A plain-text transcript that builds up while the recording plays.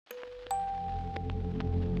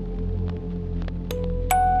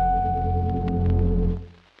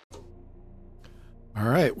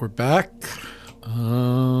we're back.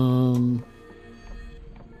 I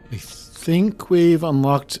think we've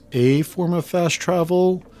unlocked a form of fast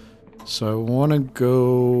travel, so I want to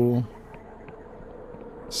go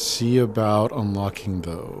see about unlocking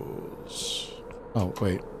those. Oh,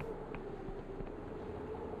 wait.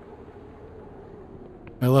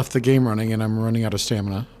 I left the game running and I'm running out of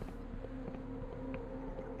stamina.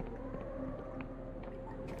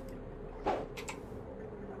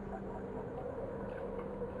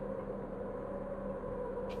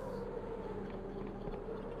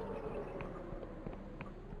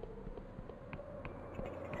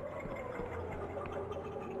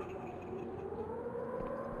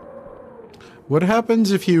 What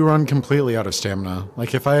happens if you run completely out of stamina?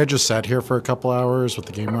 Like if I had just sat here for a couple hours with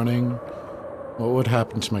the game running, what would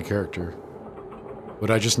happen to my character?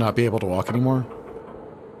 Would I just not be able to walk anymore?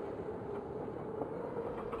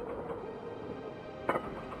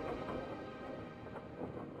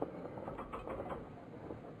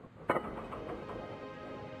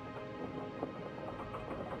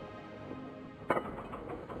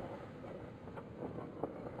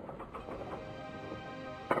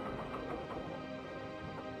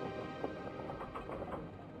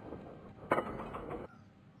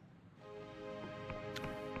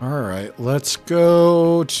 Alright, let's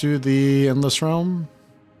go to the Endless Realm.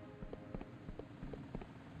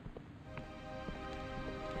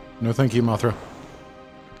 No thank you, Mothra.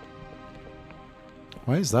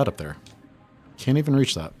 Why is that up there? Can't even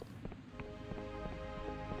reach that.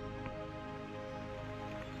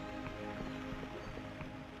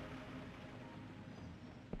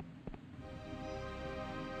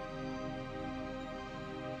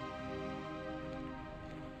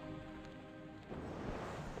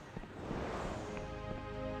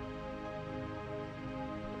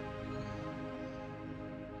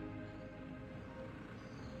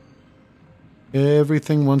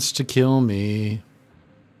 Everything wants to kill me.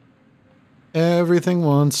 Everything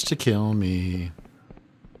wants to kill me.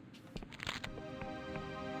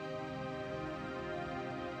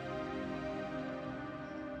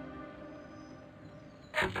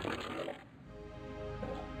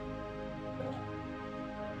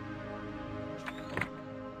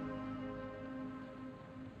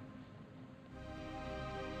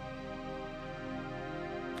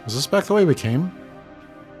 Is this back the way we came?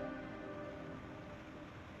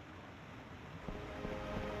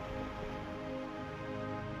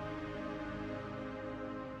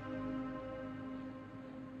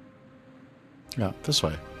 Yeah, this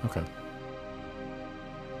way. Okay.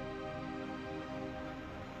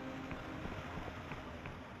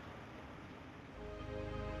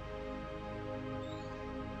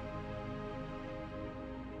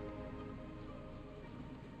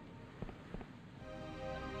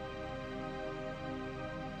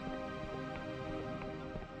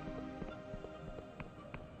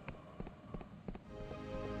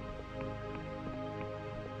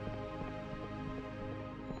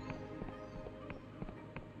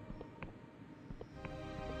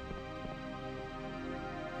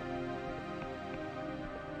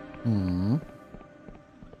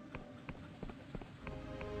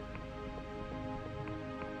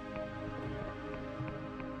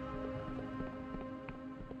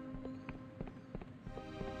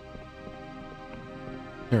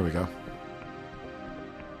 Here we go.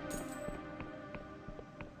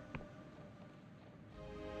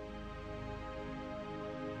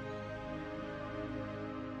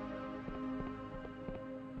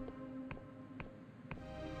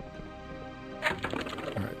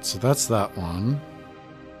 Alright, so that's that one.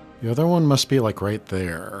 The other one must be like right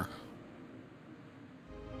there.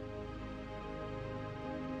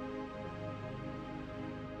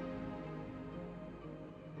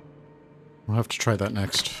 We'll have to try that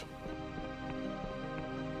next.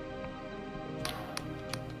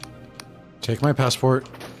 Take my passport.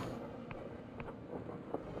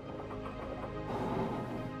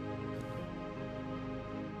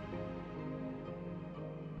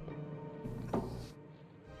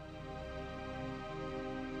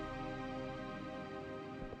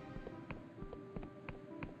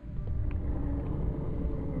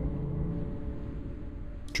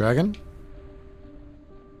 Dragon?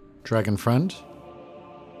 Dragon friend?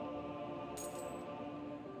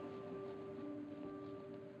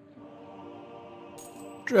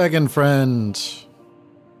 Dragon friend!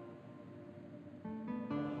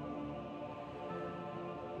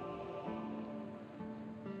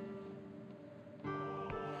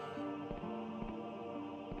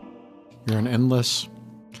 You're an endless.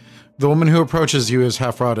 The woman who approaches you is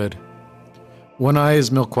half-rotted. One eye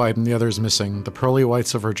is milk-white and the other is missing. The pearly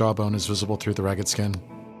whites of her jawbone is visible through the ragged skin.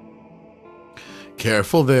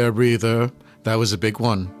 Careful there, breather. That was a big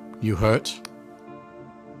one. You hurt?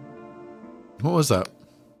 What was that?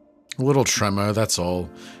 A little tremor, that's all.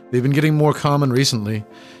 They've been getting more common recently.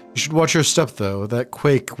 You should watch your step, though. That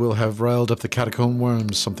quake will have riled up the catacomb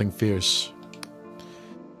worms something fierce.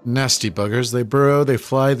 Nasty buggers. They burrow, they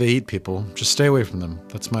fly, they eat people. Just stay away from them.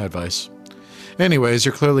 That's my advice. Anyways,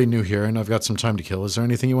 you're clearly new here, and I've got some time to kill. Is there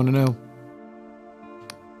anything you want to know?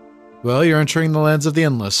 Well, you're entering the lands of the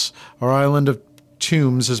Endless. Our island of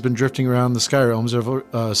tombs has been drifting around the Sky Realms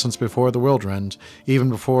since before the world end.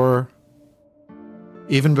 Even before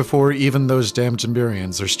those damned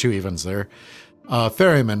Timberians. There's two evens there.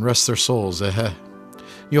 Ferrymen rest their souls.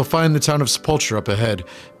 You'll find the town of Sepultura up ahead,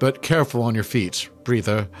 but careful on your feet.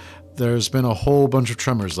 Breather. There's been a whole bunch of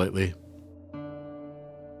tremors lately.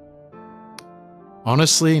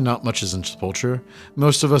 Honestly, not much is in Sepultura.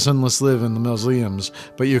 Most of us Endless live in the mausoleums,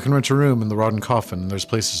 but you can rent a room in the Rotten Coffin, and there's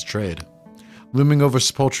places to trade. Looming over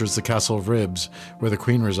Sepultura is the Castle of Ribs, where the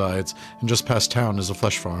Queen resides, and just past town is a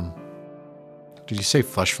flesh farm. Did you say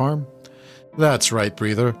flesh farm? That's right,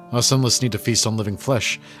 Breather. Us Endless need to feast on living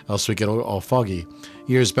flesh, else we get all foggy.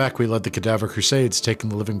 Years back we led the Cadaver Crusades, taking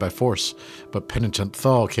the living by force, but Penitent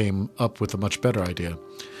Thal came up with a much better idea.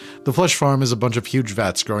 The flesh farm is a bunch of huge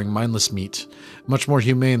vats growing mindless meat. Much more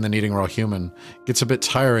humane than eating raw human. Gets a bit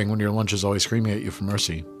tiring when your lunch is always screaming at you for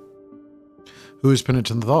mercy. Who is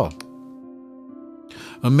Penitent Thal?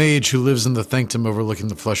 A mage who lives in the Thanktum overlooking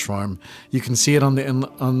the flesh farm. You can see it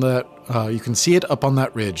you can see it up on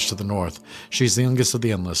that ridge to the north. She's the youngest of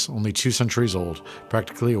the Endless, only 2 centuries old,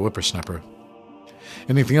 practically a whippersnapper.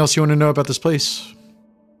 Anything else you want to know about this place?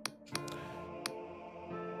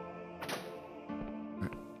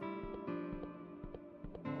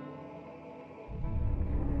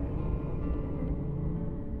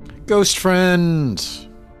 Ghost friend!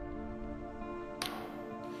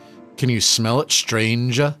 Can you smell it,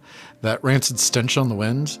 stranger? That rancid stench on the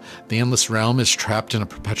wind? The Endless Realm is trapped in a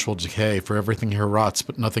perpetual decay, for everything here rots,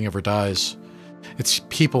 but nothing ever dies. Its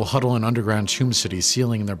people huddle in underground tomb cities,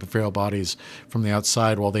 sealing their frail bodies from the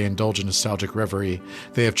outside while they indulge in nostalgic reverie.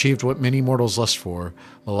 They have achieved what many mortals lust for,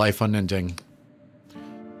 a life unending.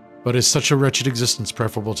 But is such a wretched existence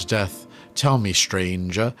preferable to death? Tell me,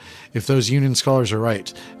 stranger, if those Union scholars are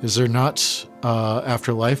right, is there not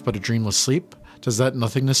afterlife but a dreamless sleep? Does that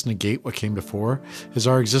nothingness negate what came before? Is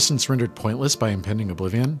our existence rendered pointless by impending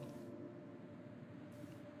oblivion?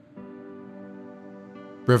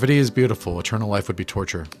 Brevity is beautiful. Eternal life would be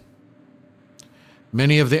torture.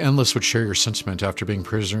 Many of the Endless would share your sentiment after being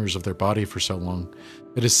prisoners of their body for so long.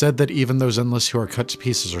 It is said that even those Endless who are cut to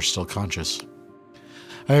pieces are still conscious.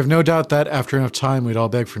 I have no doubt that, after enough time, we'd all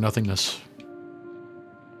beg for nothingness.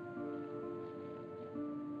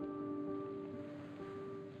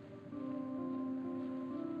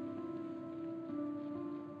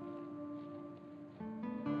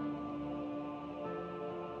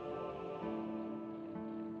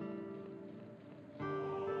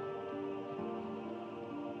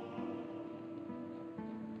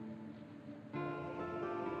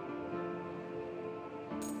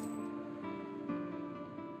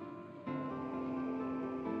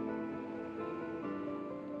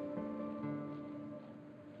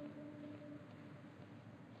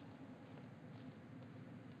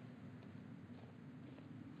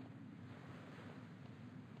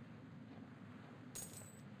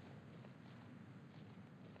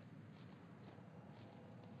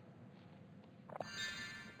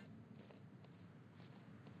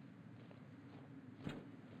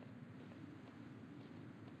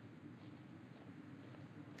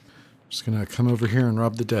 Just gonna come over here and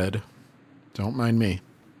rob the dead. Don't mind me.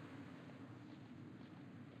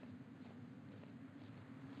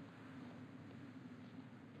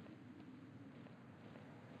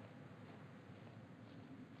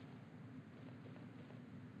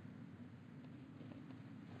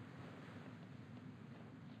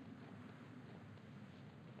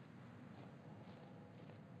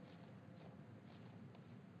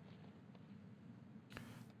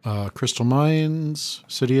 Crystal Mines,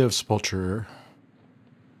 City of Sepultura.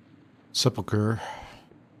 Sepulchre.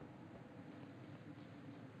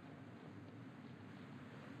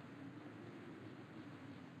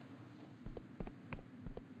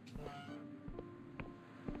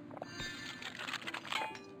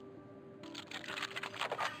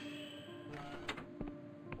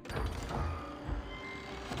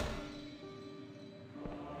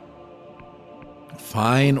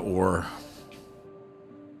 Fine ore.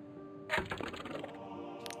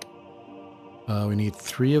 We need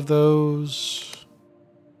 3 of those.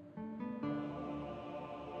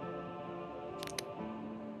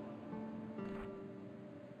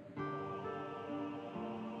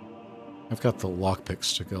 I've got the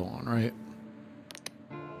lockpicks to go on, right?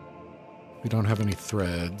 We don't have any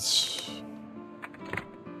threads.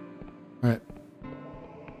 Alright.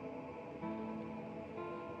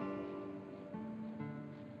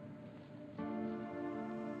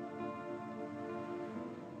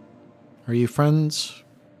 Are you friends?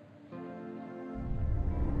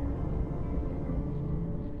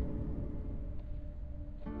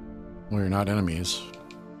 Well, you're not enemies.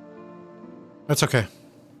 That's okay.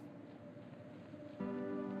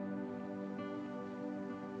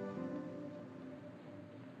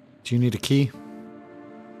 Do you need a key?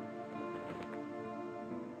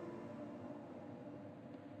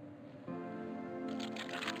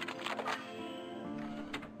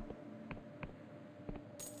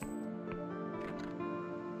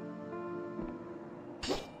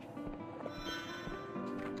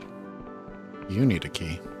 You need a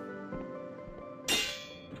key.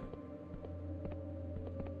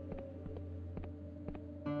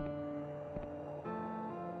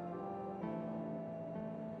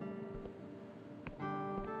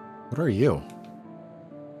 What are you?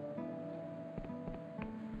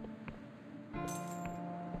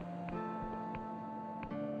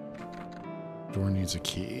 Door needs a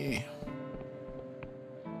key.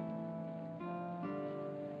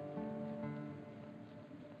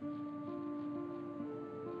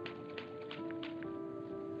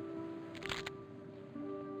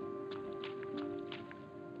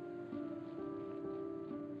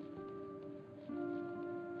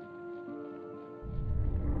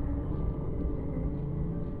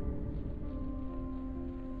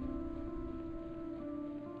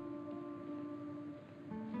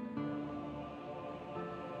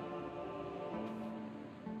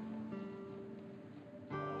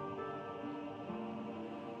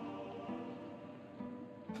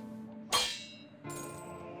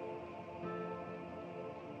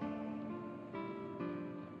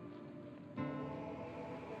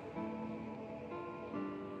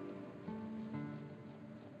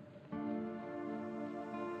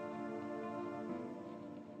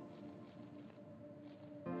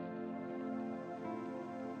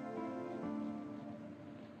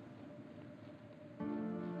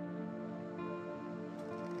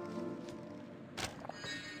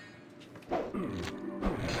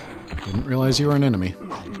 Didn't realize you were an enemy.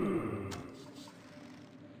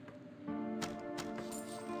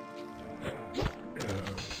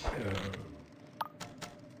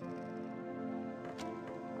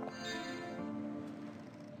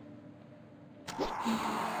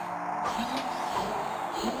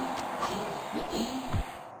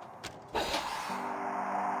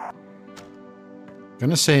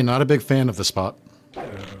 Gonna say, not a big fan of the spot.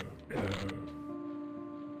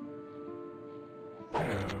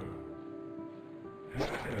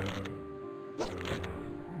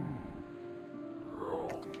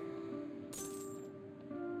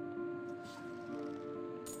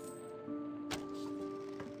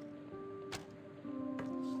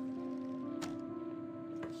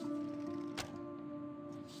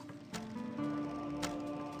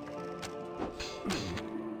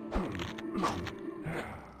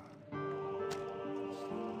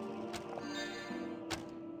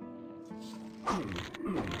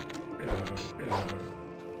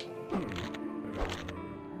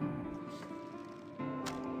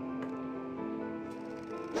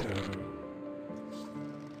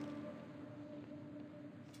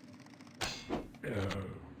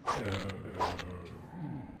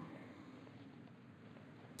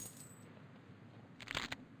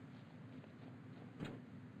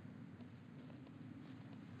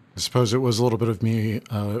 I suppose it was a little bit of me,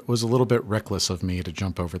 it was a little bit reckless of me to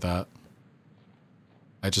jump over that.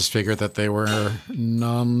 I just figured that they were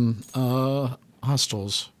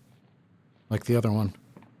non-hostiles, like the other one.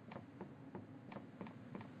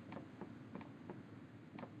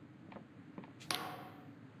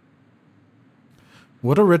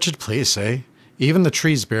 What a wretched place, eh? Even the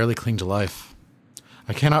trees barely cling to life.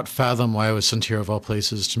 I cannot fathom why I was sent here of all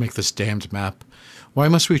places to make this damned map. Why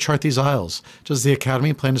must we chart these isles? Does the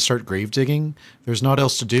Academy plan to start grave digging? There's naught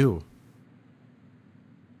else to do.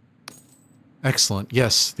 Excellent.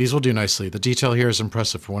 Yes, these will do nicely. The detail here is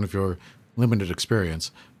impressive for one of your limited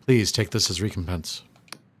experience. Please take this as recompense.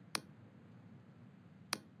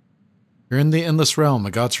 You're in the Endless Realm, a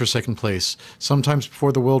god's forsaken place. Sometimes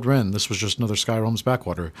before the world ran, this was just another Skyrealm's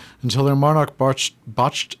backwater, until their monarch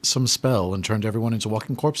botched some spell and turned everyone into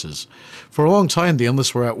walking corpses. For a long time, the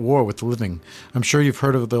Endless were at war with the living. I'm sure you've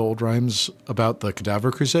heard of the old rhymes about the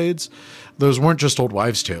Cadaver Crusades. Those weren't just old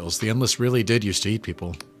wives' tales. The Endless really did used to eat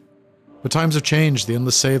people. But times have changed. The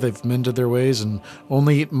Endless say they've mended their ways and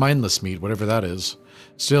only eat mindless meat, whatever that is.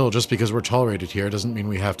 Still, just because we're tolerated here doesn't mean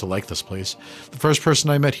we have to like this place. The first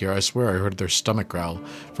person I met here, I swear I heard their stomach growl.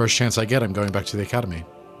 First chance I get, I'm going back to the academy.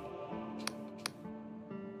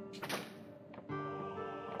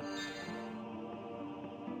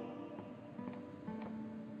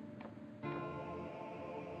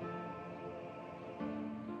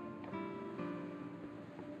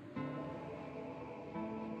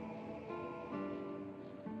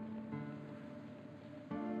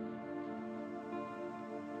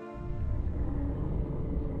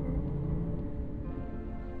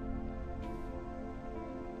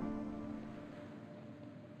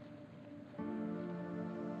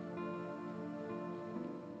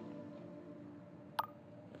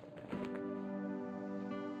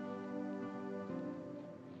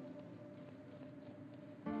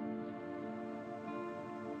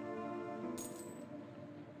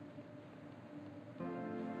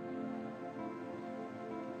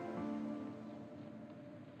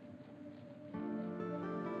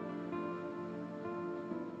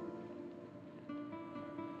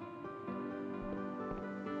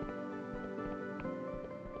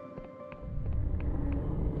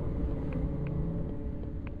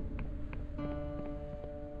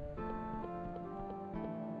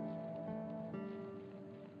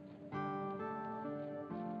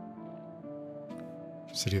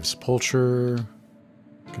 City of Sepulture,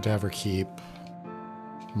 Cadaver Keep,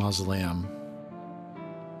 Mausoleum.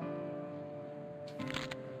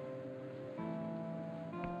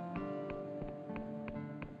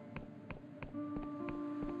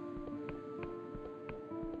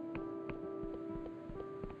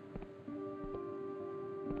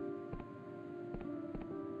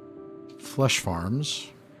 Flesh Farms,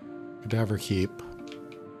 Cadaver Keep.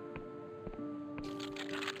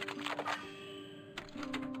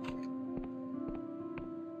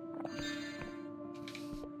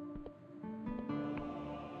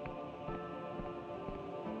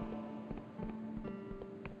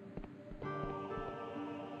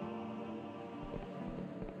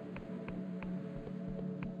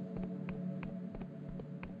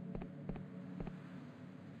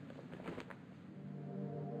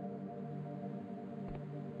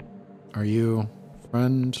 Are you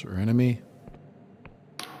friend or enemy?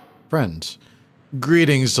 Friend.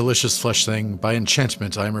 Greetings, delicious flesh thing. By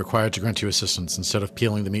enchantment, I am required to grant you assistance instead of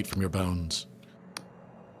peeling the meat from your bones.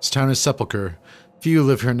 This town is Sepulchre. Few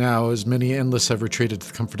live here now, as many endless have retreated to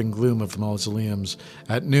the comforting gloom of the mausoleums.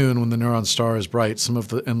 At noon, when the neuron star is bright, some of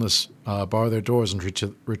the endless bar their doors and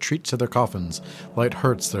retreat to their coffins. Light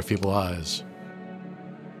hurts their feeble eyes.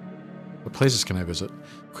 What places can I visit?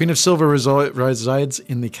 Queen of Silver resides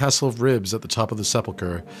in the Castle of Ribs at the top of the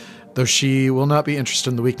Sepulchre, though she will not be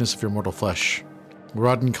interested in the weakness of your mortal flesh.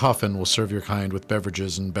 Rodden Coffin will serve your kind with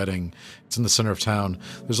beverages and bedding. It's in the center of town.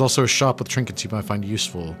 There's also a shop with trinkets you might find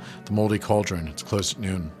useful. The Moldy Cauldron. It's closed at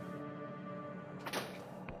noon.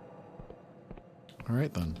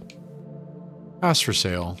 Alright then. Ask for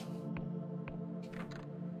sale.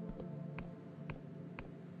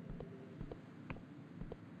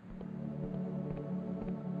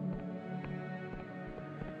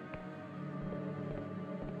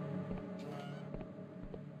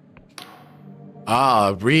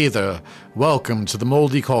 Ah, breather. Welcome to the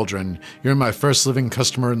Moldy Cauldron. You're my first living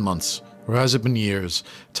customer in months. Or has it been years?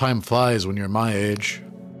 Time flies when you're my age.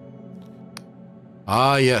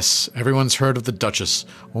 Ah, yes. Everyone's heard of the Duchess.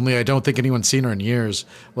 Only I don't think anyone's seen her in years.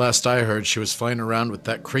 Last I heard, she was flying around with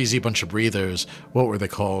that crazy bunch of breathers. What were they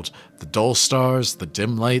called? The Dull Stars? The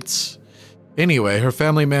Dim Lights? Anyway, her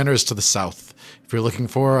family manor is to the south. If you're looking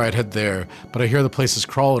for her, I'd head there. But I hear the place is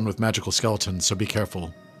crawling with magical skeletons, so be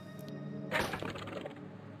careful.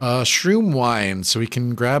 Shroom wine, so we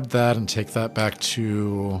can grab that and take that back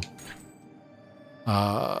to,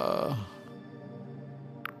 what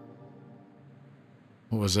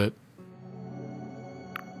was it?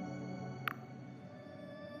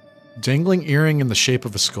 Dangling earring in the shape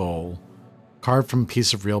of a skull, carved from a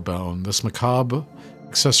piece of real bone. This macabre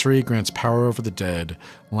accessory grants power over the dead,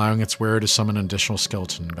 allowing its wearer to summon an additional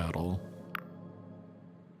skeleton in battle.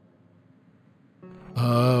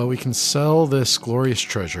 We can sell this glorious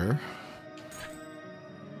treasure.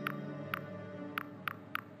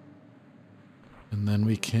 And then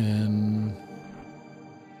we can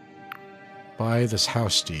buy this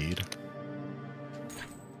house deed.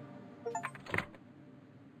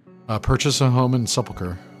 Purchase a home in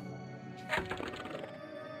Sepulchre.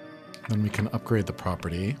 Then we can upgrade the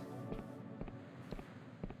property.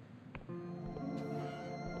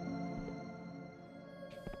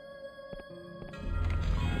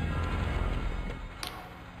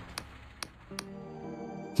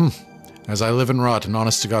 As I live and rot, an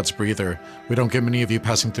honest-to-God's breather, we don't get many of you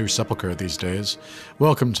passing through Sepulchre these days.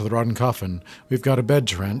 Welcome to the Rotten Coffin. We've got a bed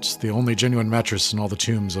to rent, the only genuine mattress in all the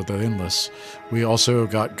tombs of the Endless. We also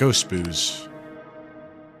got ghost booze.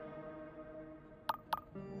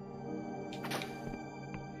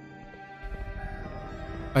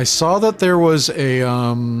 I saw that there was a,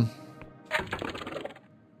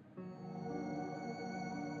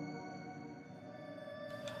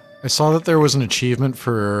 I saw that there was an achievement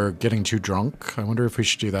for getting too drunk. I wonder if we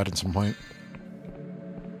should do that at some point.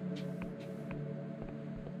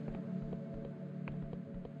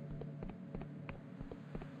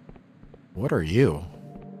 What are you?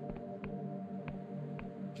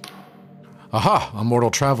 Aha! A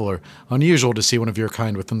mortal traveler. Unusual to see one of your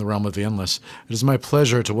kind within the realm of the Endless. It is my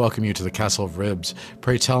pleasure to welcome you to the Castle of Ribs.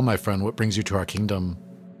 Pray tell, my friend, what brings you to our kingdom?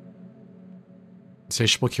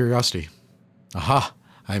 Insatiable curiosity. Aha!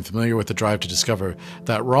 I am familiar with the drive to discover,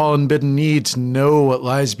 that raw and bidden need to know what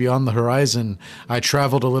lies beyond the horizon. I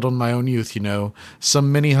traveled a little in my own youth, you know,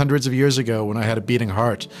 some many hundreds of years ago when I had a beating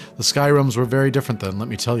heart. The sky realms were very different then, let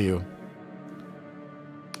me tell you.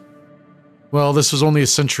 Well, this was only a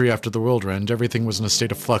century after the world end. Everything was in a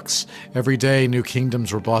state of flux. Every day, new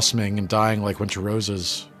kingdoms were blossoming and dying like winter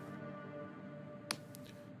roses.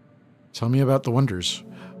 Tell me about the wonders.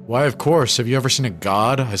 Why, of course. Have you ever seen a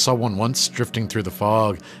god? I saw one once, drifting through the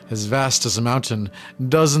fog, as vast as a mountain,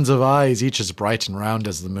 dozens of eyes, each as bright and round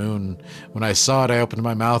as the moon. When I saw it, I opened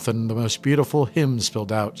my mouth, and the most beautiful hymn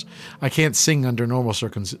spilled out. I can't sing under normal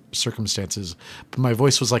circumstances, but my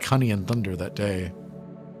voice was like honey and thunder that day.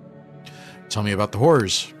 Tell me about the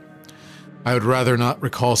horrors. I would rather not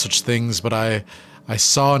recall such things, but I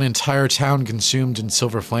saw an entire town consumed in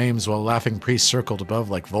silver flames while laughing priests circled above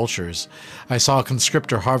like vultures. I saw a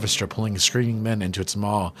conscriptor harvester pulling screaming men into its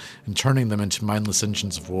maw and turning them into mindless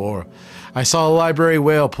engines of war. I saw a library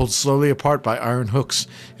whale pulled slowly apart by iron hooks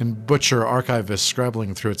and butcher archivists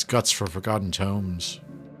scrabbling through its guts for forgotten tomes.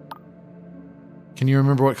 Can you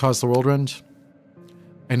remember what caused the world end?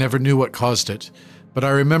 I never knew what caused it. But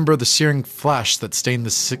I remember the searing flash that stained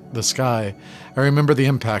the sky. I remember the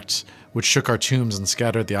impact, which shook our tombs and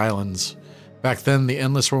scattered the islands. Back then, the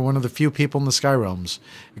Endless were one of the few people in the Sky Realms.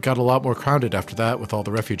 It got a lot more crowded after that with all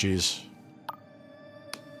the refugees.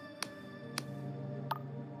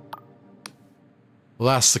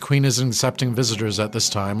 Alas, the Queen isn't accepting visitors at this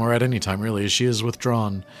time, or at any time really. She is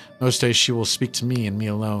withdrawn. Most days she will speak to me and me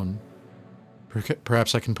alone.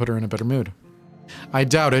 Perhaps I can put her in a better mood. I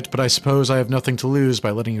doubt it, but I suppose I have nothing to lose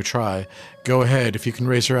by letting you try. Go ahead. If you can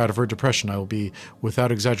raise her out of her depression, I will be,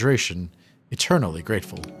 without exaggeration, eternally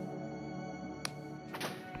grateful.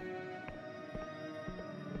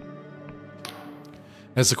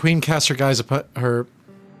 As the Queen casts her gaze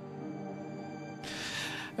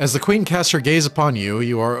upon you,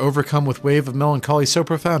 you are overcome with a wave of melancholy so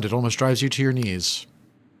profound it almost drives you to your knees.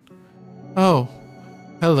 Oh,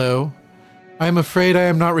 hello. I am afraid I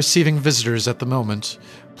am not receiving visitors at the moment.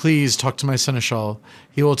 Please talk to my seneschal.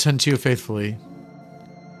 He will attend to you faithfully.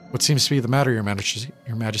 What seems to be the matter, Your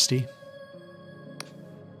Majesty?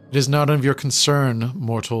 It is not of your concern,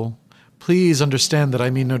 mortal. Please understand that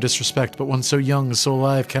I mean no disrespect, but one so young, so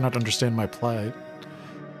alive, cannot understand my plight.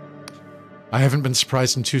 I haven't been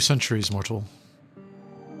surprised in 2 centuries, mortal.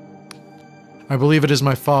 I believe it is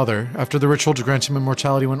my father. After the ritual to grant him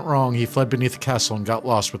immortality went wrong, he fled beneath the castle and got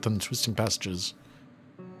lost within the twisting passages.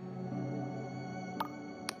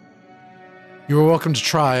 You are welcome to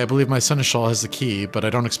try. I believe my seneschal has the key, but I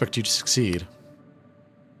don't expect you to succeed.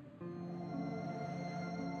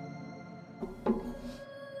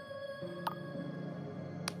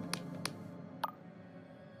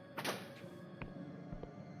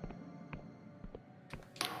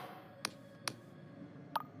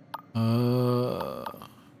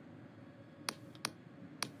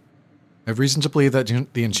 I have reason to believe that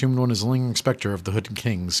the Entombed One is a lingering specter of the Hooded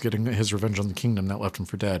Kings, getting his revenge on the kingdom that left him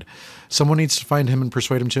for dead. Someone needs to find him and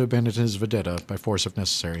persuade him to abandon his vendetta by force if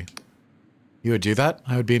necessary. You would do that?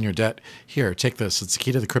 I would be in your debt. Here, take this. It's the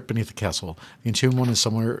key to the crypt beneath the castle. The Entombed One is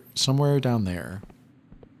somewhere down there.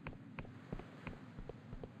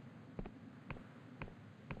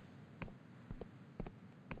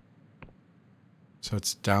 So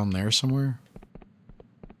it's down there somewhere?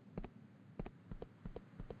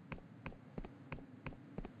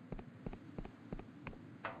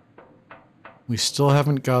 We still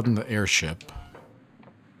haven't gotten the airship.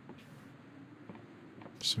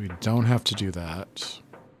 So we don't have to do that.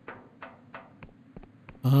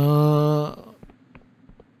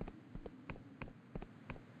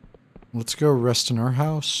 Let's go rest in our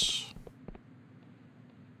house.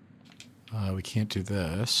 We can't do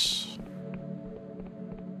this.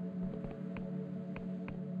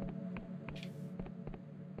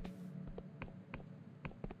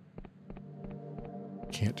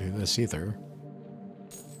 can't do this either.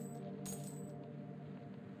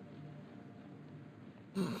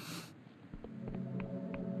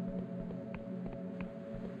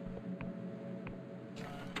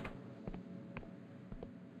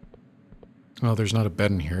 Oh, there's not a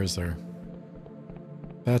bed in here, is there?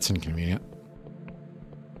 That's inconvenient.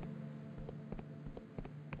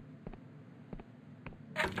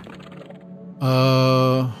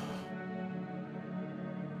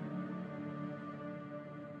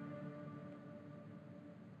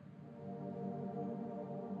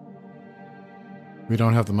 We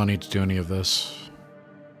don't have the money to do any of this.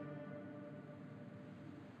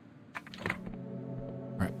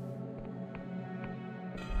 All right.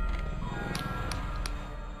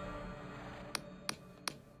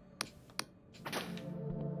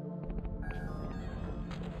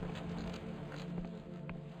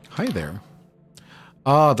 Hi there.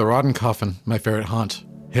 Ah, the rotten coffin, my favorite haunt.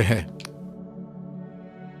 Hehe.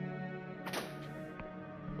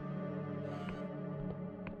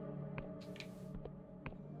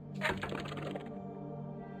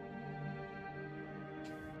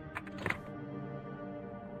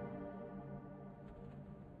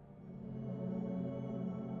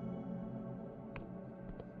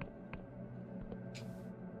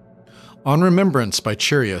 On Remembrance by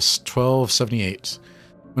Cheerius, 1278.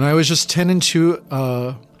 When I was just 10 and 2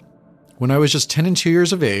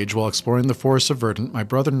 years of age, while exploring the forests of Verdant, my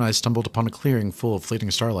brother and I stumbled upon a clearing full of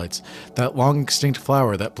fleeting starlights, that long extinct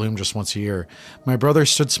flower that bloomed just once a year. My brother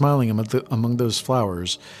stood smiling among those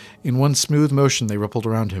flowers. In one smooth motion they rippled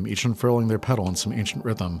around him, each unfurling their petal in some ancient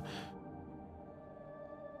rhythm.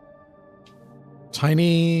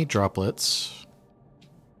 Tiny droplets,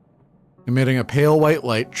 emitting a pale white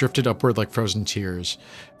light, drifted upward like frozen tears.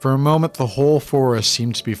 For a moment, the whole forest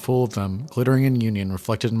seemed to be full of them, glittering in union,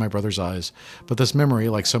 reflected in my brother's eyes. But this memory,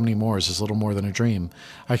 like so many more, is little more than a dream.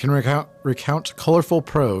 I can recount colorful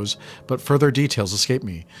prose, but further details escape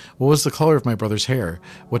me. What was the color of my brother's hair?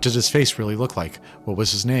 What did his face really look like? What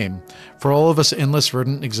was his name? For all of us endless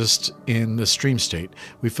verdant exist in this dream state.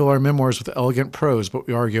 We fill our memoirs with elegant prose, but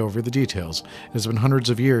we argue over the details. It has been hundreds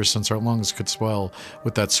of years since our lungs could swell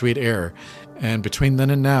with that sweet air. And between then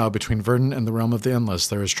and now, between Verdant and the realm of the endless,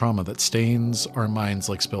 there is trauma that stains our minds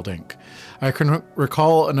like spilled ink. I can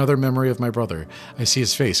recall another memory of my brother. I see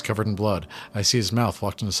his face covered in blood. I see his mouth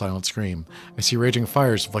locked in a silent scream. I see raging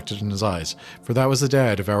fires reflected in his eyes, for that was the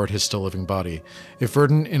day I devoured his still living body. If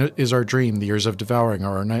Verdant is our dream, the years of devouring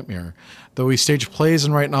are our nightmare. Though we stage plays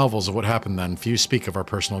and write novels of what happened then, few speak of our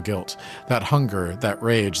personal guilt. That hunger, that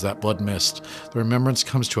rage, that blood mist, the remembrance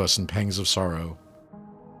comes to us in pangs of sorrow.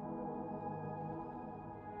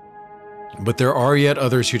 But there are yet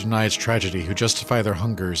others who deny its tragedy, who justify their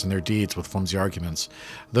hungers and their deeds with flimsy arguments.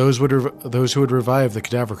 Those who would revive the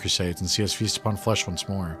cadaver crusades and see us feast upon flesh once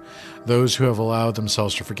more. Those who have allowed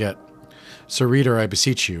themselves to forget. So, reader, I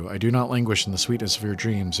beseech you, I do not languish in the sweetness of your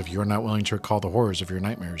dreams if you are not willing to recall the horrors of your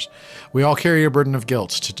nightmares. We all carry a burden of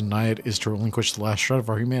guilt. To deny it is to relinquish the last shred of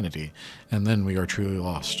our humanity, and then we are truly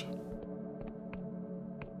lost.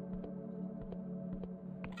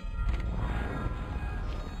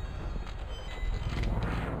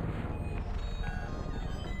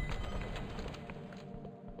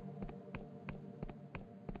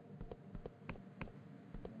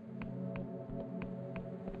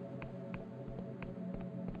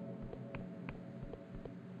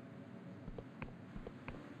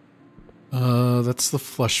 That's the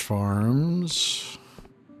flesh farms.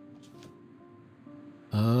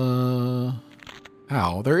 Ow,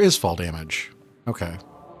 there is fall damage. Okay.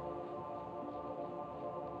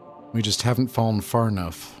 We just haven't fallen far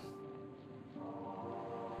enough.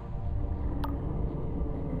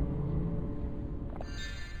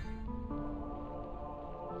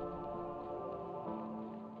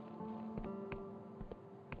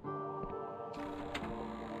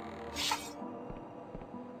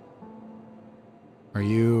 Are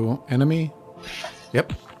you enemy?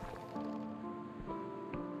 Yep.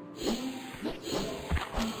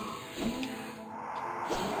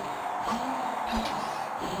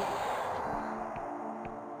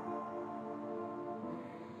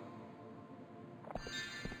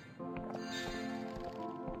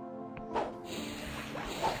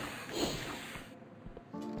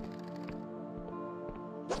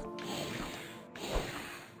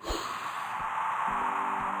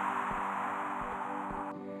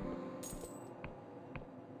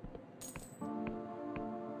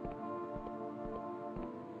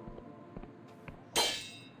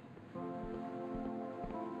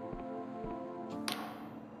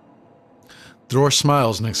 The door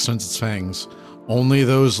smiles and extends its fangs. Only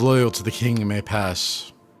those loyal to the king may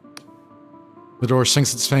pass. The door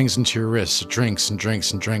sinks its fangs into your wrists. It drinks and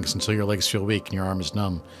drinks and drinks until your legs feel weak and your arm is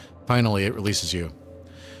numb. Finally, it releases you.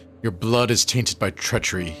 Your blood is tainted by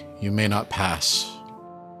treachery. You may not pass.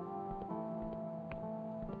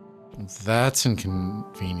 That's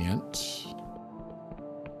inconvenient.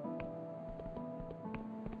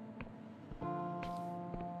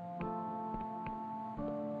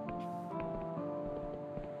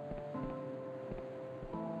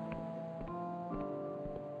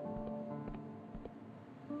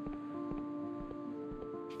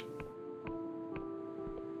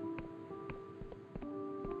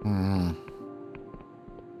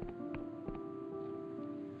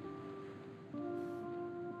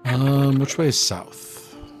 Which way is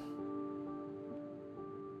south?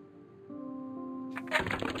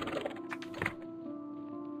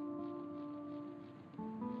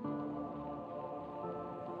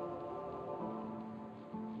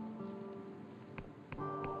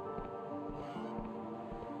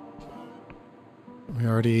 We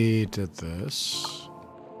already did this.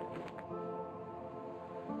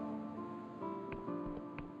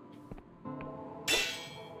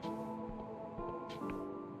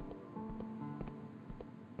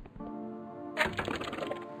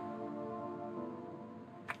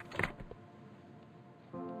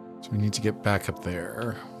 We need to get back up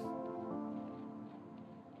there.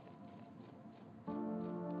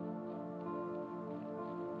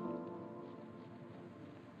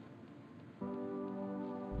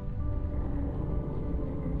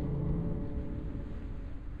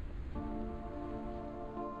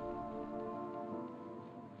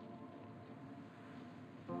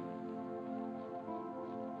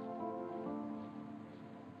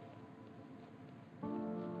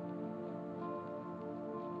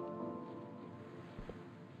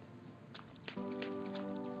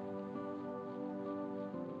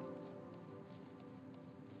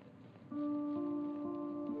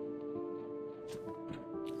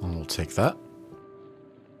 I'll take that.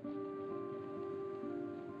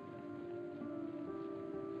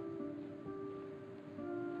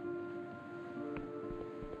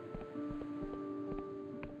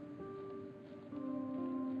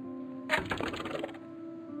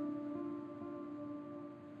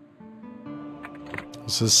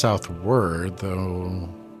 This is southward, though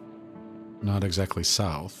not exactly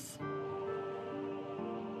south.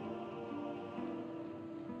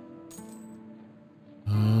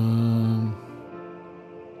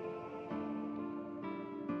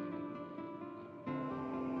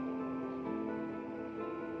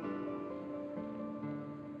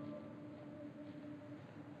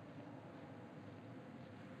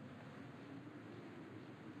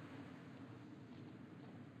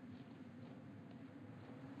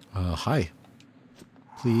 Hi.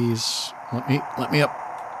 Please, let me up.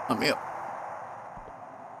 Let me up.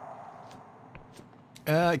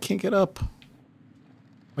 I can't get up.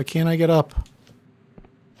 Why can't I get up?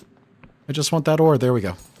 I just want that ore. There we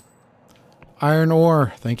go. Iron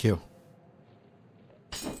ore. Thank you.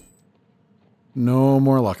 No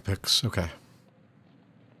more lockpicks. Okay.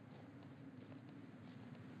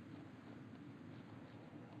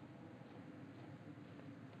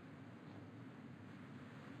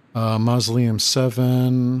 Mausoleum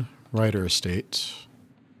 7, Writer Estate.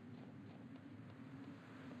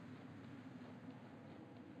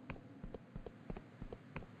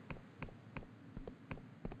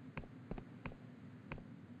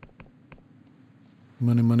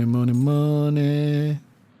 Money, money, money, money.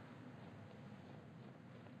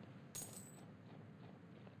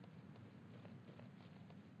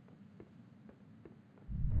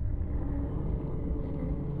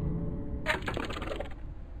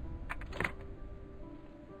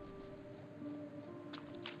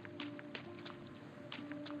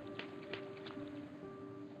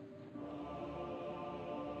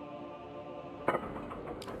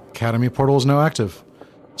 Academy portal is now active.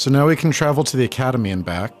 So now we can travel to the Academy and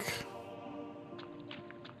back.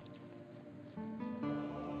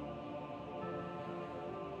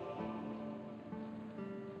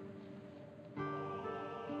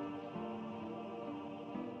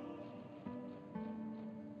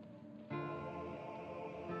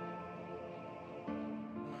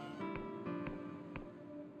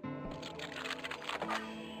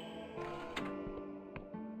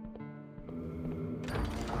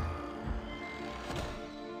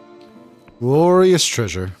 Glorious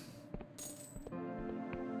treasure.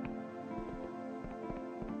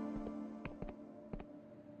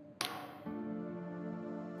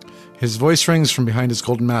 His voice rings from behind his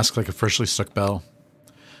golden mask like a freshly struck bell.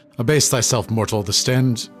 Abase thyself, mortal.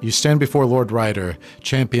 You stand before Lord Ryder,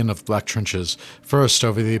 champion of black trenches, first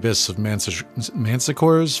over the abyss of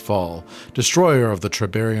Manticore's fall, destroyer of the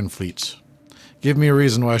Trebarian fleet. Give me a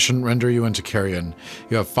reason why I shouldn't render you into carrion.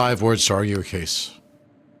 You have 5 words to argue your case.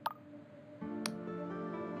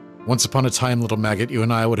 Once upon a time, little maggot, you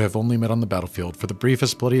and I would have only met on the battlefield for the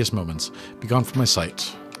briefest, bloodiest moments. Be gone from my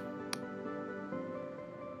sight.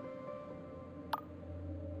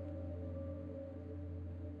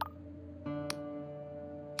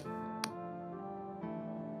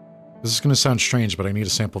 This is going to sound strange, but I need a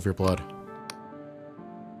sample of your blood.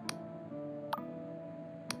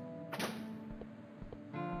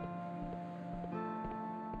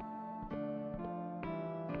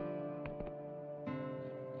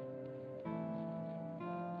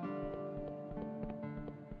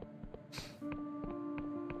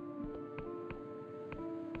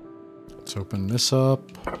 Let's open this up.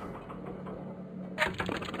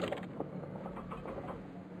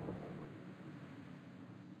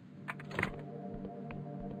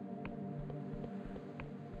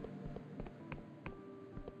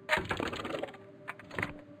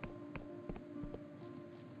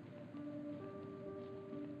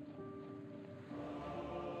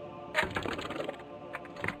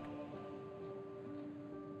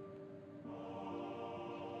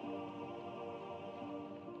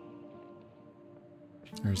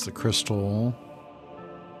 There's the crystal.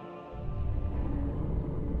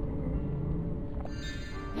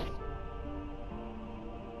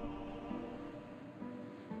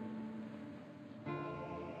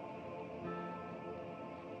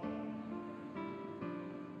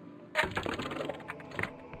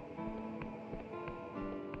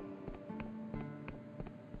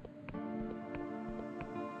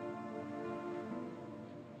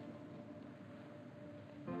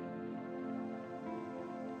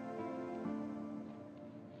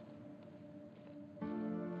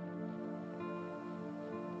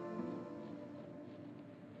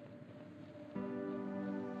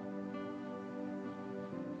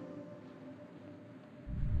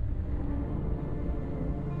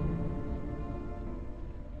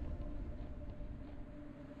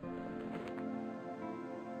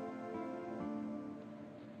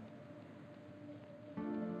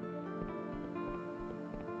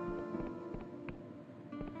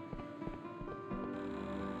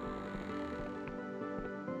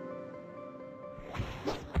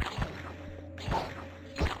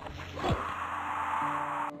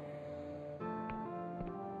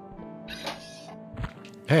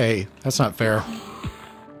 Hey, that's not fair.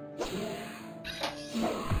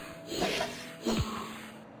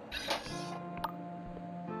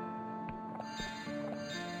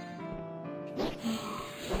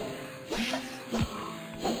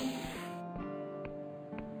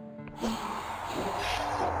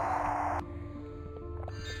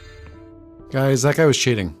 Guys, that guy was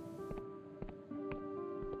cheating.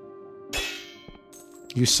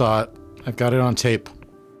 You saw it. I've got it on tape.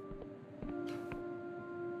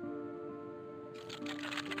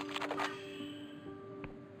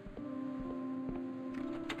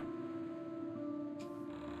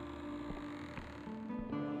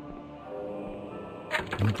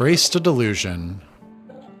 Embrace the delusion.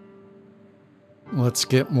 Let's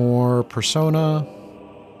get more persona.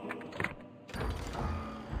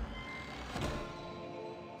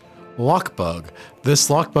 Lock bug. This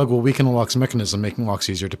lock bug will weaken a lock's mechanism, making locks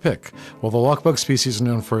easier to pick. While the lock bug species is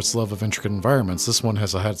known for its love of intricate environments, this one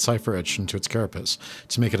has had cipher etched into its carapace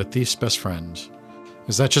to make it a thief's best friend.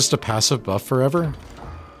 Is that just a passive buff forever?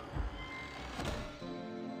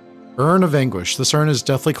 Urn of Anguish. This urn is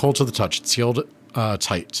deathly cold to the touch. It's sealed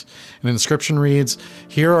tight. An inscription reads,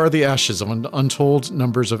 "Here are the ashes of untold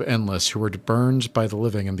numbers of endless who were burned by the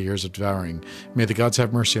living in the years of devouring. May the gods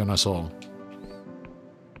have mercy on us all."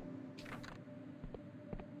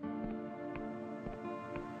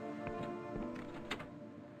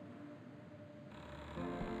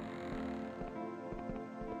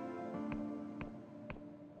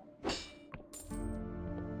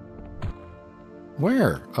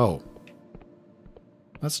 Where? Oh.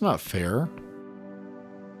 That's not fair.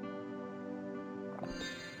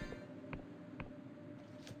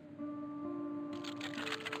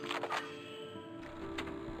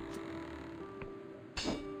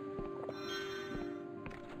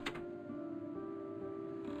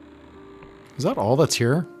 Is that all that's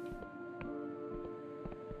here?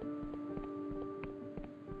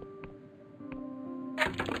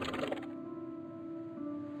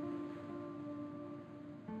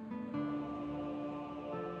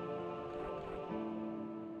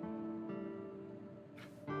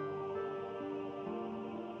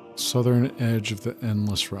 Southern edge of the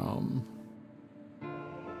Endless Realm.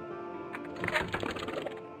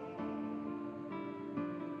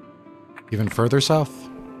 Even further south?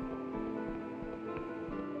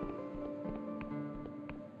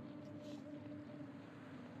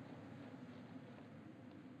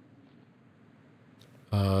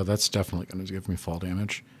 That's definitely going to give me fall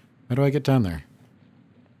damage. How do I get down there?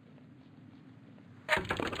 I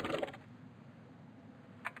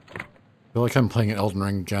feel like I'm playing Elden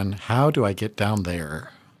Ring again. How do I get down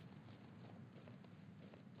there?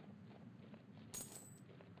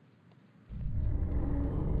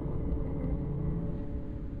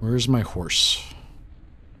 Where's my horse?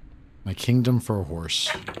 My kingdom for a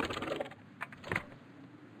horse.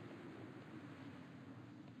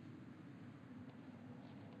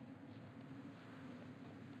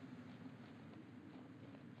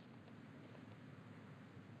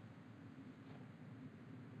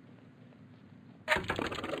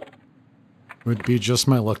 It would be just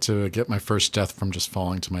my luck to get my first death from just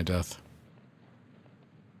falling to my death.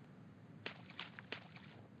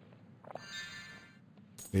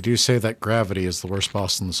 They do say that gravity is the worst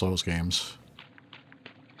boss in the Souls games.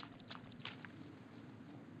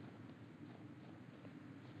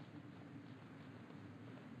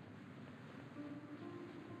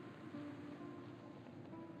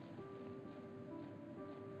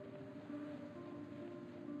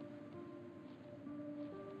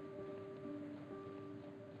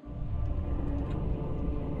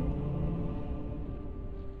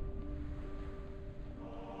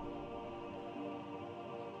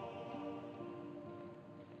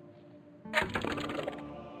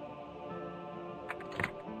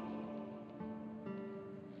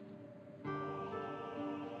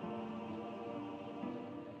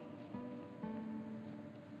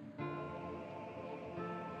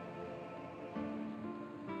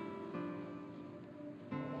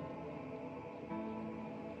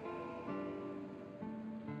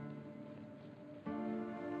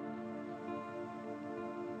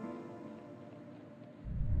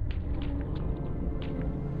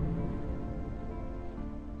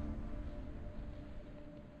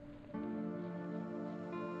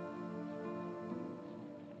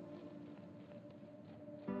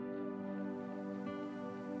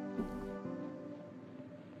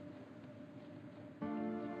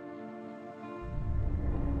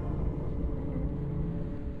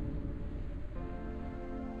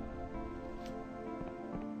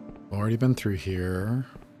 Already been through here.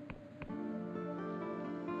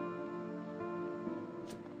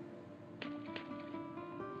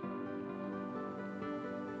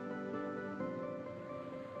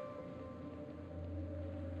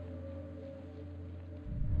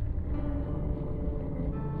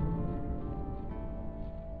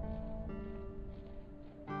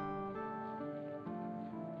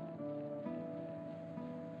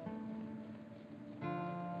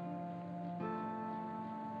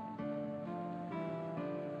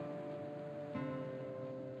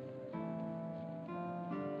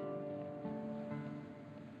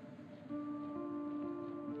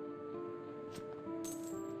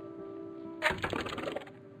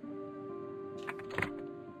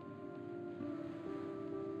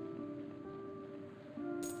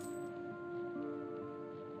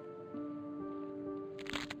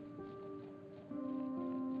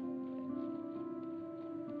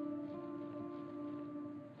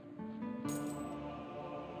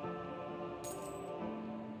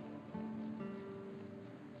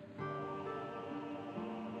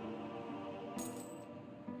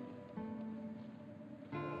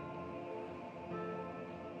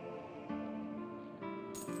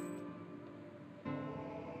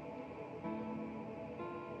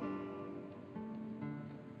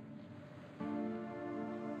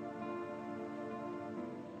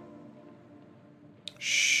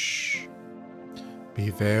 Shh. Be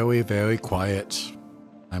very, very quiet.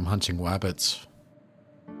 I'm hunting rabbits.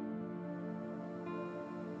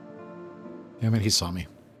 Damn it, he saw me.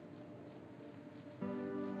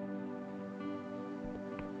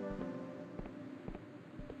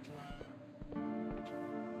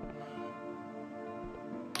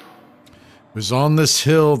 It was on this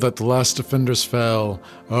hill that the last defenders fell.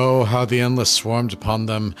 Oh, how the endless swarmed upon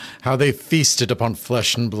them, how they feasted upon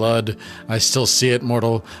flesh and blood. I still see it,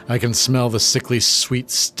 mortal. I can smell the sickly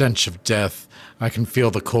sweet stench of death. I can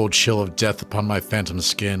feel the cold chill of death upon my phantom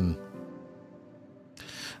skin.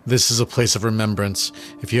 This is a place of remembrance.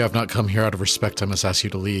 If you have not come here out of respect, I must ask you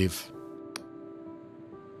to leave.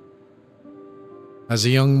 As a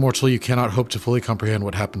young mortal, you cannot hope to fully comprehend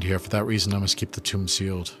what happened here. For that reason, I must keep the tomb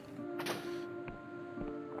sealed.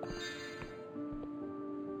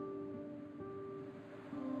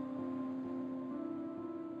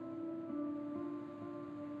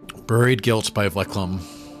 Buried Guilt by Vleklum.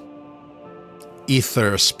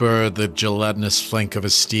 Ether spurred the gelatinous flank of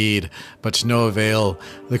his steed, but to no avail.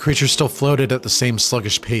 The creature still floated at the same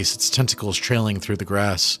sluggish pace, its tentacles trailing through the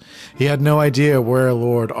grass. He had no idea where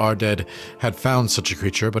Lord Arded had found such a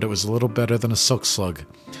creature, but it was a little better than a silk slug.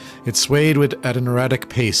 It swayed at an erratic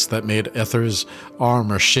pace that made Ether's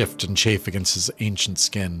armor shift and chafe against his ancient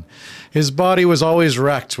skin. His body was always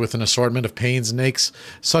racked with an assortment of pains and aches.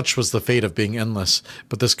 Such was the fate of being endless,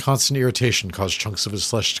 but this constant irritation caused chunks of his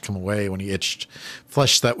flesh to come away when he itched,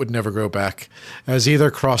 flesh that would never grow back. As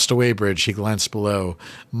Ether crossed a weighbridge, he glanced below.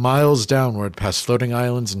 Miles downward, past floating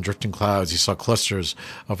islands and drifting clouds, he saw clusters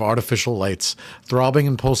of artificial lights, throbbing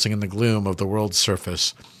and pulsing in the gloom of the world's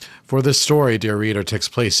surface. For this story, dear reader, takes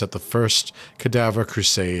place at the first Cadaver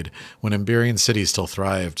Crusade, when Emberian City still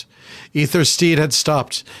thrived. Ether's steed had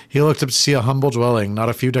stopped. He looked up to see a humble dwelling, not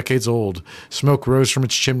a few decades old. Smoke rose from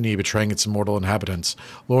its chimney, betraying its immortal inhabitants.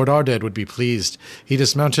 Lord Arded would be pleased. He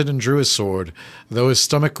dismounted and drew his sword. Though his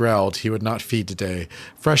stomach growled, he would not feed today.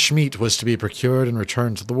 Fresh meat was to be procured and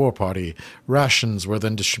returned to the war party. Rations were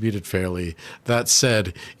then distributed fairly. That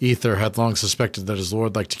said, Ether had long suspected that his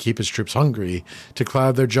lord liked to keep his troops hungry, to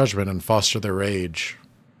cloud their judgment and foster their rage.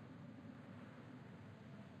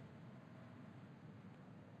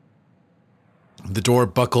 The door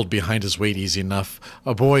buckled behind his weight easy enough.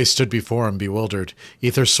 A boy stood before him, bewildered.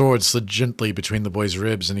 Ether's sword slid gently between the boy's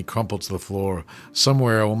ribs, and he crumpled to the floor.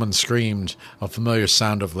 Somewhere a woman screamed, a familiar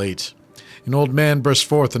sound of late. An old man burst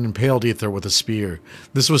forth and impaled Ether with a spear.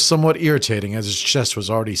 This was somewhat irritating, as his chest was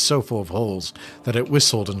already so full of holes that it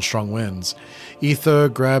whistled in strong winds. Ether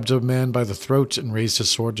grabbed a man by the throat and raised his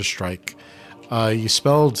sword to strike. You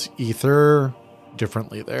spelled Ether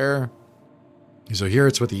differently there. So here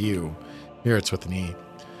it's with a U. Here it's with an E.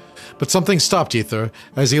 But something stopped Ether.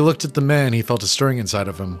 As he looked at the man, he felt a stirring inside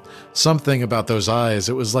of him. Something about those eyes.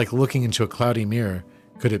 It was like looking into a cloudy mirror.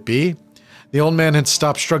 Could it be? The old man had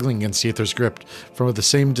stopped struggling against Ether's grip, for the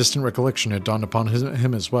same distant recollection had dawned upon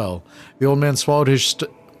him as well. The old man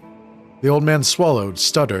swallowed,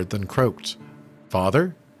 stuttered, then croaked.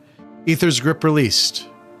 Father? Ether's grip released.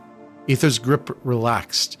 Ether's grip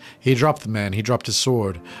relaxed. He dropped the man. He dropped his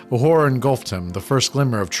sword. A horror engulfed him, the first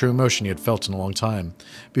glimmer of true emotion he had felt in a long time.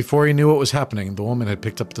 Before he knew what was happening, the woman had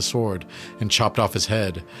picked up the sword and chopped off his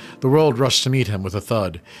head. The world rushed to meet him with a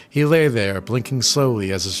thud. He lay there, blinking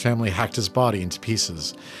slowly as his family hacked his body into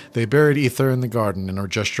pieces. They buried Ether in the garden in a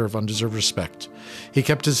gesture of undeserved respect. He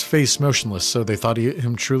kept his face motionless, so they thought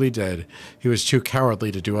him truly dead. He was too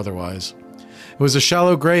cowardly to do otherwise. It was a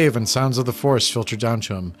shallow grave, and sounds of the forest filtered down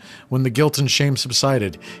to him. When the guilt and shame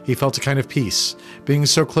subsided, he felt a kind of peace, being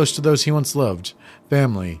so close to those he once loved.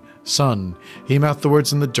 Family, son. He mouthed the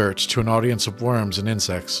words in the dirt to an audience of worms and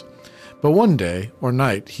insects. But one day, or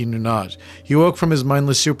night, he knew not, he woke from his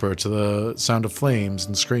mindless stupor to the sound of flames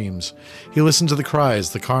and screams. He listened to the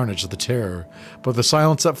cries, the carnage, the terror, but the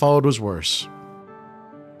silence that followed was worse.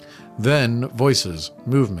 Then, voices,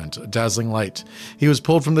 movement, a dazzling light. He was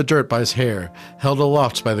pulled from the dirt by his hair, held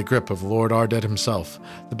aloft by the grip of Lord Arded himself.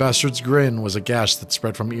 The bastard's grin was a gash that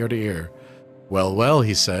spread from ear to ear. Well, well,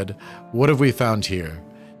 he said, what have we found here?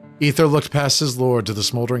 Ether looked past his lord to the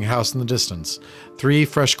smoldering house in the distance. 3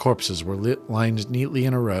 fresh corpses were lined neatly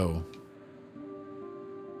in a row.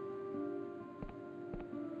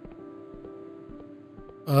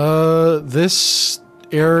 This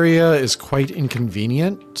area is quite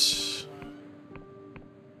inconvenient.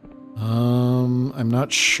 I'm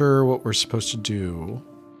not sure what we're supposed to do.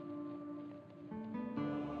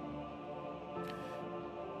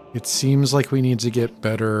 It seems like we need to get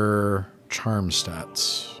better charm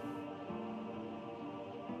stats.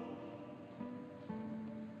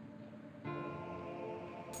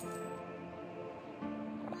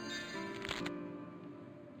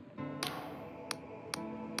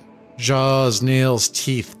 Jaws, nails,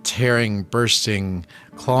 teeth, tearing, bursting,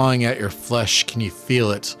 clawing at your flesh. Can you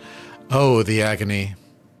feel it? Oh, the agony.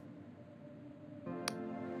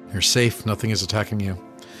 You're safe. Nothing is attacking you.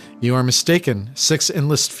 You are mistaken. 6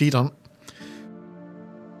 endless feast on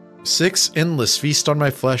my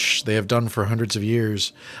flesh. They have done for hundreds of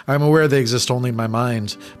years. I am aware they exist only in my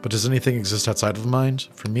mind, but does anything exist outside of the mind?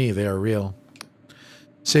 For me, they are real.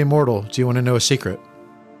 Say, mortal, do you want to know a secret?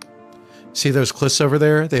 See those cliffs over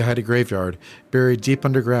there? They hide a graveyard, buried deep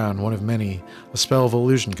underground, one of many. A spell of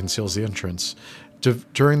illusion conceals the entrance.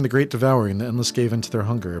 During the Great Devouring, the Endless gave in to their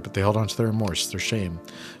hunger, but they held on to their remorse, their shame.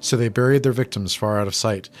 So they buried their victims far out of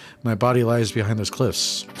sight. My body lies behind those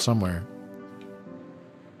cliffs, somewhere.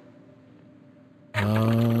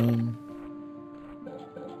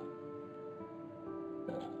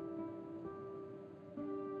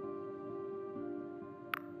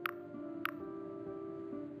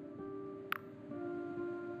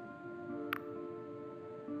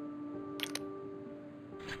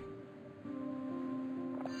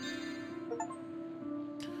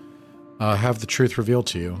 have the truth revealed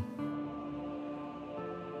to you.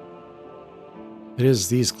 It is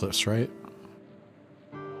these cliffs, right?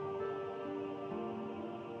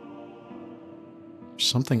 There's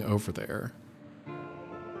something over there.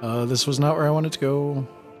 This was not where I wanted to go.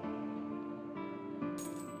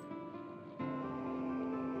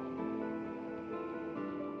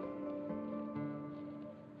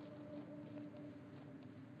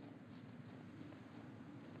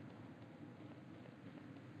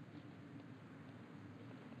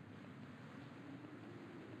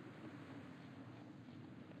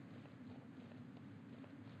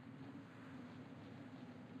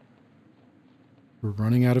 We're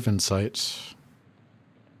running out of insights.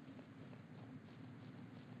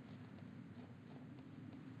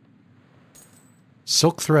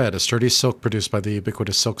 Silk thread, a sturdy silk produced by the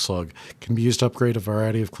ubiquitous silk slug, can be used to upgrade a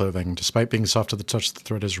variety of clothing. Despite being soft to the touch, the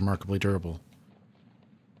thread is remarkably durable.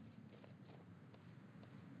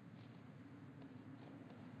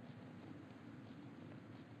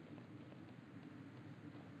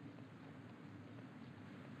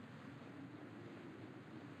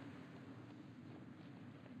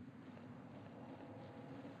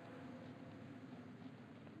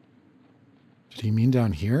 Did he mean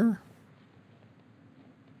down here?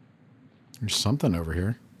 There's something over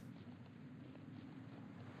here.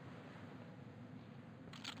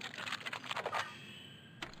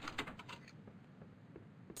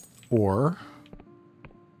 Or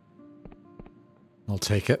I'll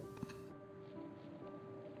take it.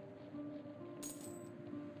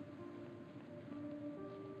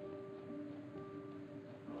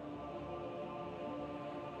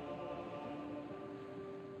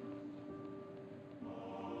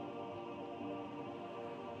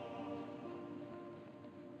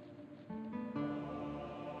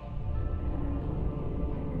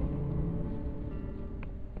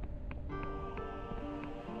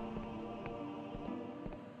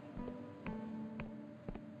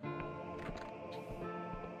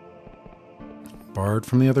 Barred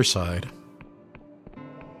from the other side.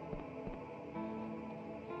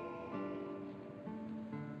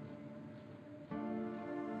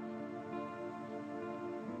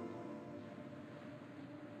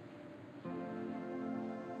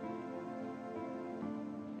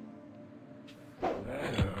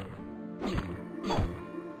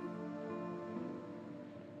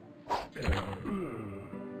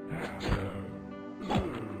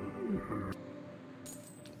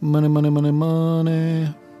 Money, money, money,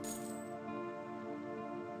 money.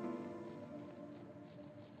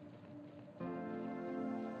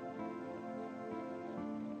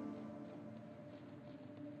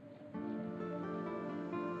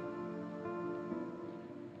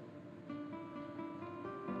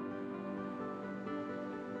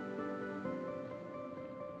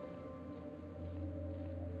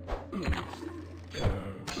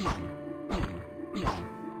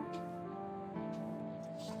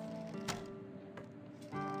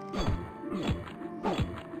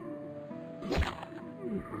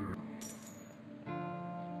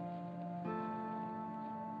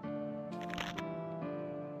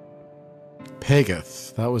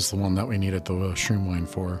 Pageth. That was the one that we needed the shroom wine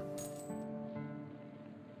for.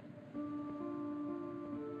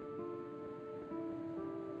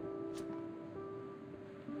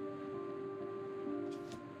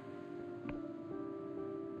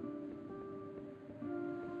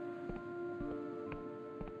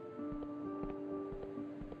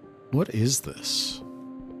 What is this?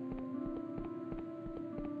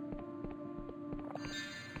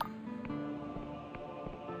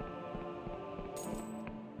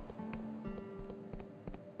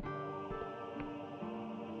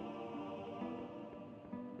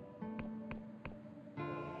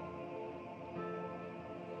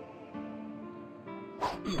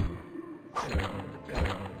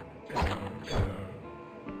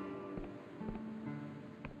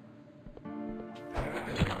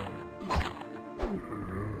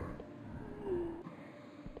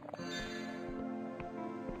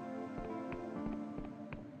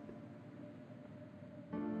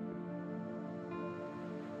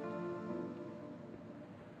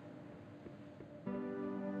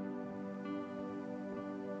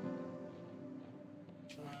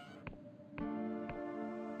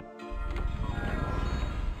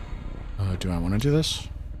 Do I want to do this?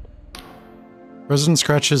 Resident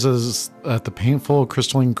scratches at the painful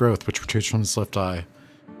crystalline growth which protrudes from his left eye.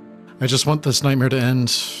 I just want this nightmare to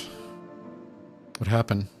end. What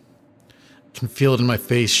happened? I can feel it in my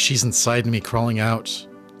face. She's inside me, crawling out.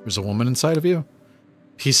 There's a woman inside of you?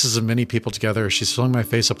 Pieces of many people together. She's filling my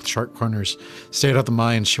face up with sharp corners. Stay out of the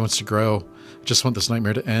mind. She wants to grow. I just want this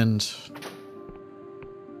nightmare to end.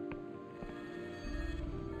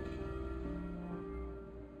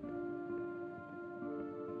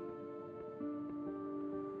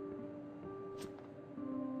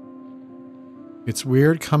 It's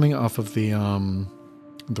weird coming off of the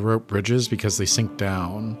rope bridges because they sink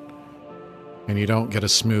down and you don't get a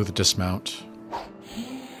smooth dismount.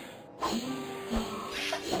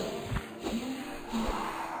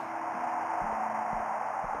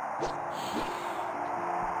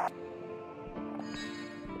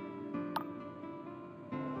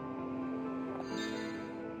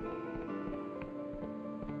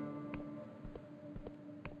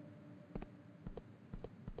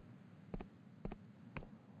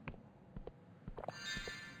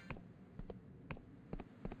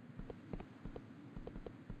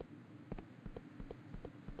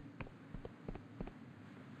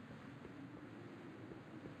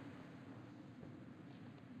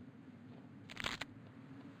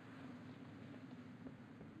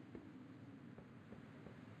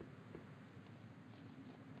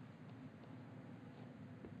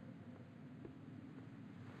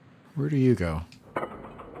 Where do you go?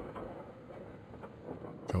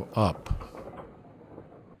 Go up.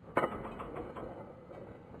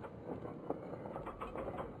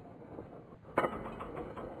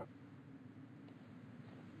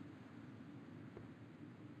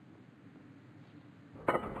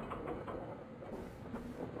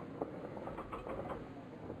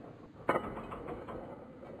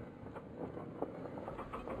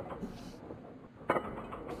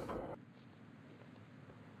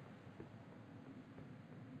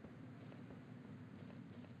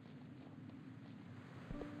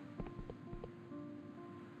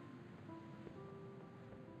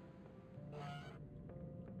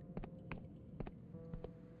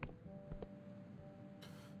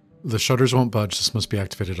 The shutters won't budge. This must be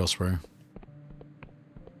activated elsewhere.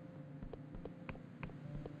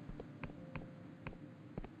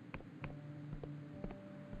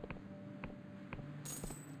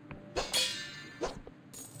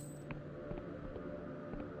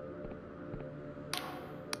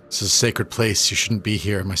 This is a sacred place. You shouldn't be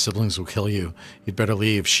here. My siblings will kill you. You'd better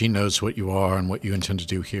leave. She knows what you are and what you intend to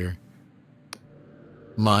do here.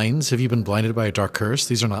 Mines? Have you been blinded by a dark curse?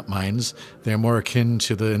 These are not mines. They are more akin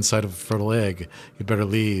to the inside of a fertile egg. You'd better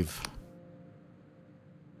leave.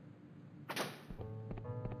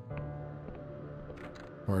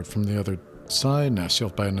 Word from the other side. Now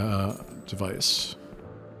sealed by a device.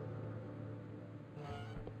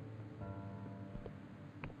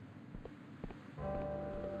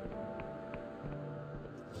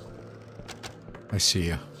 I see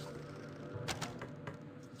you.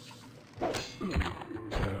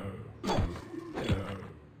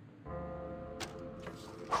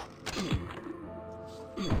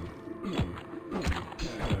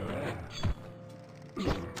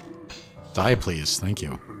 Die, please. Thank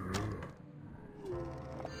you.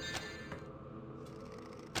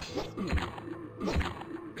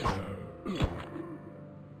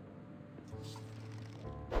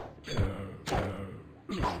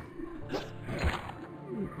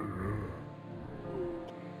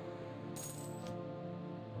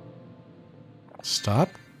 Stop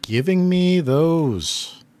giving me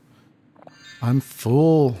those. I'm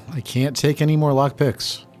full. I can't take any more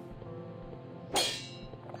lockpicks.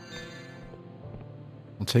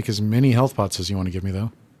 I'll take as many health pots as you want to give me,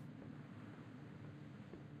 though.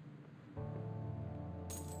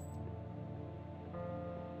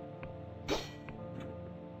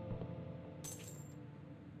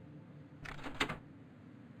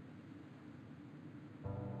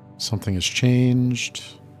 Something has changed.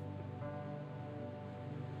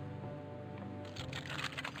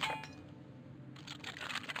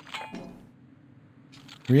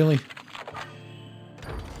 Really?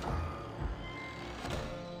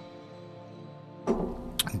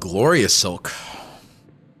 Glorious silk.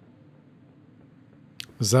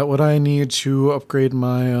 Is that what I need to upgrade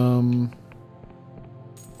my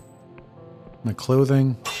my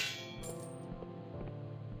clothing?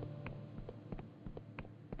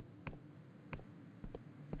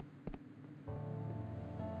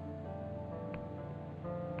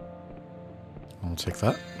 I'll take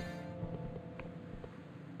that.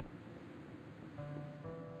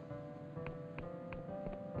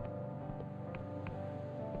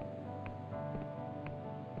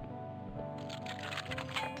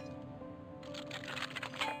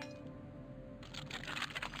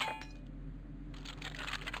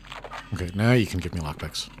 Okay, now you can give me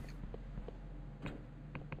lockpicks.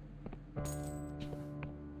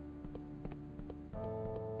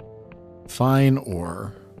 Fine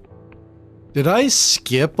ore. Did I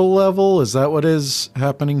skip a level? Is that what is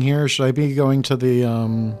happening here? Should I be going to the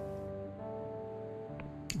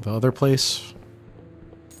other place?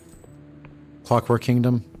 Clockwork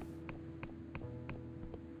Kingdom?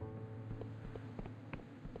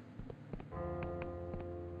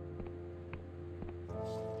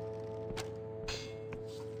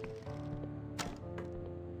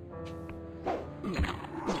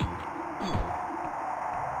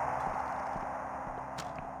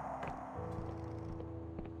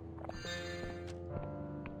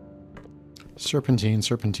 Serpentine,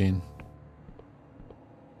 serpentine.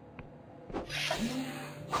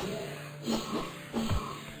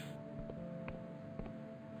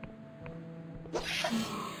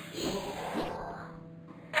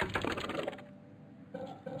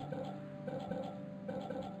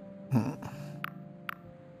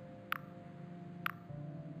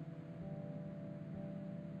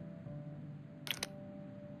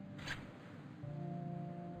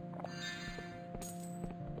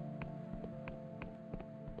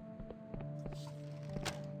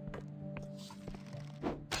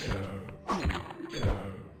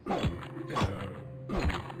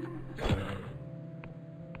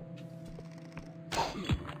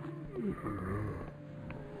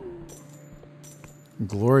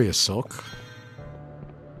 Glorious silk.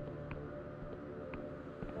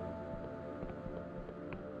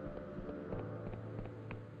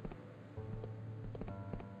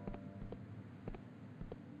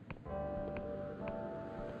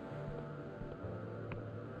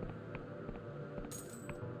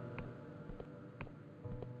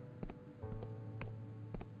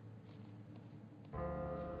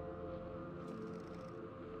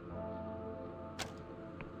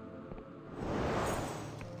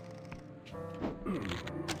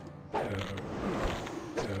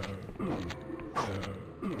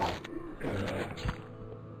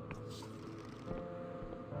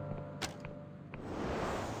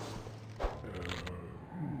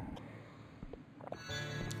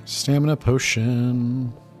 Stamina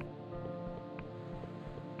potion.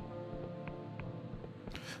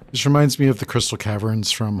 This reminds me of the crystal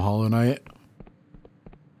caverns from Hollow Knight.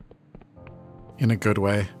 In a good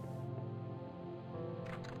way.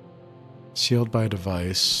 Sealed by a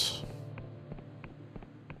device.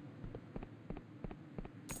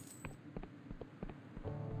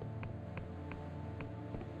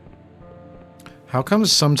 How come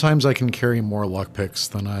sometimes I can carry more lockpicks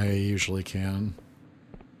than I usually can?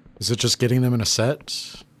 Is it just getting them in a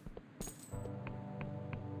set?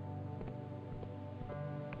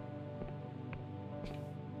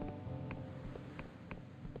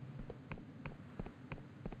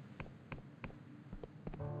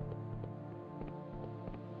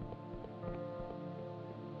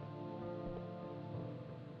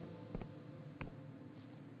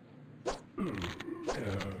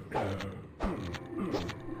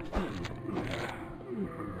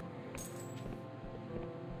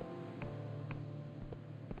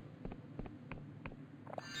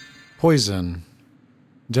 Poison.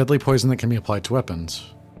 Deadly poison that can be applied to weapons.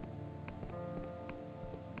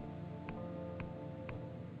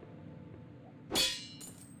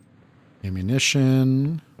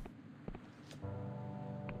 Ammunition.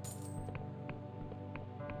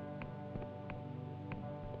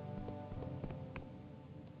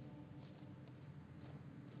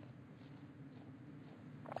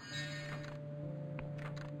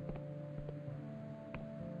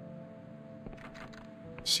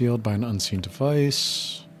 Sealed by an unseen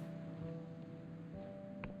device.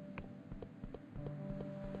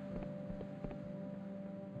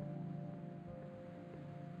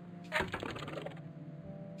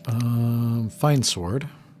 Fine sword.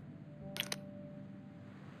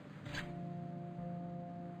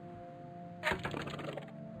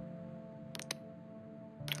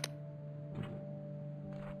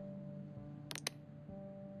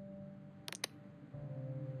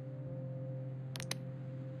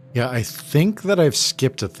 Yeah, I think that I've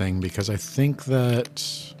skipped a thing because I think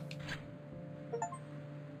that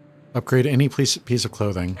upgrade any piece of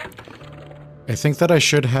clothing. I think that I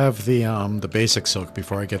should have the basic silk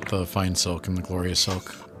before I get the fine silk and the glorious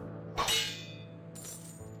silk.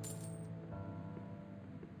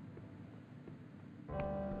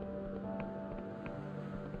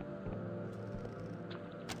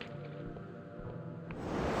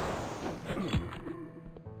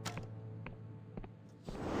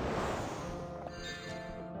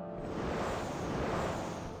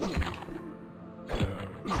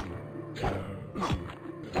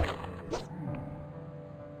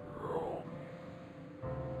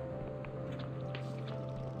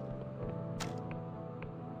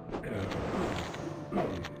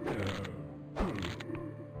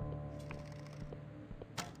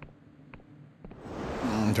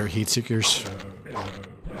 They're heat seekers.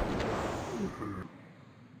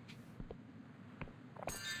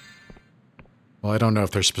 Well, I don't know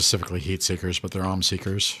if they're specifically heat seekers, but they're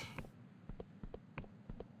seekers.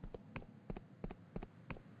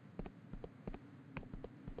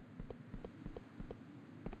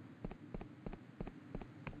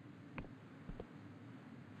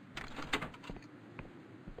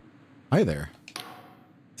 Hi there.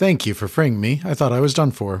 Thank you for freeing me. I thought I was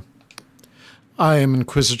done for. I am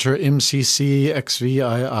Inquisitor MCC XVII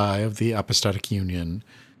of the Apostatic Union.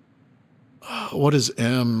 What is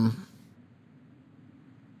M?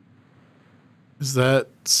 Is that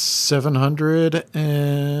 700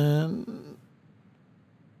 and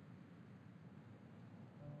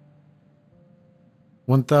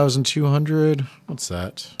 1,200? What's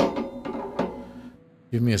that?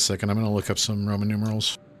 Give me a second. I'm going to look up some Roman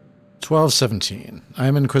numerals. 1217. I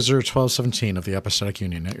am Inquisitor 1217 of the Apostatic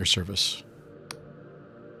Union at your service.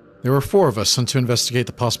 There were 4 of us sent to investigate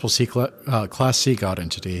the possible Class C God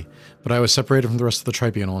entity, but I was separated from the rest of the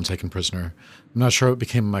tribunal and taken prisoner. I'm not sure what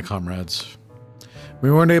became of my comrades.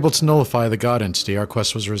 We weren't able to nullify the God entity. Our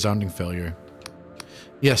quest was a resounding failure.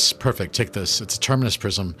 Yes, perfect. Take this. It's a Terminus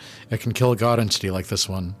prism. It can kill a God entity like this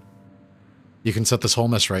one. You can set this whole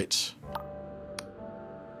mess right.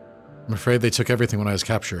 I'm afraid they took everything when I was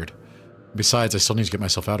captured. Besides, I still need to get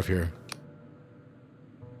myself out of here.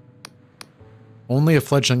 Only a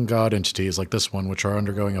fledgling God entities like this one, which are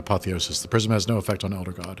undergoing apotheosis. The prism has no effect on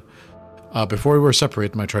Elder God. Before we were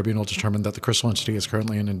separated, my tribunal determined that the crystal entity is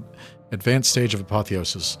currently in an advanced stage of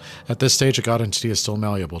apotheosis. At this stage, a God entity is still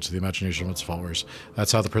malleable to the imagination of its followers.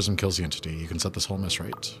 That's how the prism kills the entity. You can set this whole mess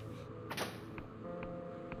right.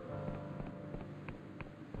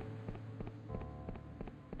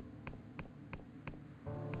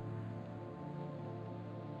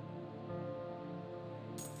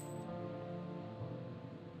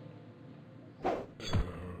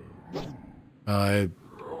 I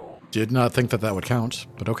did not think that that would count,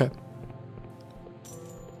 but okay.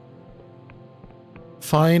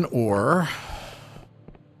 Fine ore.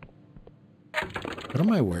 What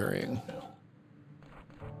am I wearing?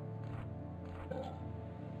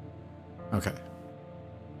 Okay.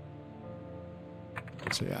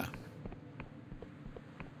 So yeah.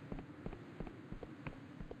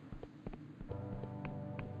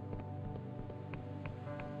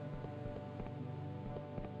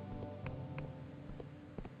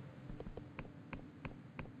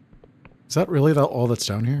 Is that really all that's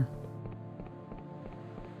down here?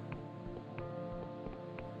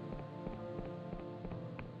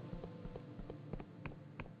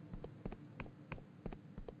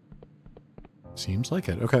 Seems like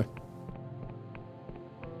it. Okay.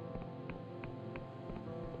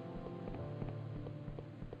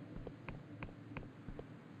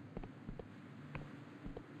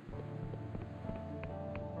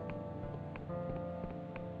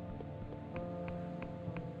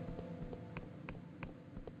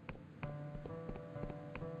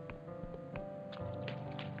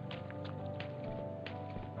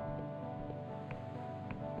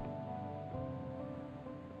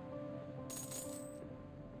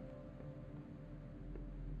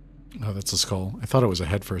 Oh, that's a skull. I thought it was a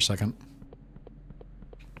head for a second.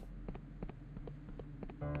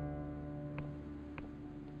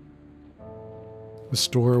 This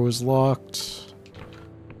door was locked.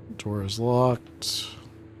 Door is locked.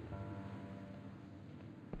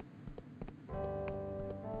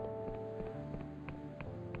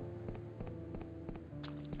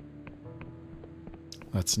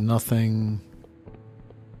 That's nothing.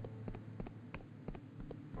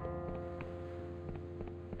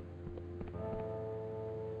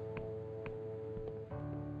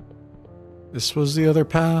 This was the other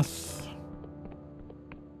path.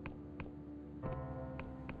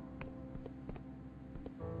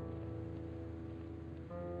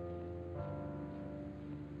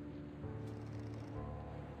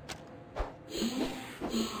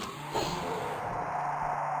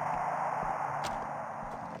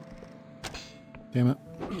 Damn it.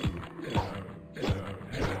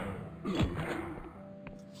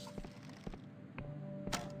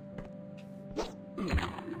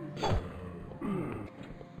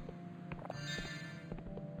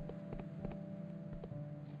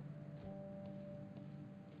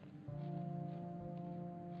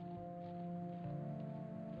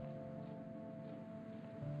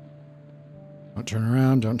 Don't turn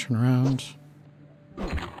around, don't turn around.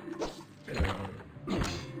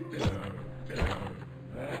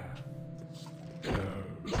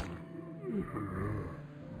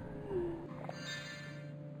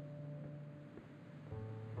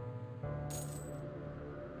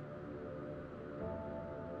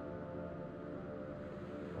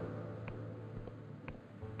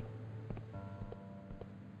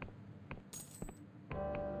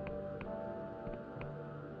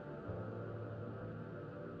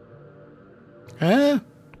 Eh?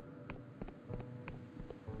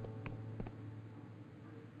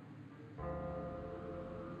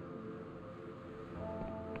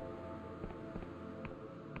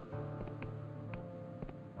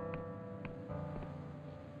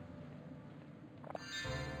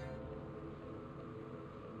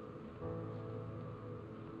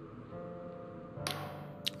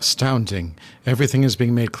 Astounding. Everything is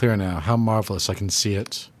being made clear now. How marvelous, I can see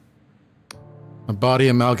it. A body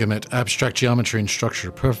amalgamate, abstract geometry and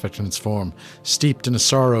structure, perfect in its form, steeped in a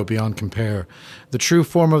sorrow beyond compare. The true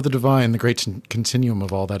form of the divine, the great continuum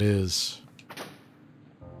of all that is.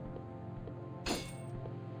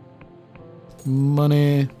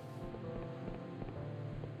 Money.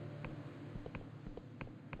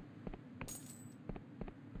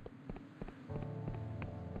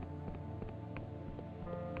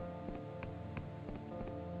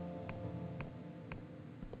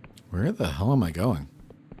 Where the hell am I going?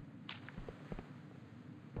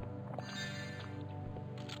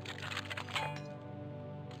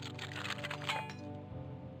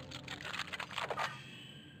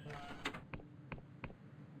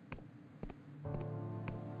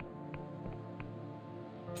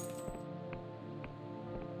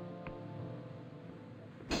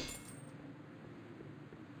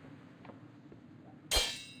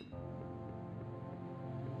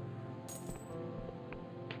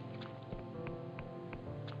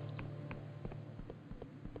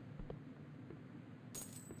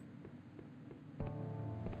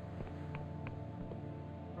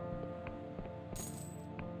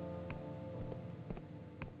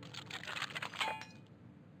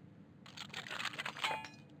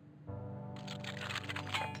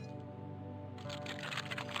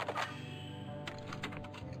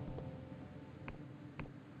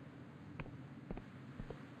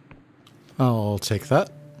 I'll take that.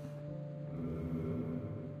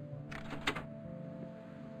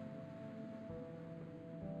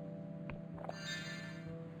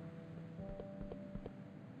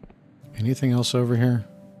 Anything else over here?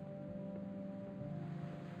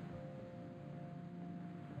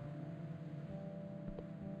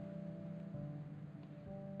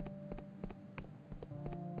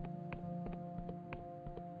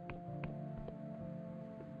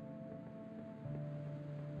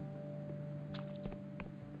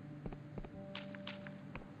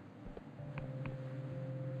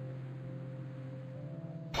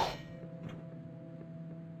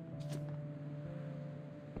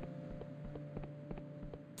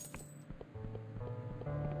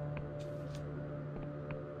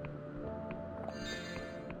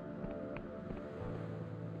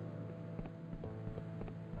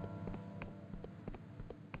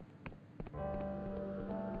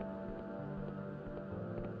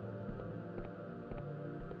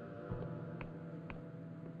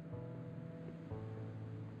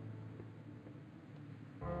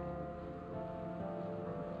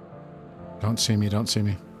 Don't see me, don't see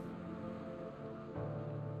me.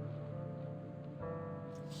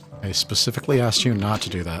 I specifically asked you not to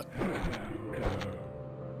do that.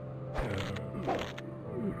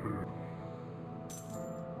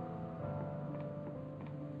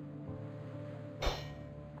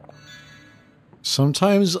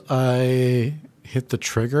 Sometimes I hit the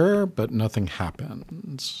trigger, but nothing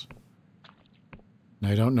happens.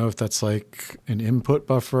 And I don't know if that's like an input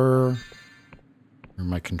buffer or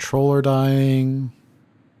my controller dying.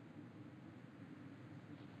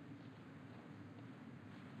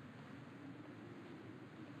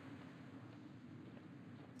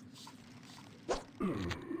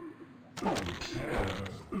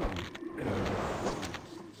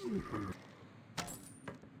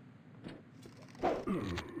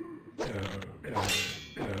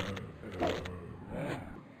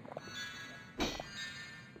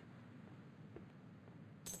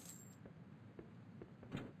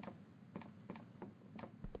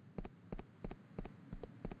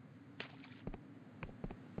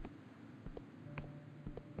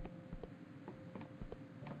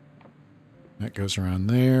 That goes around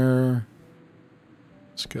there.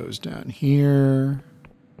 This goes down here.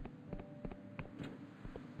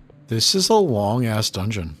 This is a long-ass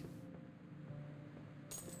dungeon.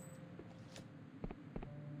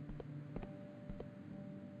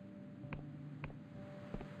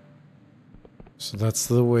 So that's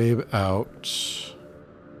the way out.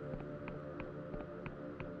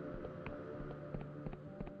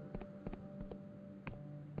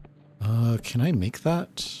 Can I make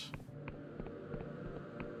that?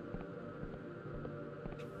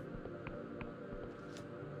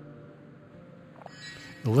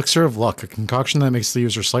 Elixir of Luck, a concoction that makes the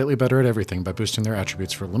user slightly better at everything by boosting their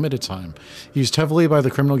attributes for a limited time. Used heavily by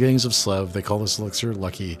the criminal gangs of Slev, they call this elixir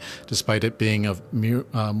Lucky, despite it being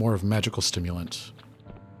more of a magical stimulant.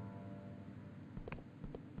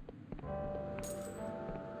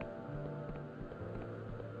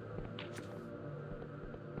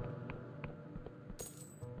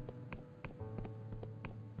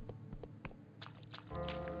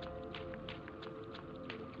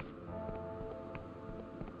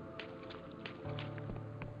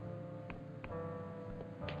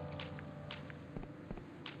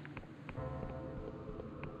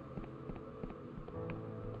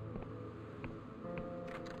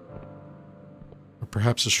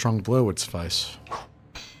 perhaps a strong blow would suffice.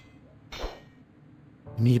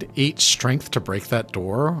 You need 8 strength to break that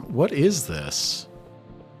door? What is this?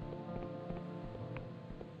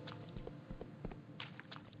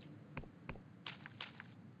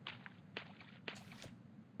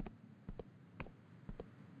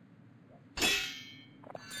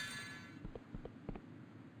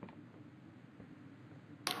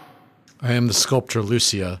 I am the sculptor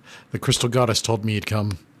Lucia. The crystal goddess told me you'd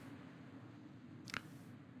come.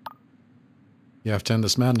 You have to end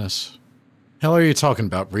this madness. Hell are you talking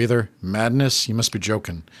about, breather? Madness? You must be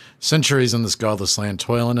joking. Centuries in this godless land,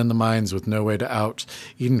 toiling in the mines with no way to out,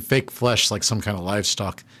 eating fake flesh like some kind of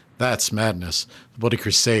livestock. That's madness. The Bloody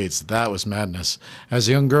Crusades, that was madness. As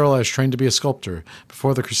a young girl, I was trained to be a sculptor.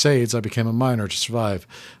 Before the Crusades, I became a miner to survive.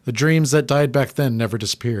 The dreams that died back then never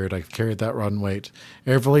disappeared. I carried that rotten weight.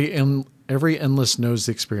 Every endless knows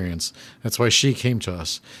the experience. That's why she came to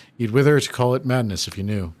us. You'd wither to call it madness if you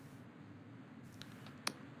knew.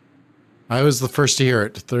 I was the first to hear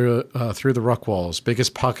it through the rock walls,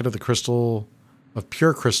 biggest pocket of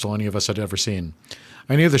pure crystal any of us had ever seen.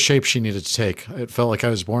 I knew the shape she needed to take. It felt like I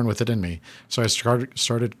was born with it in me, so I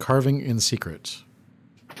started carving in secret.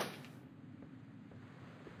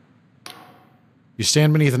 You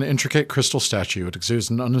stand beneath an intricate crystal statue. It exudes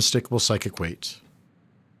an unmistakable psychic weight.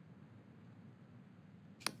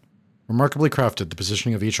 Remarkably crafted, the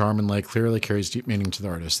positioning of each arm and leg clearly carries deep meaning to the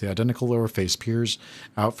artist. The identical lower face peers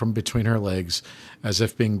out from between her legs as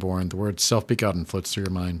if being born. The word self-begotten floats through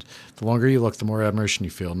your mind. The longer you look, the more admiration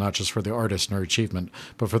you feel, not just for the artist and her achievement,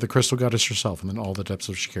 but for the crystal goddess herself and then all the depths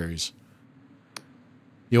of she carries.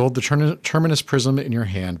 You hold the terminus prism in your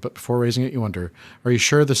hand, but before raising it you wonder, are you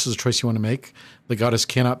sure this is a choice you want to make? The goddess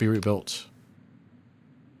cannot be rebuilt.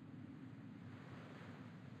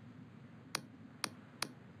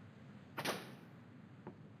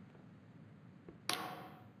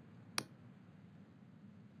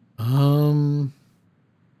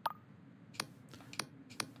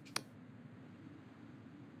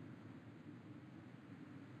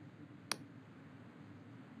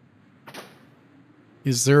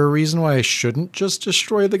 Is there a reason why I shouldn't just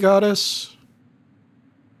destroy the goddess?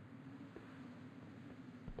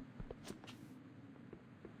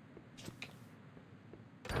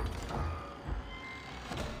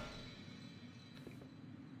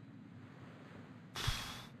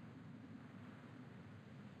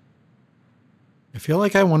 I feel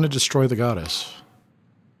like I want to destroy the goddess.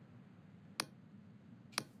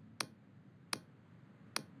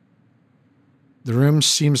 The room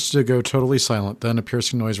seems to go totally silent, then a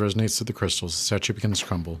piercing noise resonates through the crystals. The statue begins to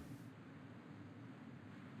crumble.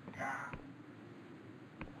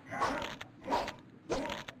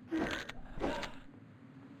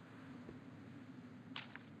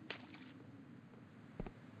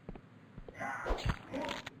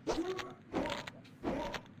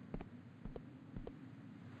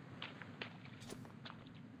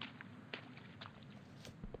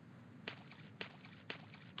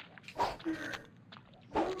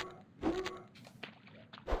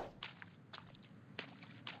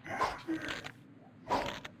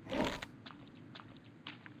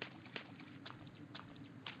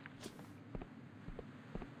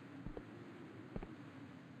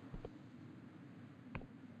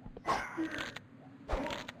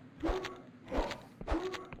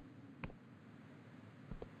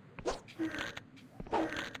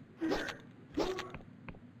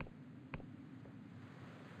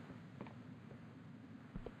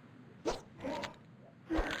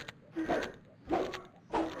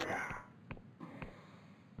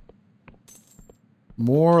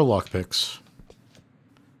 More lockpicks.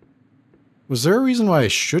 Was there a reason why I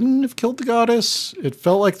shouldn't have killed the goddess? It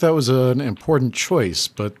felt like that was an important choice,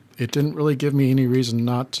 but it didn't really give me any reason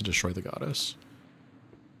not to destroy the goddess.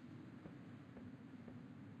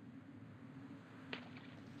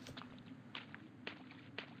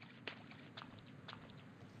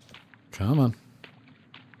 Come on.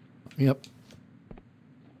 Yep.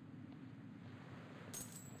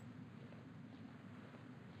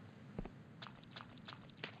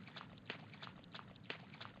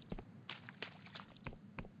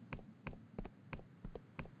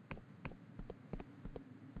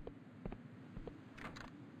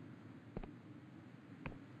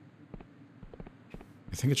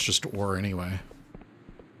 I think it's just ore anyway.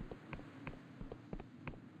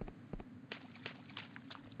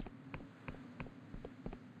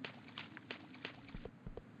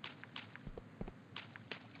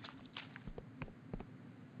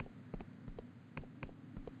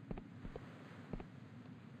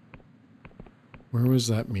 Where was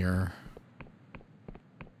that mirror?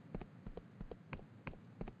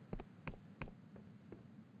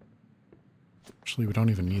 Actually, we don't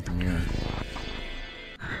even need them here.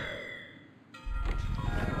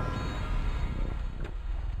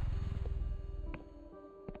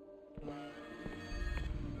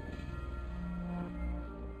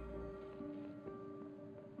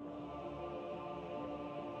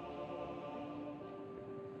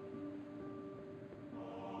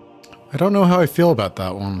 I don't know how I feel about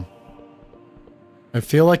that one. I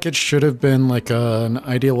feel like it should have been like an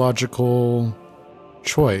ideological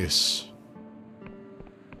choice.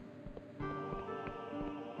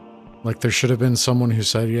 Like there should have been someone who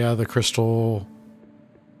said, yeah, the crystal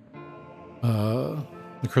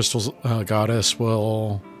goddess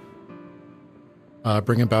will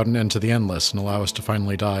bring about an end to the endless and allow us to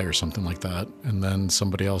finally die or something like that. And then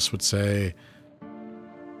somebody else would say,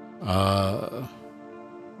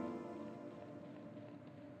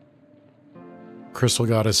 Crystal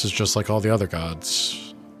Goddess is just like all the other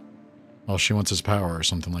gods. All she wants is power or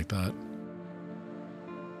something like that.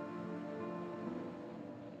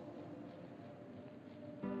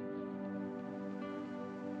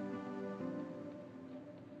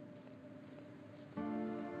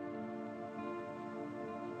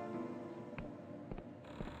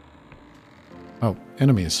 Oh,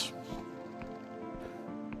 enemies.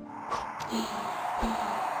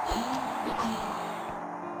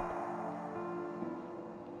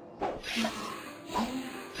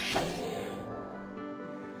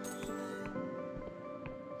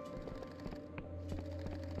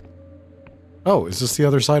 Oh, is this the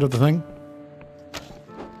other side of the thing?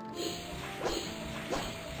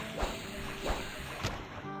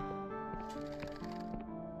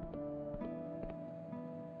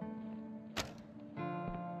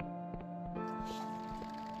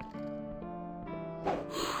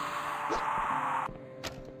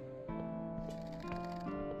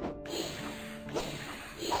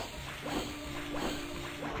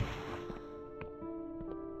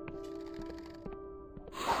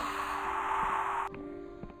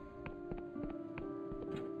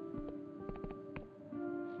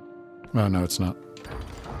 Oh, no, it's not.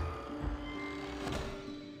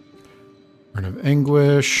 Urn of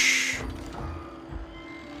Anguish.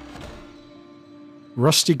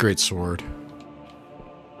 Rusty Greatsword.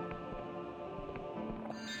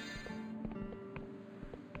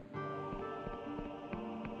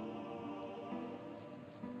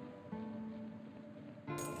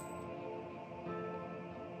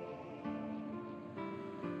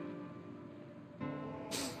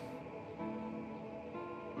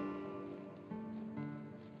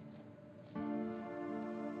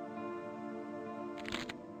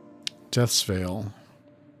 Death's Veil.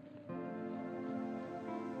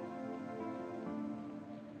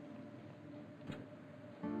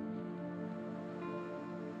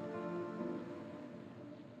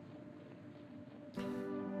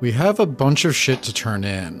 We have a bunch of shit to turn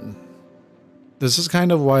in. This is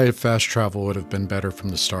kind of why fast travel would have been better from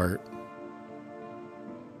the start.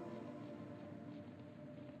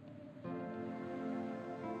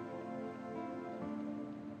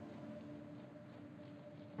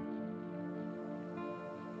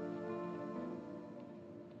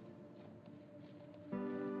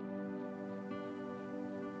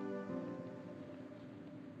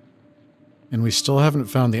 And we still haven't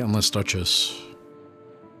found the Endless Duchess.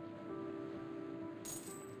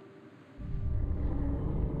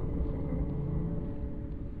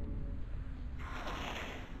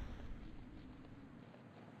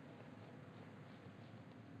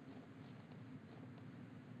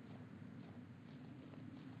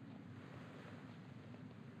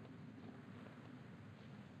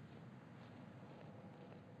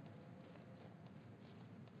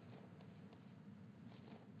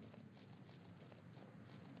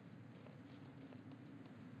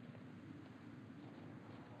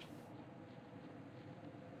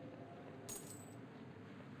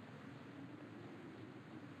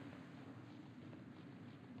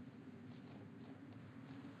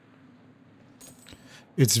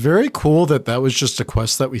 It's very cool that that was just a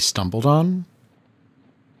quest that we stumbled on.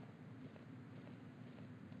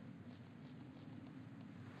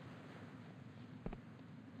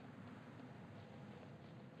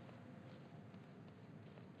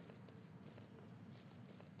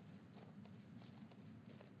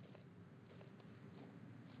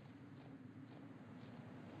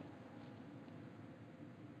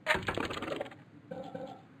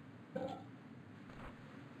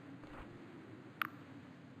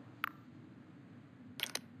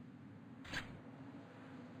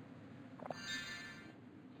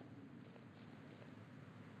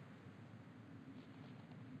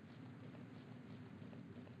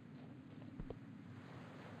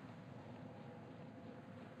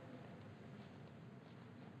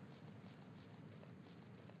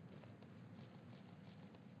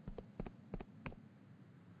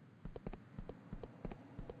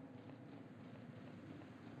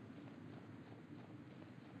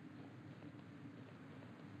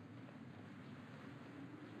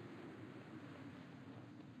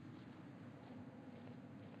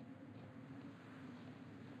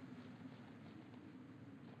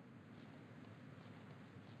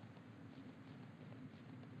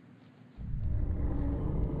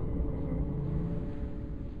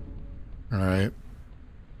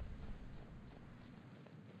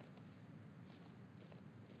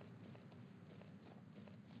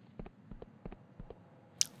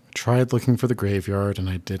 tried looking for the graveyard and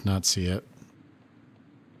I did not see it.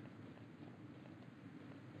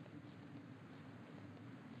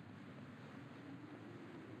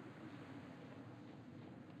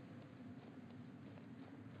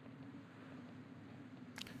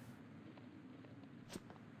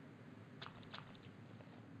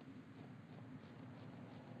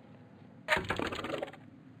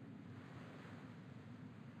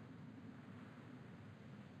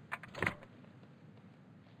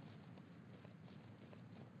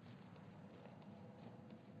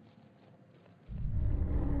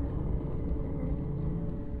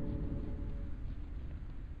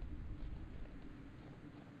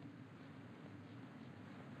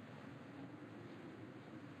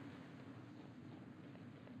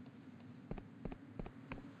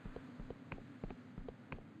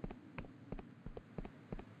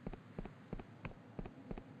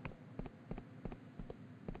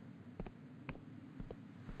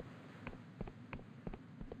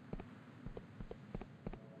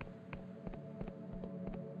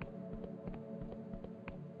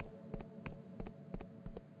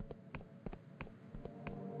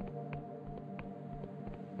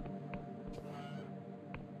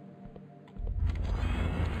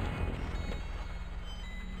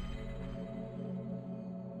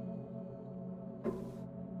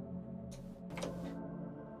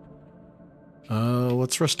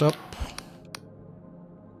 Let's rest up.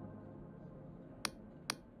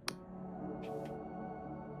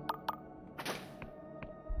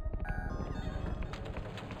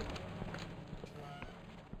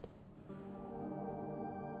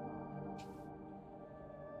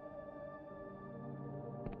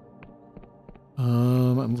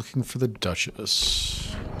 I'm looking for the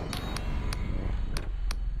Duchess.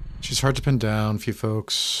 She's hard to pin down, few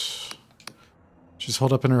folks. She's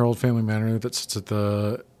holed up in her old family manor that sits at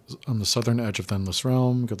on the southern edge of the Endless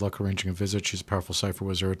Realm. Good luck arranging a visit. She's a powerful cipher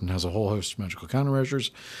wizard and has a whole host of magical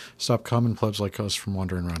countermeasures. Stop common plebs like us from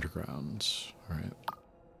wandering around her grounds. Alright.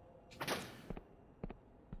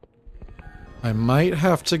 I might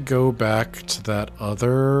have to go back to that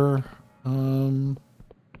other, the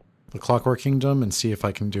Clockwork Kingdom and see if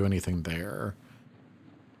I can do anything there.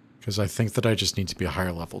 Because I think that I just need to be a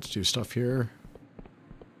higher level to do stuff here.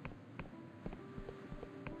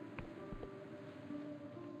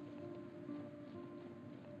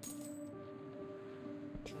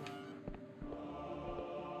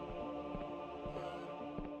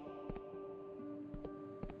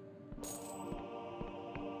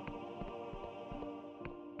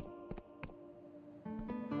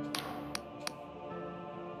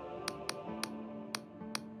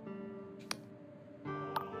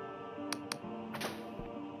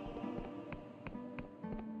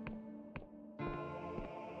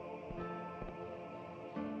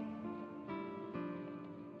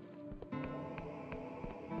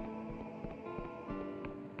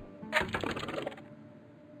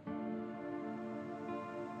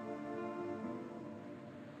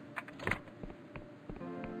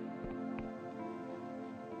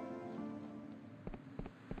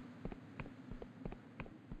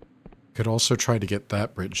 Could also try to get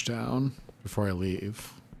that bridge down before I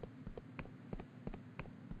leave.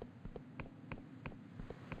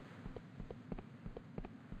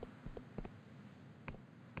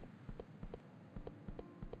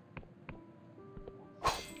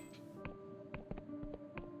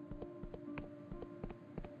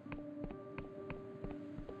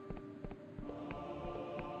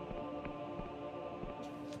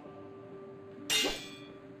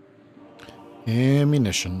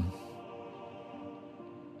 Ammunition.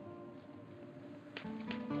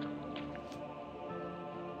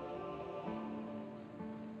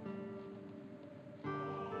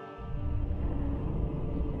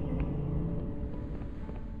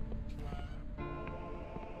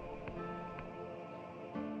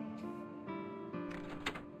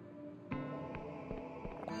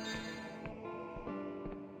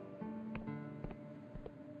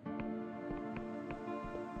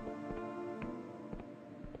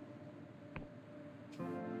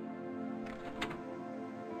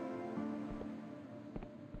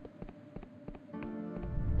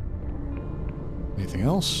 Anything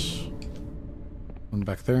else? One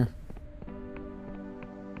back there.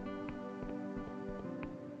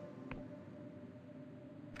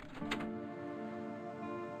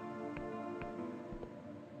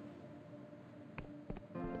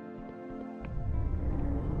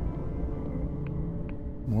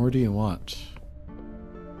 More do you want?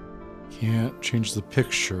 Can't change the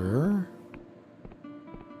picture.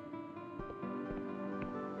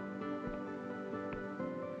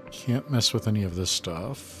 Can't mess with any of this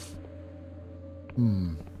stuff.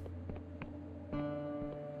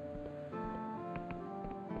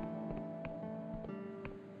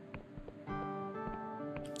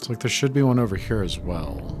 like there should be one over here as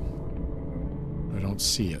well. I don't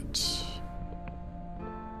see it.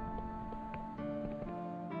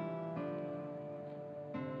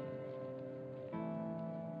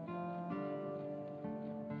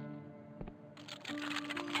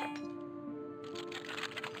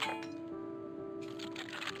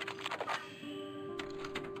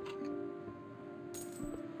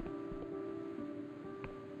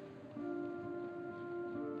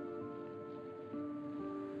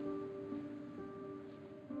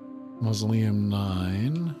 Mausoleum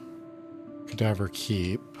 9, Cadaver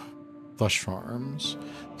Keep, Flush Farms.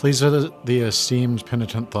 Please visit the esteemed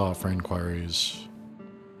Penitent Thaw for inquiries.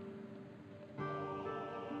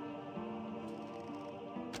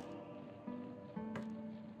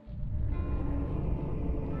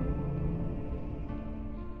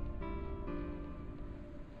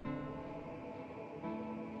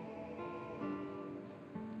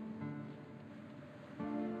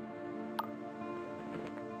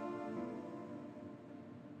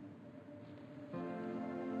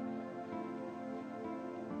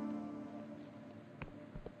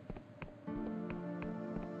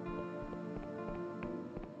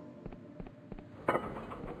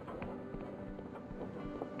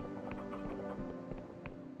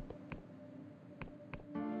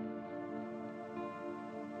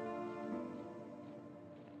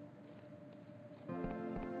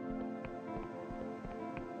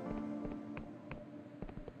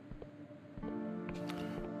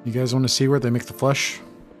 You guys want to see where they make the flesh?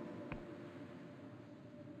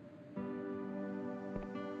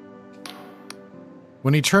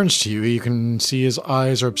 When he turns to you, you can see his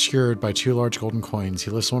eyes are obscured by 2 large golden coins.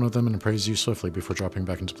 He lifts one of them and praises you swiftly before dropping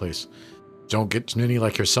back into place. Don't get ninny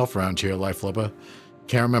like yourself around here, lifelubba.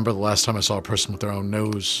 Can't remember the last time I saw a person with their own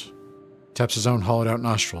nose. Taps his own hollowed-out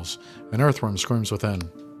nostrils. An earthworm squirms within.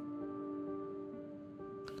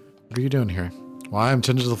 What are you doing here? Why, I'm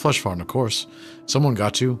tending to the flesh farm, of course. Someone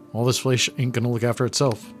got to. All this flesh ain't gonna look after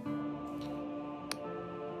itself.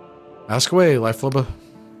 Ask away, lifelubba.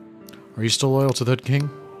 Are you still loyal to the king?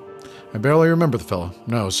 I barely remember the fella.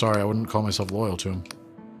 No, sorry, I wouldn't call myself loyal to him.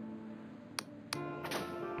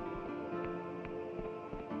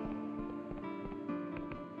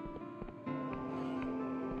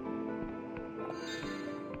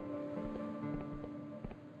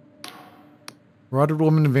 Rotted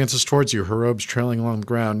woman advances towards you, her robes trailing along the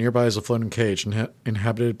ground. Nearby is a floating cage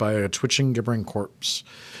inhabited by a twitching, gibbering corpse.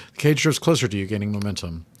 The cage drifts closer to you, gaining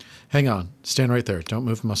momentum. Hang on. Stand right there. Don't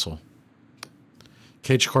move a muscle.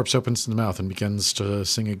 Cage corpse opens the mouth and begins to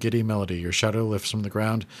sing a giddy melody. Your shadow lifts from the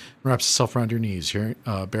ground and wraps itself around your knees,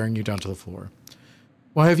 bearing you down to the floor.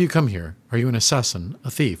 Why have you come here? Are you an assassin,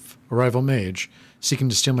 a thief, a rival mage, seeking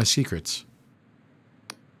to steal my secrets?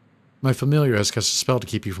 My familiar has cast a spell to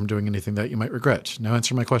keep you from doing anything that you might regret. Now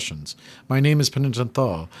answer my questions. My name is Penitent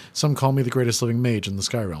Thaw. Some call me the greatest living mage in the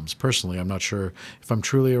Sky Realms. Personally, I'm not sure if I'm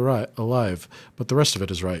truly alive, but the rest of it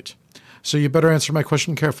is right. So you better answer my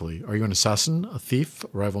question carefully. Are you an assassin, a thief,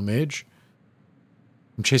 a rival mage?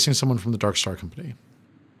 I'm chasing someone from the Dark Star Company.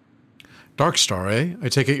 Dark Star, eh? I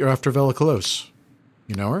take it you're after Vela Kolos.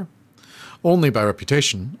 You know her? Only by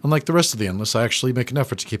reputation. Unlike the rest of the Endless, I actually make an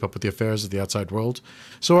effort to keep up with the affairs of the outside world.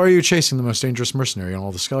 So are you chasing the most dangerous mercenary in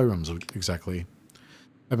all the Sky Realms, exactly?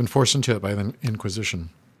 I've been forced into it by the Inquisition.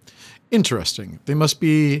 Interesting. They must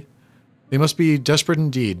be desperate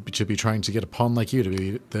indeed to be trying to get a pawn like you to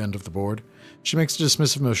be the end of the board. She makes a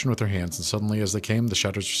dismissive motion with her hands, and suddenly as they came, the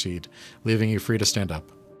shadows recede, leaving you free to stand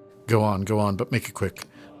up. Go on, but make it quick.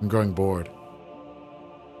 I'm growing bored.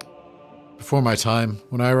 Before my time,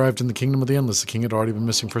 when I arrived in the Kingdom of the Endless, the king had already been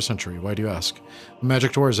missing for a century. Why do you ask? The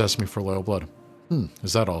magic doors asked me for loyal blood.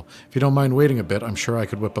 Is that all? If you don't mind waiting a bit, I'm sure I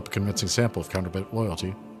could whip up a convincing sample of counterfeit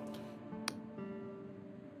loyalty.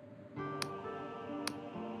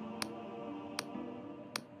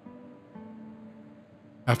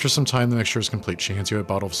 After some time, the mixture is complete. She hands you a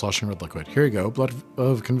bottle of sloshing red liquid. Here you go, blood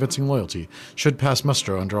of convincing loyalty. Should pass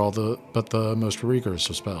muster under all but the most rigorous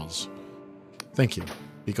of spells. Thank you.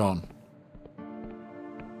 Be gone.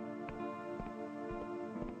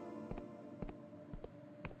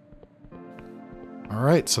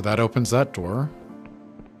 Alright, so that opens that door.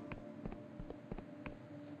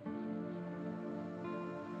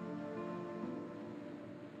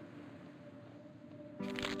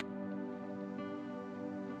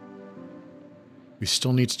 We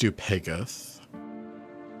still need to do Pegath.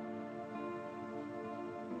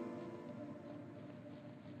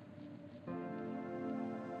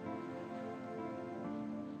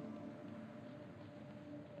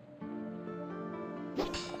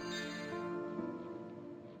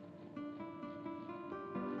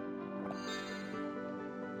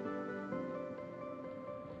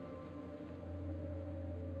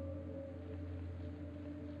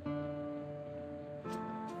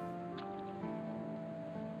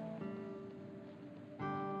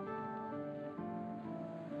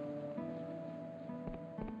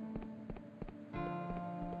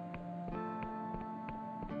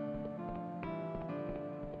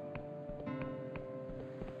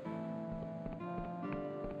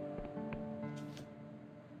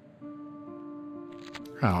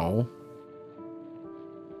 Ow.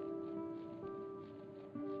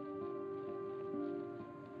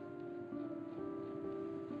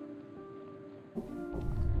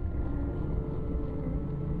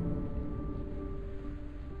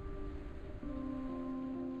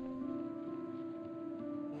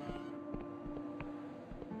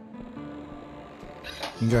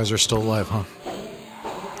 You guys are still alive, huh?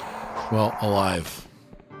 Well, alive.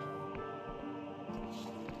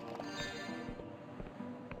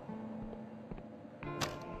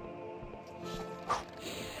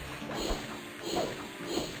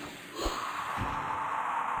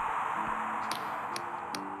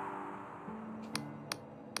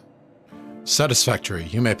 Satisfactory.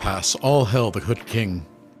 You may pass. All hail the Hood King.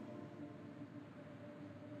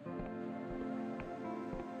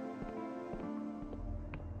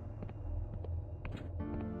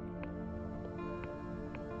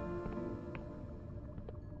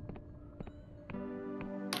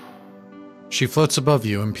 She floats above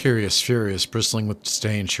you, imperious, furious, bristling with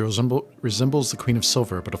disdain. She resembles the Queen of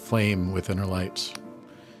Silver, but aflame within her light.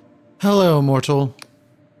 Hello, mortal.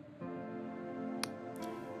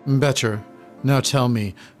 Better. Now tell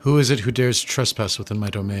me, who is it who dares to trespass within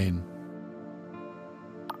my domain?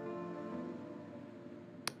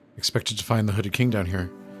 Expected to find the Hooded King down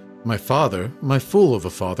here. My father? My fool of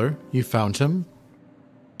a father? You found him?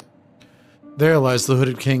 There lies the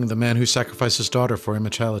Hooded King, the man who sacrificed his daughter for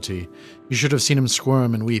immortality. You should have seen him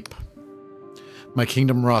squirm and weep. My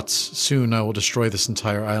kingdom rots. Soon I will destroy this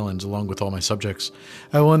entire island, along with all my subjects.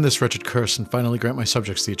 I will end this wretched curse and finally grant my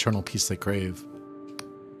subjects the eternal peace they crave.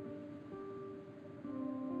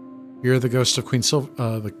 You're the ghost of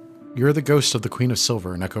you're the ghost of the Queen of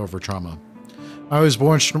Silver, an echo of her trauma. I was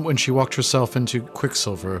born when she walked herself into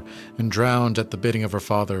Quicksilver and drowned at the bidding of her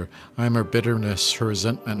father. I am her bitterness, her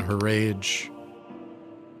resentment, her rage.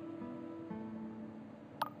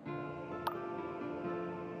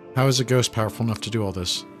 How is a ghost powerful enough to do all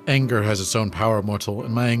this? Anger has its own power, mortal,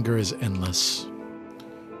 and my anger is endless.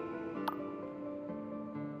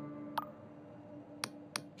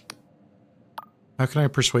 How can I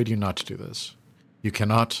persuade you not to do this? You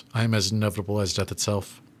cannot. I am as inevitable as death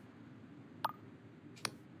itself.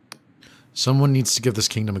 Someone needs to give this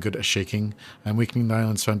kingdom a good shaking. I am weakening the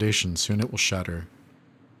island's foundation. Soon it will shatter.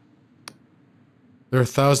 There are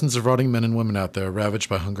thousands of rotting men and women out there, ravaged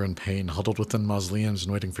by hunger and pain, huddled within mausoleums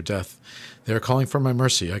and waiting for death. They are calling for my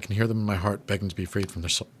mercy. I can hear them in my heart, begging to be freed from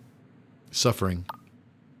their suffering.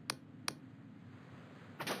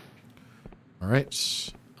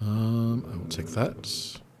 Alright. I will take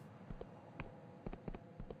that.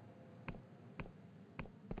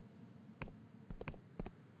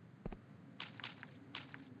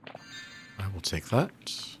 I will take that.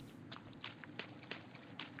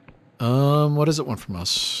 What does it want from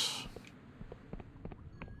us?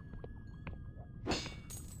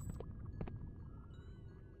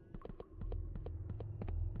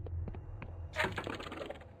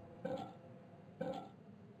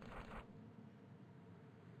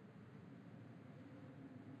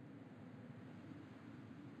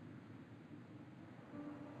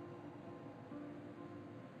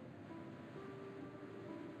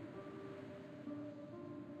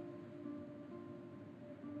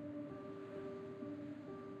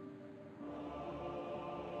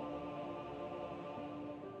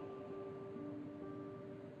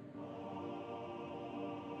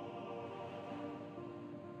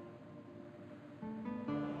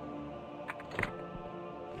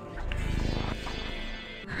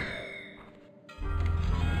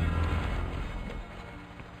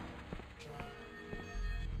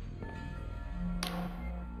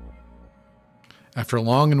 After a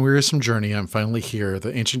long and wearisome journey, I am finally here,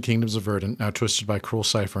 the ancient kingdoms of Verdant, now twisted by cruel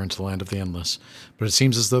cipher into the land of the endless. But it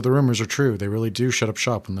seems as though the rumors are true. They really do shut up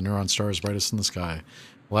shop when the neutron star is brightest in the sky.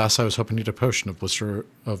 Alas, I was hoping to get a potion of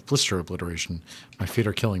blister obliteration. My feet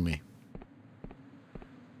are killing me.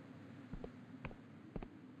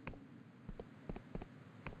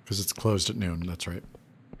 Because it's closed at noon, that's right.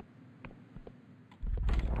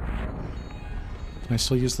 Can I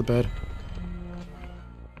still use the bed?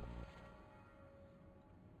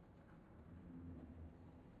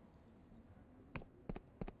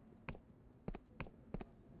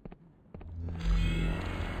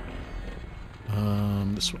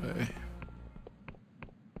 This way.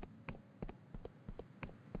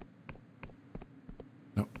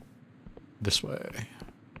 Nope. This way.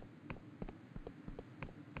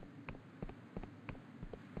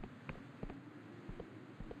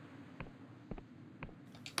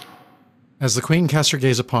 As the queen casts her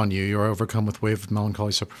gaze upon you, you are overcome with a wave of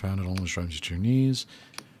melancholy so profound it almost drives you to your knees.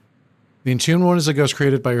 The Entombed One is a ghost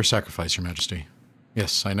created by your sacrifice, your majesty.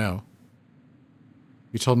 Yes, I know.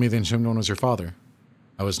 You told me the Entombed One was your father.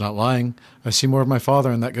 I was not lying. I see more of my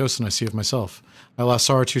father in that ghost than I see of myself. I last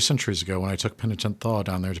saw her 2 centuries ago when I took Penitent Thaw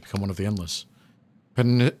down there to become one of the Endless.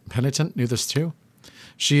 Penitent knew this too?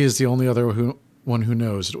 She is the only other one who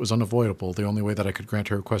knows. It was unavoidable, the only way that I could grant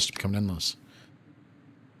her request to become an Endless.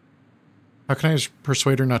 How can I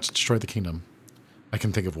persuade her not to destroy the kingdom? I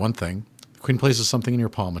can think of one thing. The Queen places something in your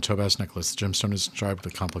palm, a topaz necklace. The gemstone is inscribed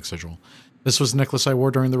with a complex sigil. This was the necklace I wore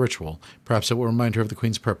during the ritual. Perhaps it will remind her of the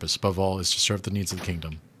Queen's purpose. Above all, is to serve the needs of the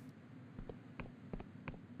kingdom.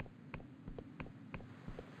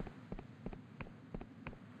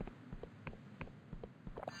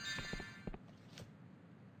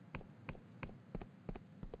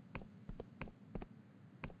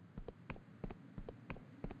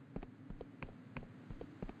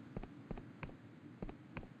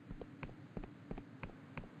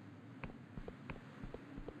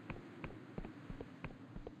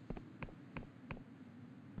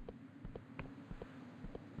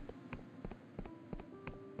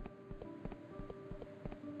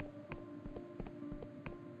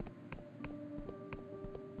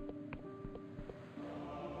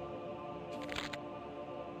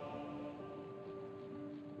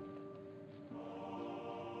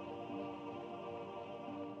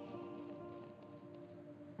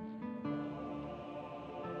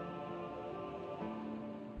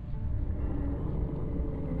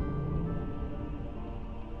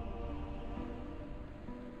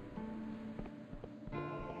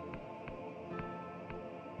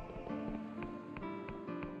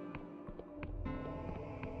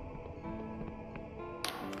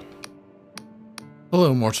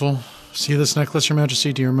 Hello, mortal. See this necklace, Your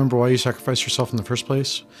Majesty? Do you remember why you sacrificed yourself in the first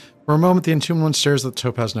place? For a moment, the Entombed One stares at the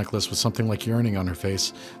topaz necklace with something like yearning on her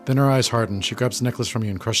face. Then her eyes harden. She grabs the necklace from you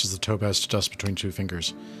and crushes the topaz to dust between 2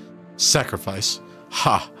 fingers. Sacrifice?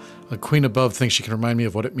 Ha! A queen above thinks she can remind me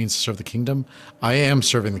of what it means to serve the kingdom? I am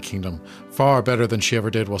serving the kingdom. Far better than she ever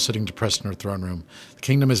did while sitting depressed in her throne room. The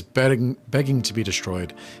kingdom is begging to be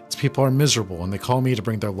destroyed. Its people are miserable, and they call me to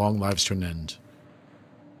bring their long lives to an end.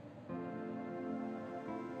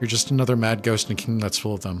 You're just another mad ghost in a kingdom that's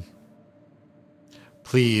full of them.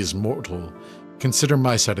 Please, mortal, consider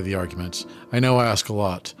my side of the argument. I know I ask a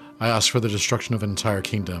lot. I ask for the destruction of an entire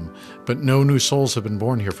kingdom. But no new souls have been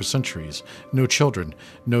born here for centuries. No children.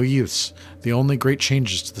 No youths. The only great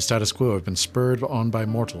changes to the status quo have been spurred on by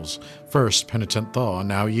mortals. First, Penitent Thaw, and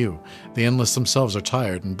now you. The Endless themselves are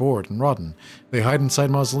tired and bored and rotten. They hide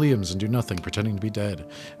inside mausoleums and do nothing, pretending to be dead.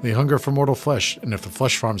 They hunger for mortal flesh, and if the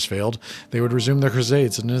flesh farms failed, they would resume their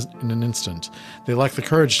crusades in an instant. They lack the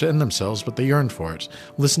courage to end themselves, but they yearn for it.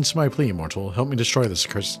 Listen to my plea, mortal. Help me destroy this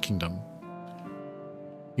accursed kingdom.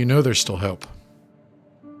 You know there's still hope.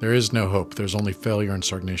 There is no hope. There's only failure and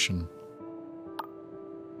stagnation.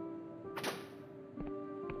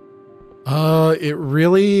 It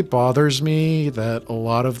really bothers me that a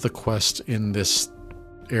lot of the quests in this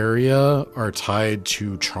area are tied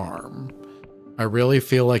to charm. I really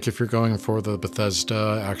feel like if you're going for the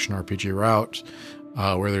Bethesda action RPG route,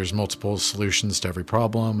 where there's multiple solutions to every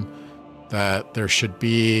problem, that there should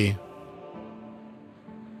be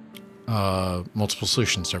multiple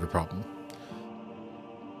solutions to every problem.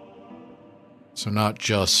 So not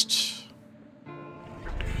just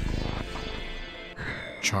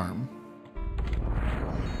charm.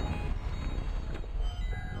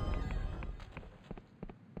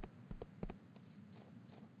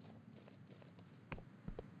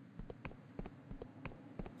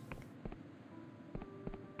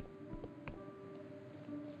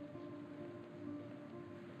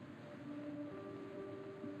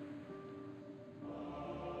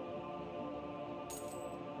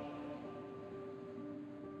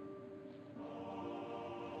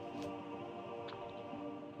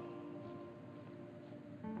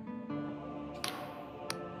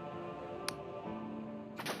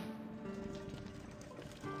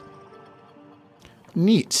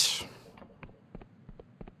 Neat.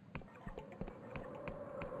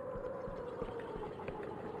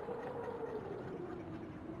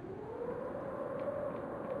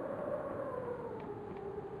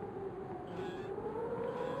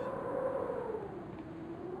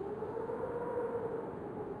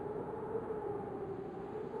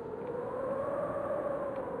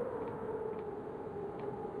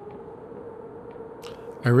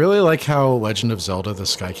 I really like how Legend of Zelda the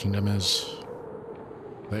Sky Kingdom is.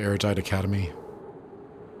 The Erudite Academy.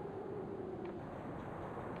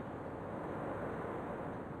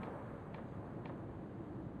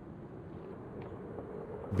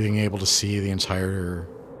 Being able to see the entire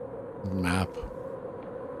map.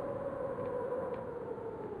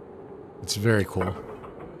 It's very cool.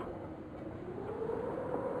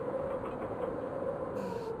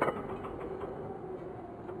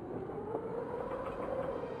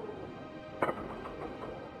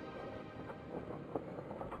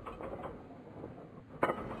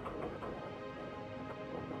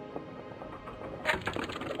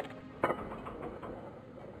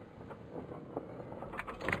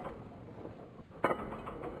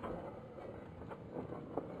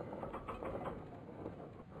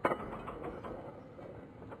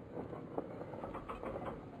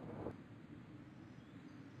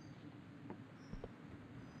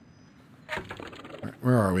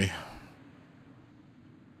 Where are we?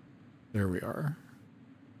 There we are.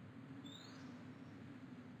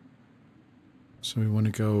 So we want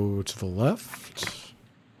to go to the left.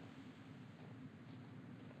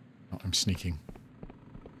 Oh, I'm sneaking.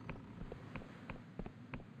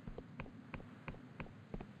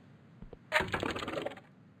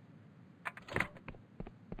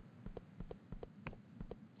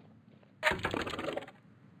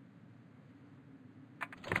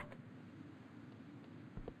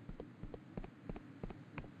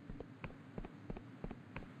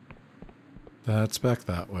 That's back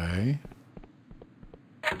that way.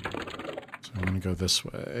 So I'm going to go this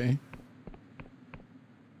way.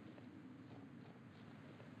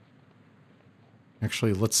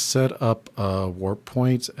 Actually, let's set up a warp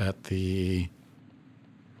point at the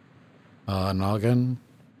noggin.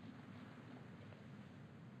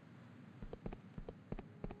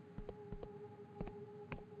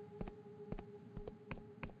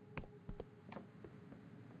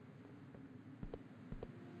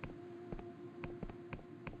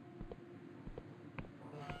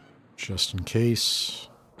 Just in case.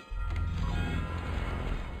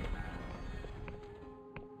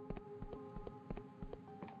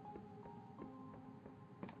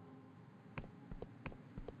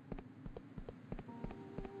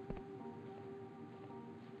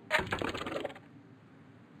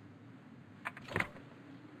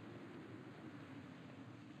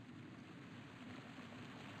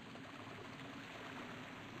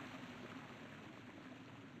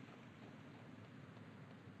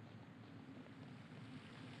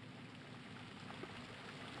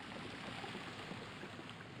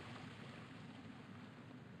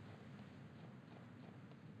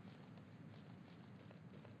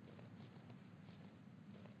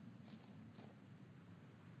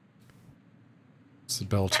 It's the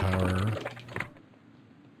bell tower.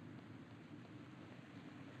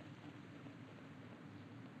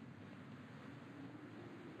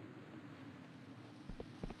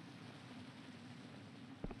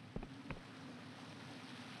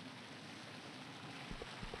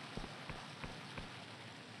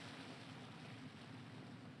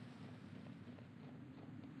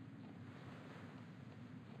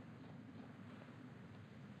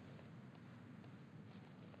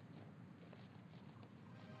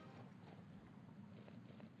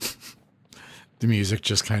 The music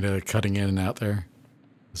just kind of cutting in and out there.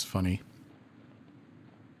 It's funny.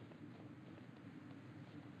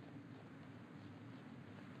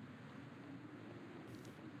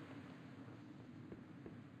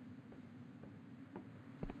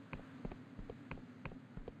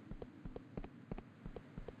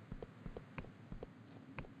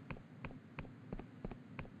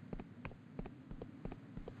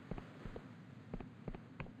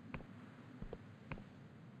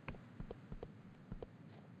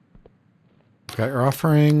 Got your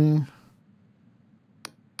offering.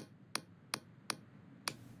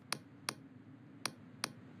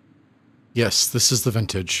 Yes, this is the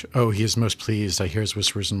vintage. Oh, he is most pleased. I hear his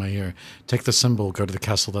whispers in my ear. Take the symbol, go to the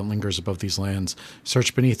castle that lingers above these lands.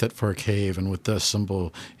 Search beneath it for a cave, and with this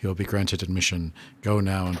symbol, he will be granted admission. Go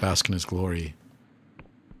now and bask in his glory.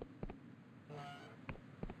 All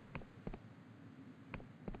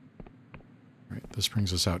right, this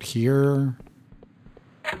brings us out here.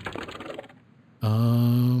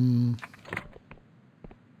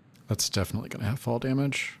 That's definitely going to have fall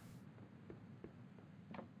damage.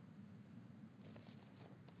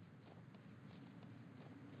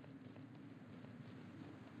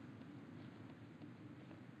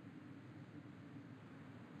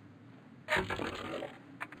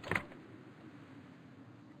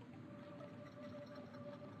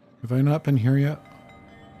 Have I not been here yet?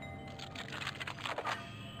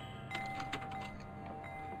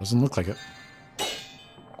 Doesn't look like it.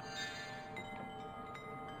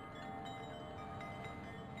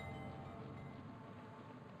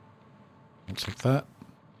 I'll take that.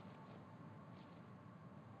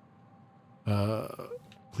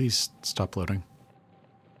 Please stop loading.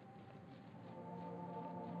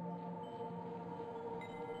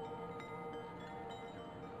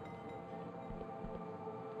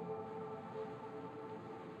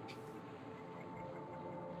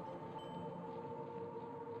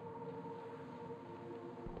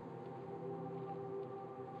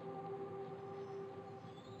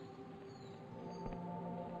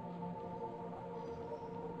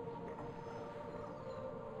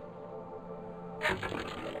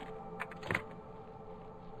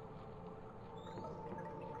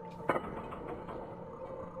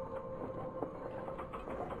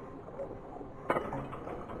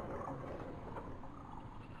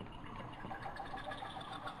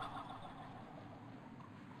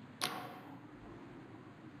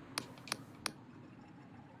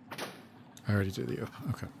 I already did you.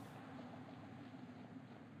 Okay.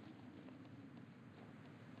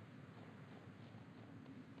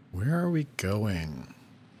 Where are we going?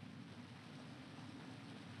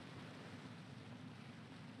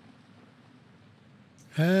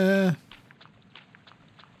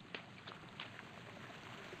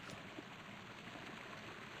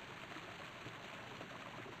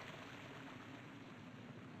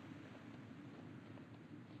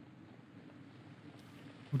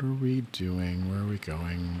 What are we doing? Where are we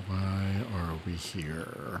going? Why are we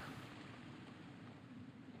here?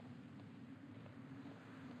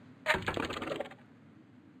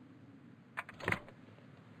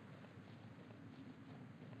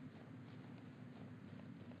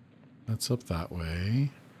 That's up that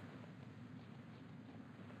way.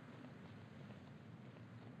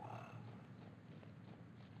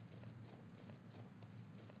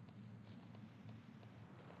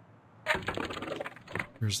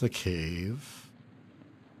 Here's the cave.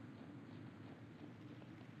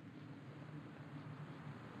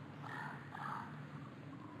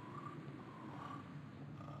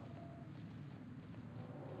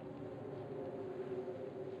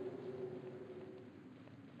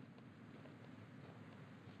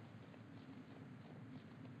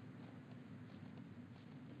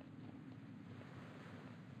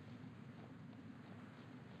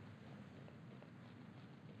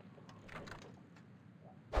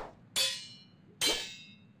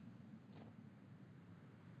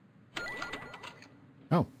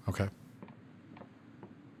 Oh, okay.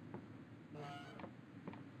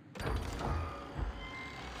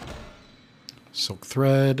 Silk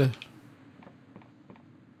thread.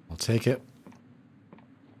 I'll take it.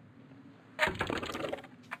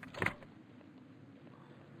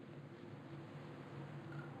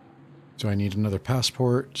 Do I need another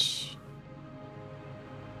passport?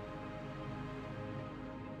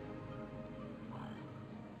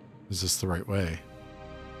 Is this the right way?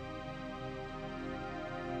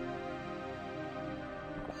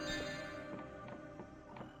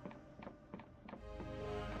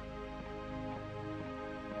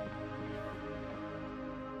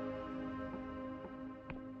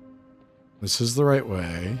 This is the right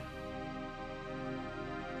way.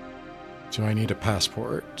 Do I need a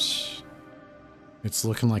passport? It's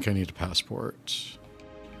looking like I need a passport.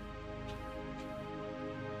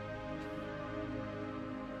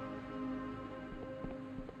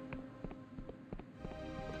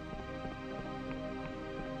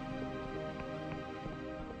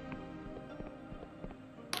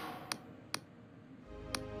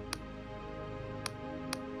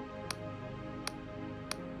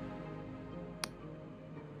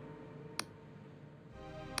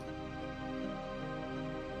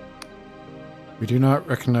 We do not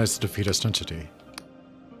recognize the defeatist entity.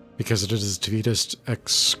 Because it is a defeatist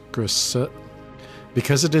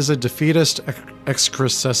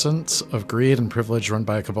excrescence of greed and privilege run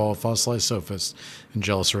by a cabal of fossilized sophists and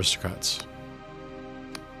jealous aristocrats.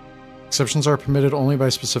 Exceptions are permitted only by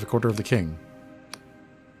specific order of the king.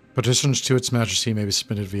 Petitions to its majesty may be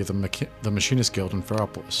submitted via the Machinist Guild in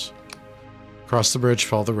Ferropolis. Cross the bridge,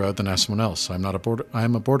 follow the road, then ask someone else. I am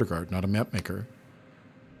a border guard, not a map maker.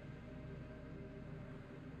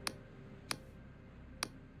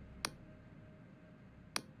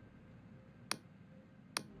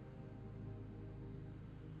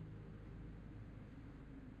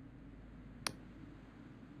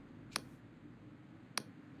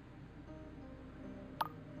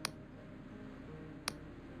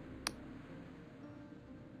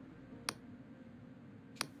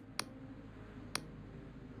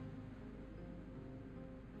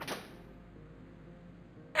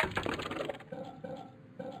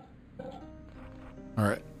 All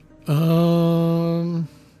right.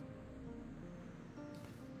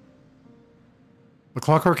 The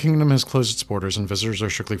Clockwork Kingdom has closed its borders and visitors are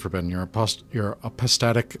strictly forbidden. Your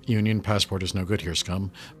apostatic union passport is no good here,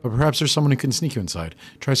 scum. But perhaps there's someone who can sneak you inside.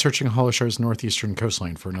 Try searching Hollowshire's northeastern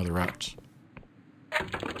coastline for another route.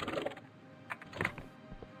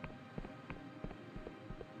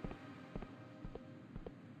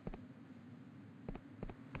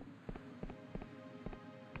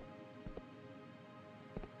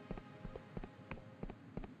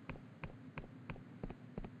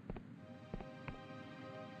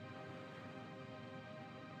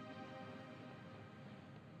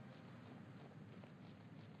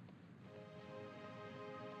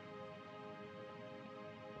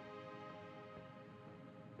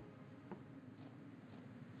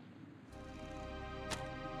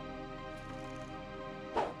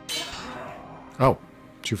 Oh,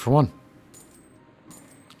 2 for 1.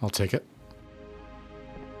 I'll take it.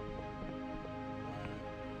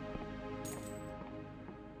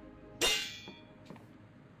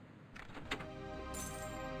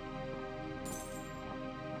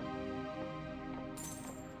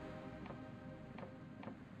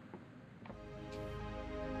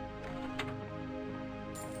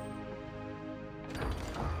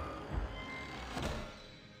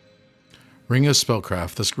 Ring of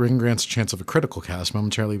Spellcraft. This ring grants a chance of a critical cast,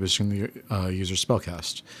 momentarily boosting the user's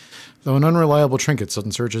spellcast. Though an unreliable trinket,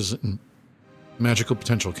 sudden surges in magical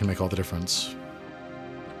potential can make all the difference.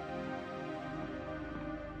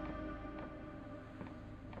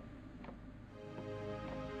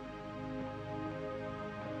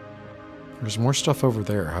 There's more stuff over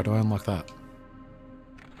there. How do I unlock that?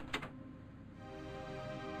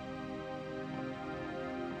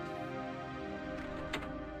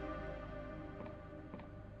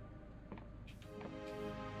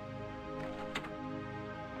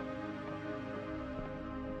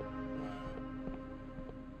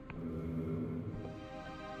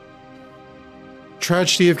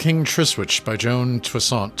 Tragedy of King Triswich by Joan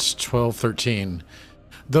Toussaint, 1213.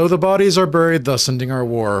 Though the bodies are buried, thus ending our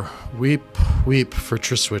war, weep, weep for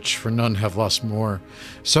Triswich, for none have lost more.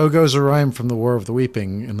 So goes a rhyme from the War of the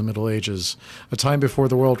Weeping in the Middle Ages, a time before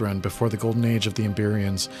the world ran, before the golden age of the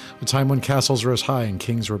Iberians, a time when castles rose high and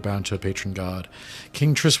kings were bound to a patron god.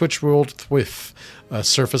 King Triswich ruled Thwif, a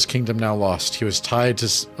surface kingdom now lost. He was tied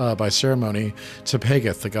to, by ceremony to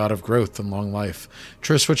Pegeth, the god of growth and long life.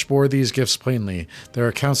 Triswich bore these gifts plainly. There are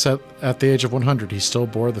accounts that at the age of 100 he still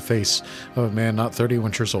bore the face of a man not 30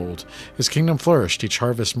 winters old. His kingdom flourished, each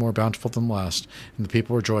harvest more bountiful than the last, and the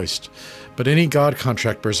people rejoiced. But any god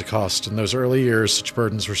contract bears a cost. In those early years such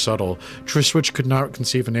burdens were subtle. Triswich could not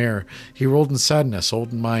conceive an heir. He ruled in sadness,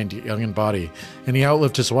 old in mind, young in body, and he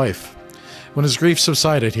outlived his wife. When his grief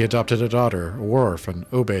subsided, he adopted a daughter, a war orphan,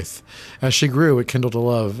 Obaith. As she grew, it kindled a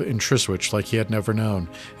love in Triswich like he had never known.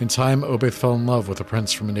 In time, Obaith fell in love with a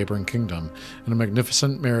prince from a neighboring kingdom, and a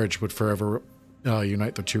magnificent marriage would forever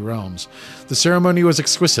unite the two realms. The ceremony was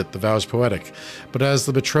exquisite, the vows poetic, but as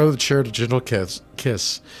the betrothed shared a gentle kiss,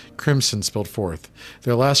 crimson spilled forth.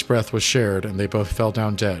 Their last breath was shared, and they both fell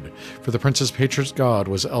down dead. For the prince's patron god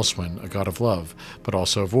was Elswin, a god of love, but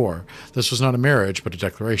also of war. This was not a marriage, but a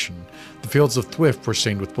declaration. The fields of Thwif were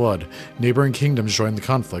stained with blood. Neighboring kingdoms joined the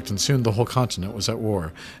conflict, and soon the whole continent was at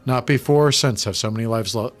war. Not before or since have so many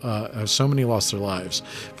lost their lives,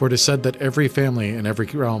 for it is said that every family in every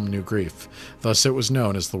realm knew grief. Thus it was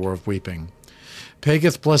known as the War of Weeping.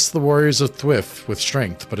 Pegeth blessed the warriors of Thwif with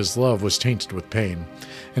strength, but his love was tainted with pain,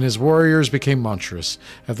 and his warriors became monstrous.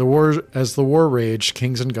 As the war raged,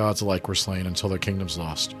 kings and gods alike were slain until their kingdoms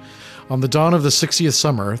lost. On the dawn of the 60th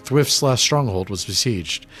summer, Thwif's last stronghold was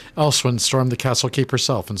besieged. Elswin stormed the castle keep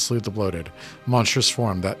herself and slew the bloated, monstrous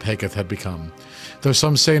form that Pegeth had become, though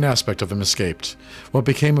some say an aspect of him escaped. What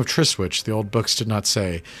became of Triswich, the old books did not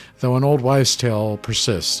say, though an old wives' tale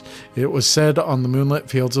persists. It was said on the moonlit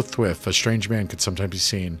fields of Thwif a strange man could sometimes be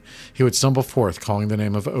seen. He would stumble forth, calling the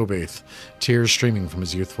name of Obaith, tears streaming from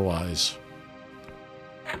his youthful eyes.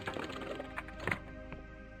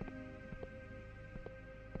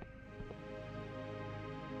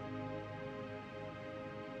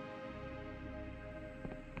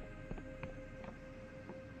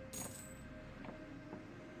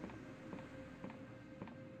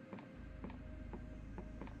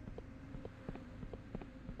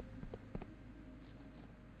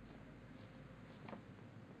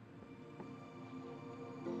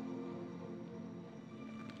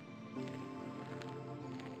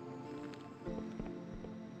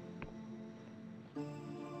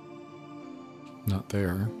 Not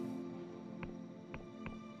there.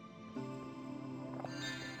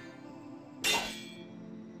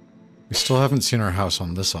 We still haven't seen our house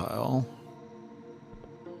on this aisle.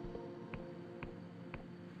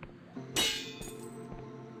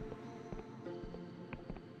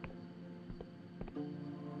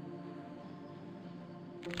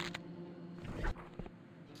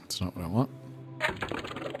 That's not what I want.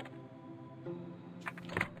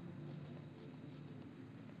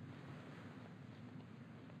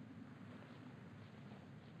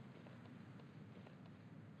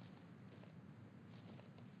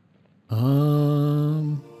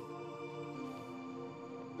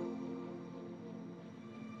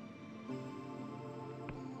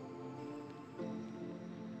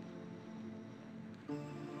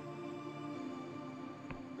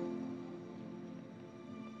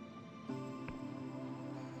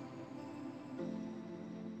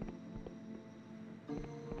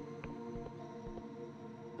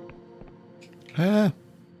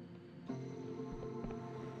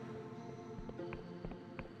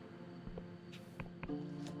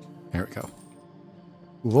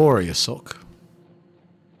 Glorious silk.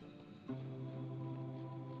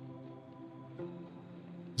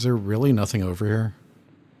 Is there really nothing over here?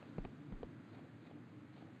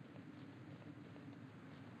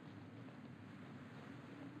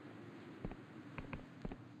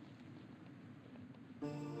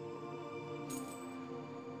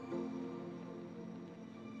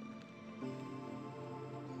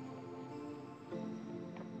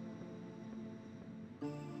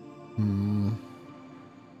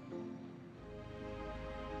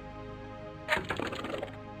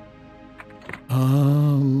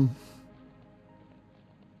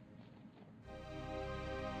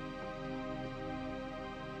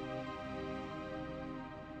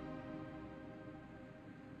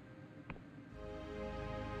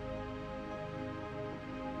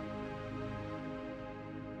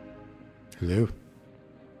 Hello.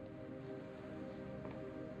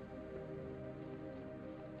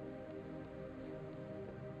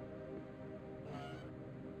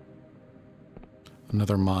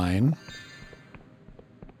 Another mine.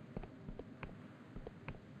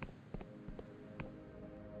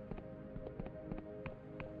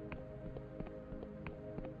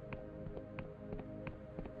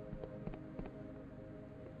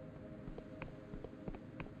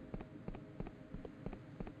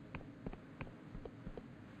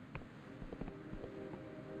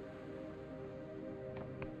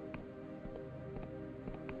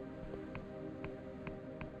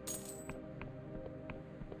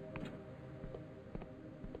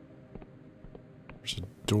 There's a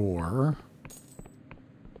door.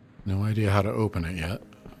 No idea how to open it yet.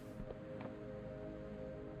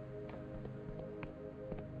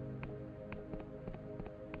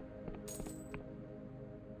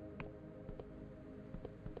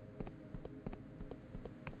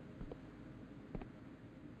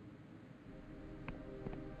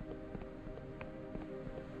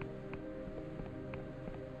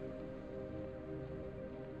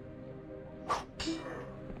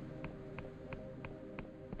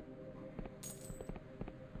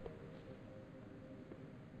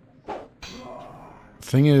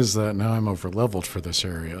 Thing is that now I'm over leveled for this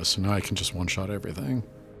area, so now I can just one-shot everything.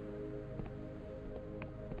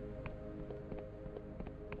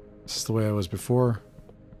 This is the way I was before.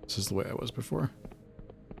 This is the way I was before.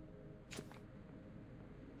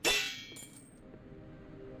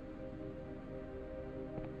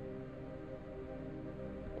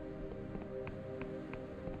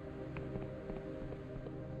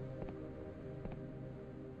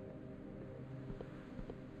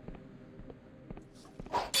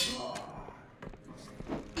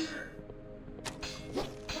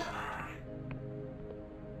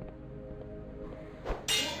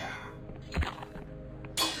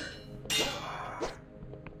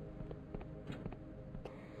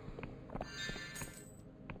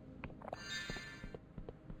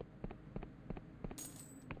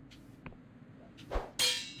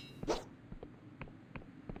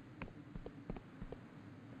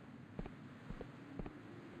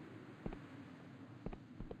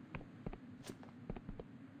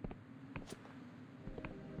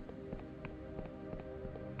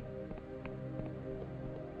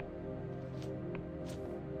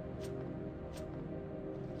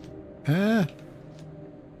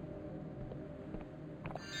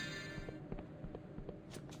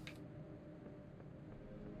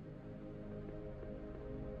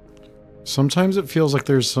 Sometimes it feels like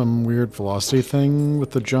there's some weird velocity thing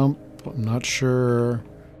with the jump. I'm not sure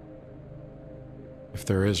if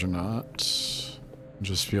there is or not. It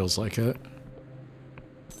just feels like it.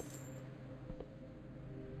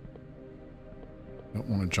 Don't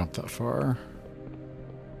want to jump that far.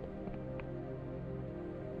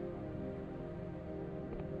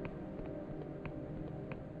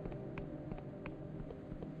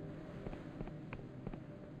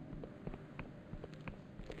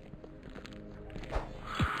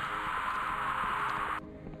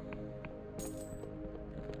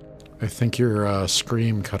 I think your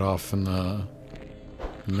scream cut off in the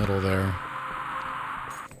middle there.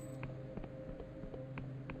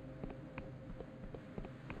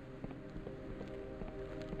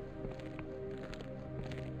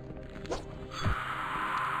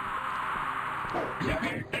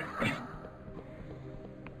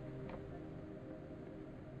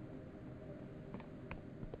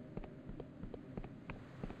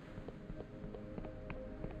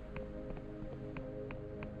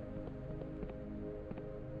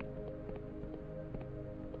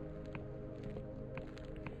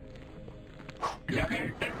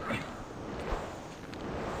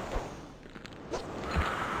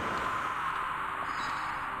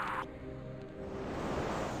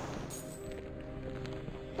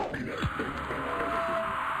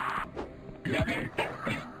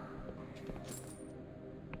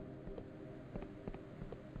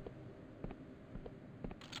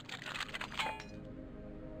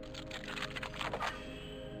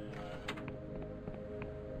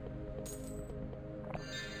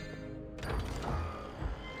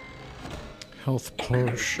 Health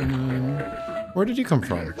potion. Where did you come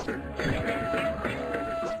from?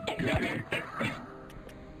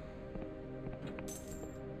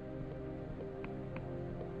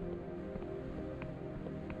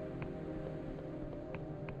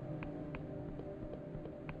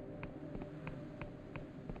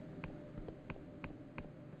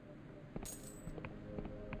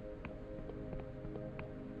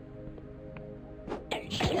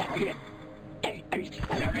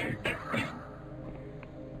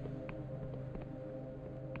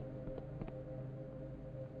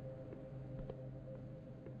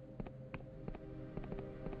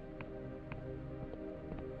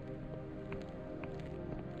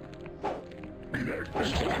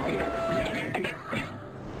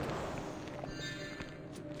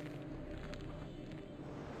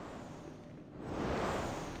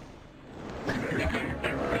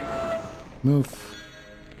 Move.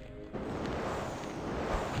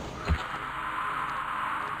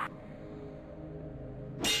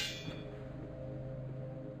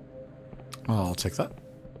 I'll take that.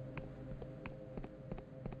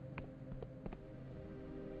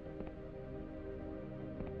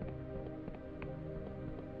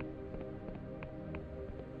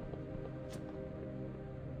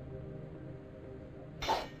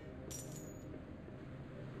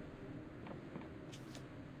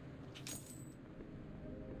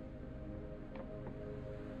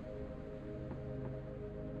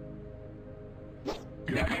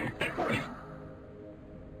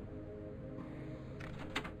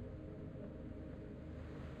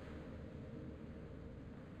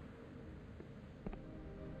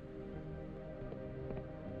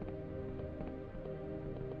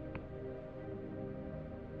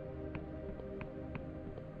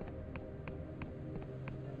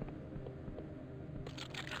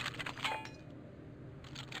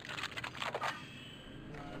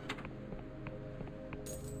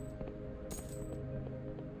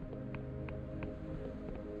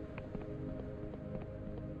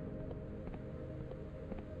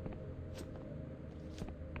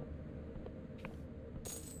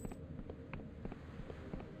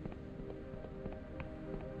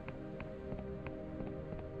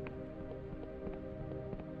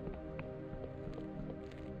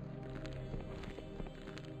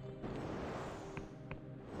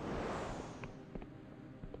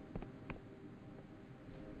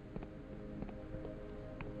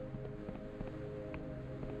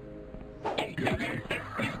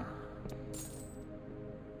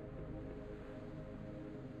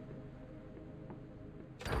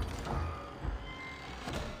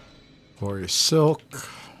 Glorious silk.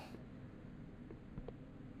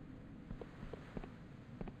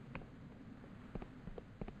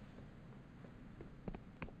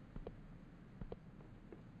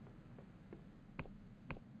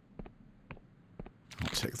 I'll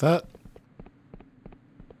take that.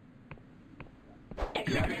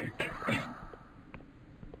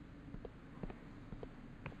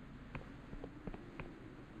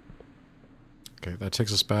 Okay, that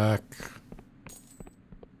takes us back.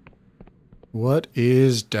 What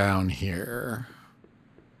is down here?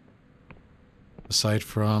 Aside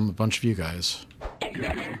from a bunch of you guys.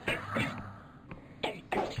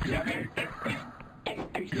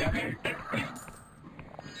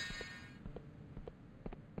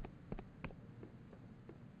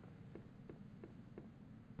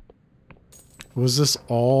 Was this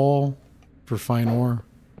all for fine ore?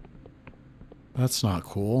 That's not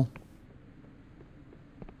cool.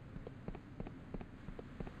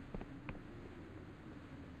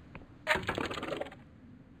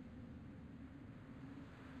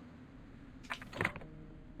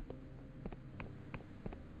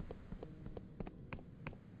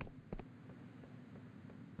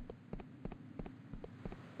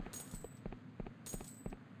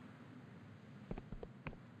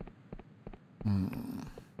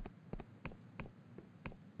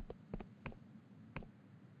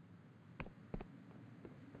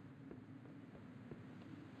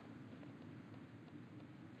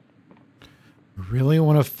 I really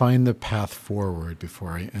want to find the path forward before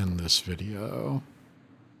I end this video.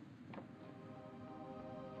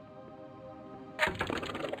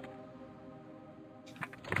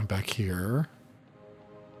 I'm back here.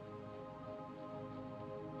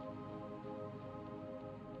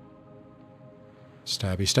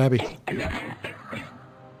 Stabby, stabby.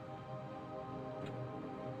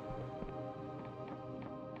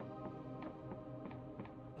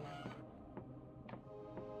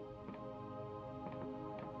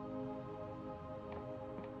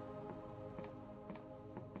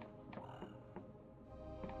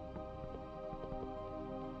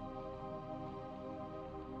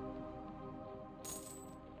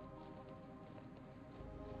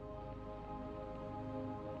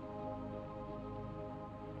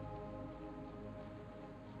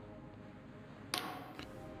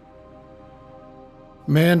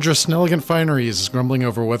 Man dressed in elegant fineries is grumbling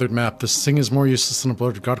over a weathered map. This thing is more useless than a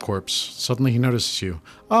bloated god corpse. Suddenly he notices you.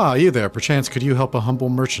 Ah, you there. Perchance could you help a humble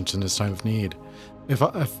merchant in his time of need?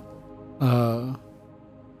 I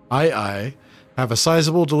have a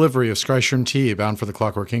sizable delivery of Skyshroom tea bound for the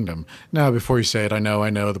Clockwork Kingdom. Now, before you say it, I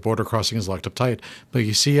know, the border crossing is locked up tight. But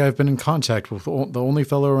you see, I've been in contact with the only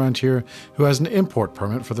fellow around here who has an import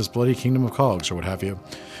permit for this bloody kingdom of cogs, or what have you.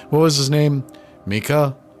 What was his name?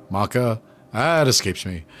 Mika? Maka? Ah, it escapes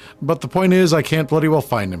me. But the point is, I can't bloody well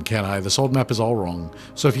find him, can I? This old map is all wrong.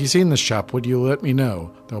 So if you've seen this chap, would you let me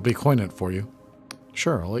know? There'll be coin in it for you.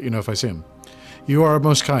 Sure, I'll let you know if I see him. You are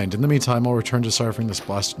most kind. In the meantime, I'll return to deciphering this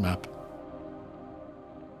blasted map.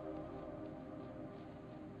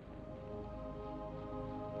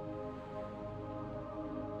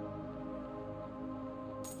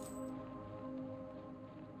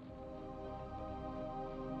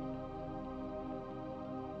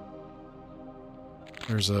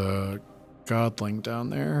 There's a godling down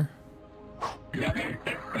there.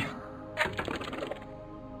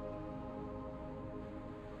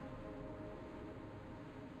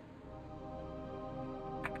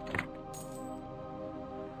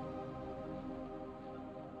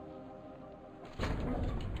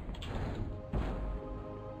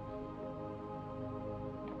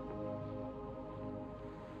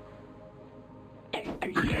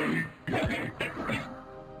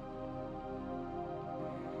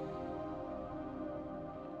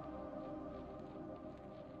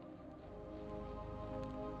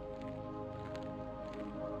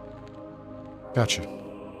 Gotcha.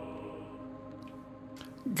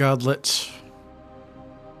 Godlet.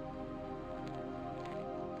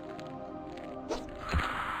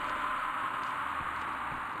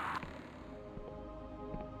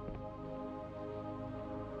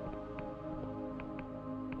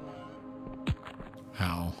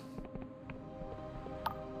 How?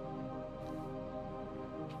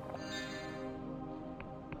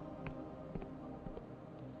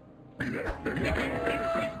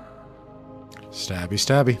 Stabby,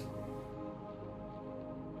 stabby.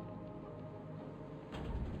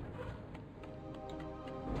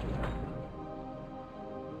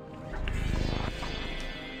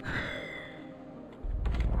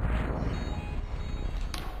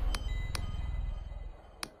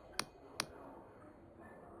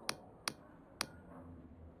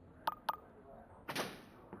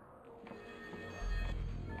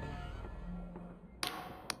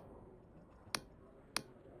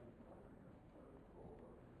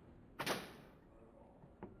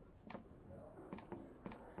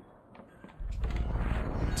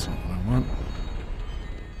 That's not what I want.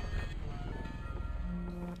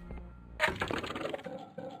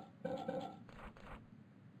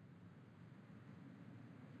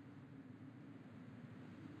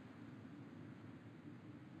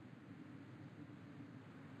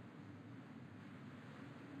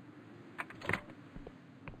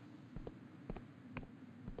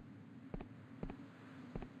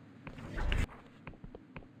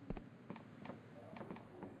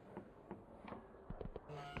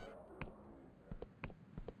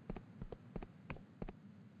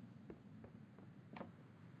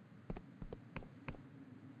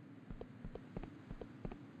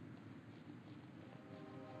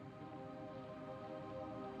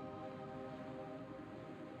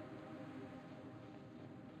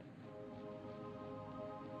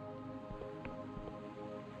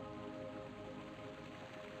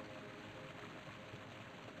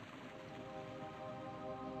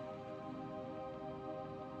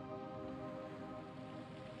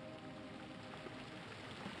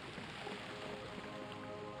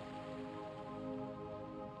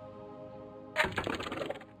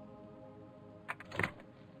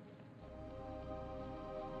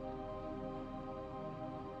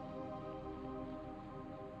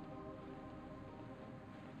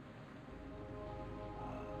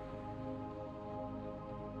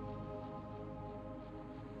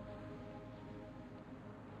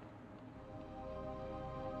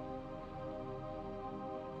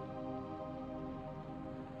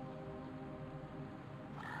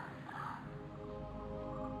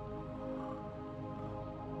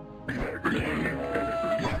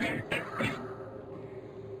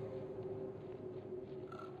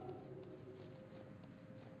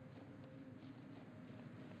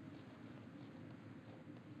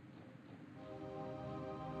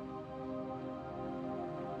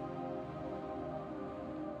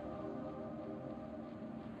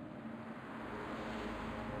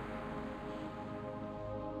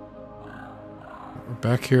 We're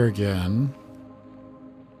back here again.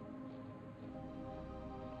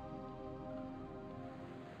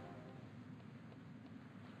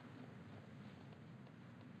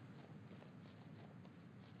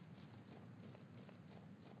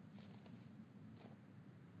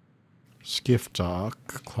 Skiff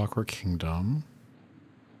Dock, Clockwork Kingdom.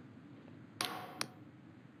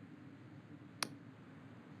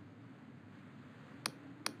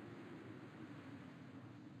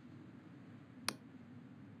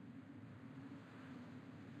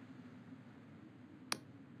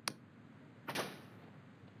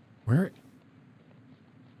 Where?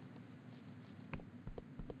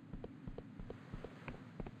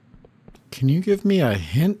 Can you give me a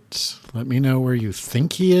hint? Let me know where you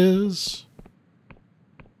think he is?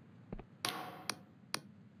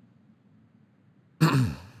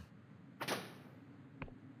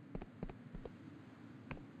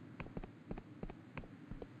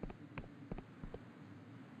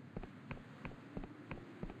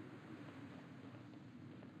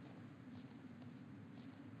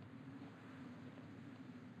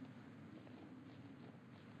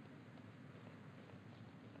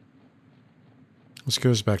 This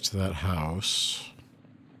goes back to that house.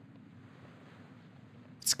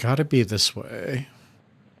 It's got to be this way.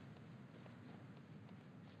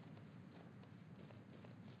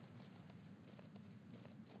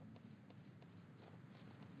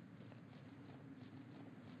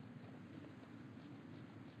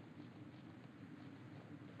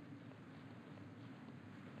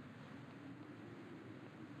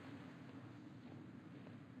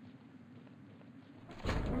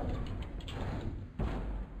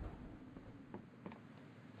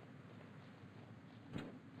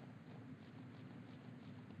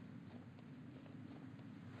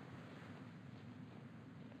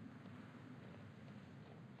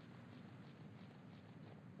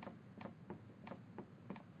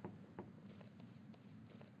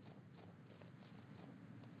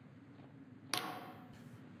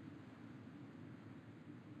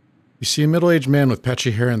 You see a middle-aged man with patchy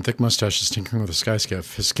hair and thick mustaches tinkering with a sky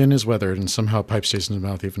skiff. His skin is weathered, and somehow a pipe stays in his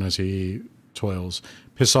mouth even as he toils.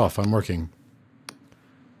 Piss off, I'm working. A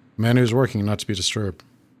man who's working, not to be disturbed.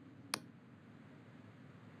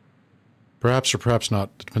 Perhaps or perhaps not.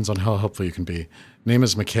 It depends on how helpful you can be. Name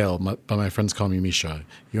is Mikhail, but my friends call me Misha.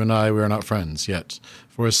 You and I, we are not friends, yet.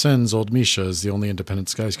 For his sins, old Misha is the only independent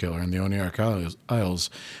skyscaler in the Oniarch Isles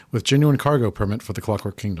with genuine cargo permit for the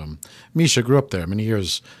Clockwork Kingdom. Misha grew up there many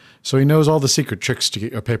years, so he knows all the secret tricks to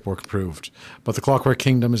get your paperwork approved. But the Clockwork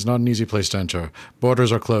Kingdom is not an easy place to enter.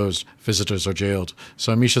 Borders are closed, visitors are jailed,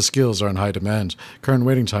 so Misha's skills are in high demand. Current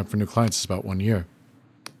waiting time for new clients is about 1 year.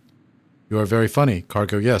 You are very funny.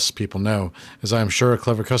 Cargo, yes, people know. As I am sure a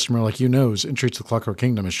clever customer like you knows, entry to the Clockwork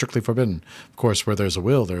Kingdom is strictly forbidden. Of course, where there's a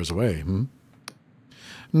will, there is a way,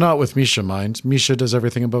 Not with Misha, mind. Misha does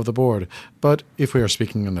everything above the board. But if we are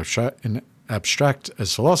speaking in abstract,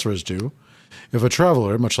 as philosophers do, if a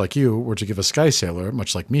traveler, much like you, were to give a sky sailor,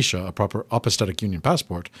 much like Misha, a proper apostatic union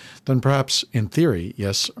passport, then perhaps, in theory,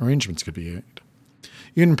 yes, arrangements could be made.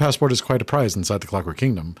 Union passport is quite a prize inside the Clockwork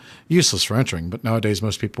Kingdom. Useless for entering, but nowadays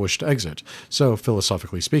most people wish to exit, so,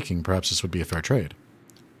 philosophically speaking, perhaps this would be a fair trade.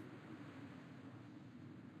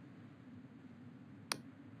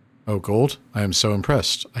 Oh, gold? I am so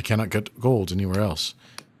impressed. I cannot get gold anywhere else.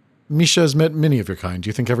 Misha has met many of your kind.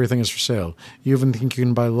 You think everything is for sale. You even think you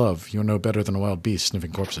can buy love. You are no better than a wild beast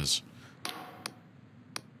sniffing corpses.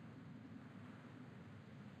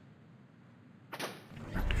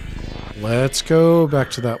 Let's go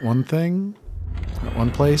back to that one thing. That one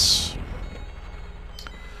place.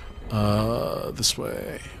 This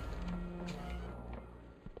way.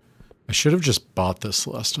 I should have just bought this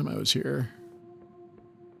last time I was here.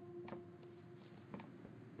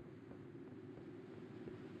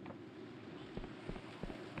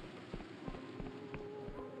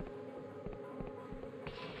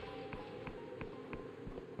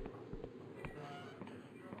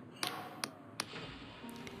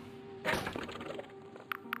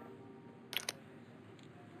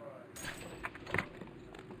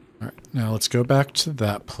 Now let's go back to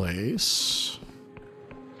that place.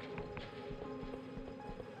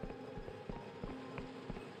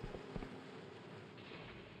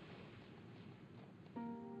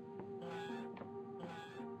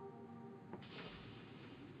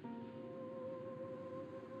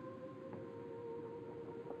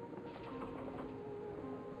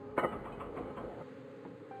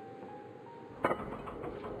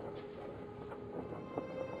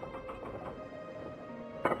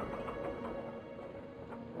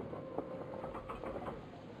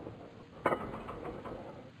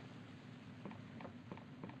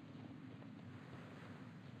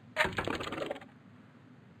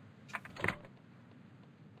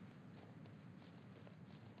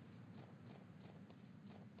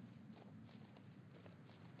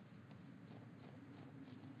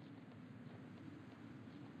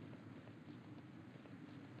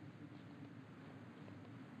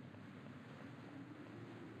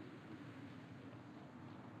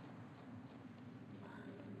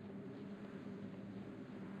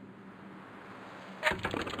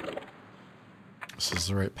 This is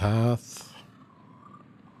the right path.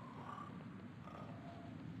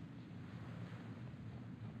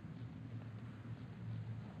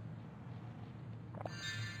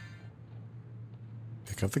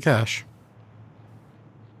 Pick up the cash.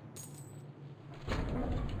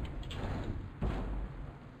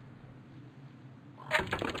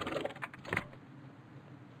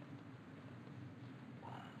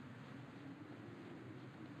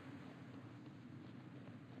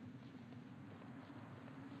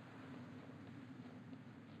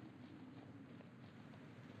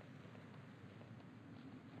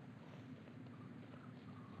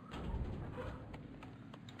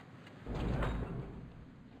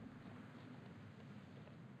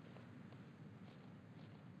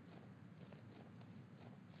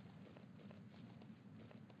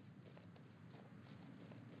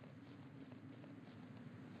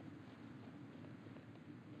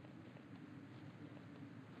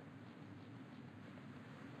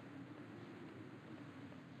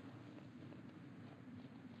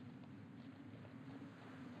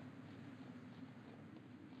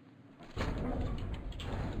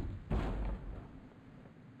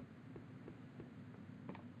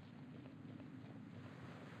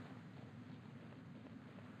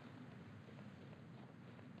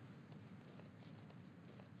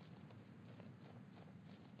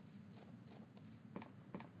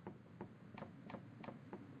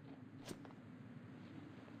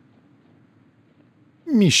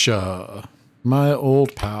 Misha, my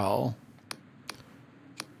old pal.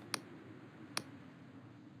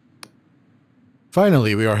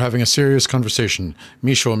 Finally, we are having a serious conversation.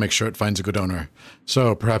 Misha will make sure it finds a good owner.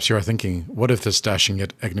 So, perhaps you are thinking, what if this dashing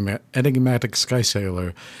yet enigmatic sky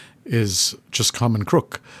sailor is just common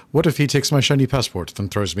crook? What if he takes my shiny passport, then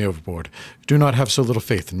throws me overboard? Do not have so little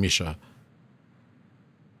faith in Misha.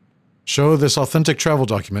 Show this authentic travel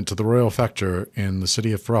document to the royal factor in the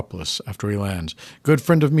city of Feropolis after we land. Good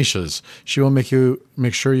friend of Misha's. She will make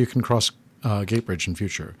sure you can cross Gatebridge in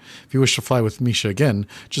future. If you wish to fly with Misha again,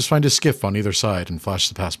 just find a skiff on either side and flash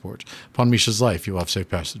the passport. Upon Misha's life, you will have safe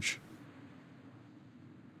passage.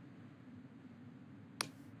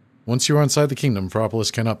 Once you are inside the kingdom,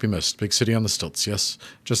 Feropolis cannot be missed. Big city on the stilts, yes?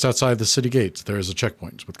 Just outside the city gate, there is a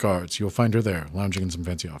checkpoint with guards. You will find her there, lounging in some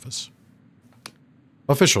fancy office.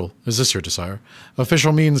 Official, is this your desire?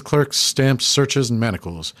 Official means clerks, stamps, searches, and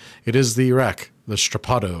manacles. It is the rack, the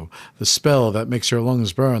strappado, the spell that makes your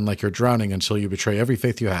lungs burn like you're drowning until you betray every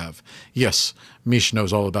faith you have. Yes, Mish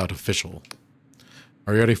knows all about official.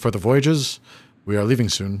 Are you ready for the voyages? We are leaving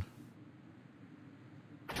soon.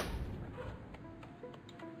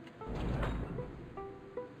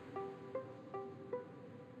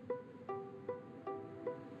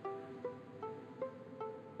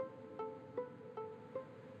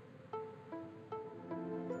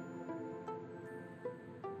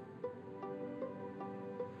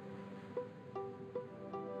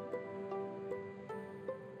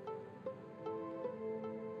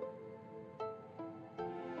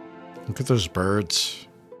 Look at those birds.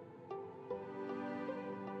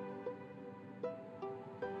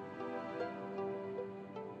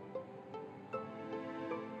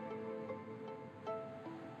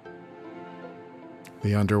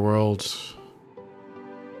 The underworld.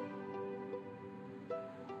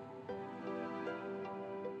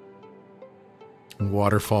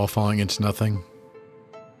 Waterfall falling into nothing.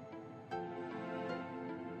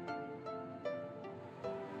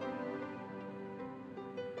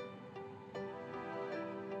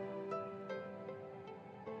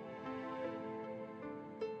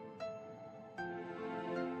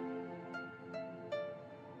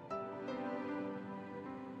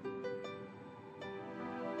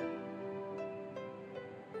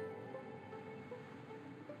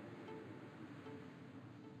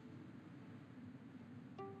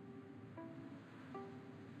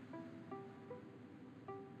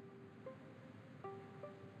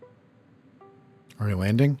 Are we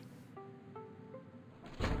landing?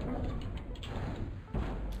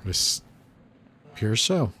 This appears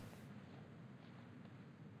so.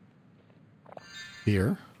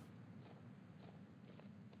 Here.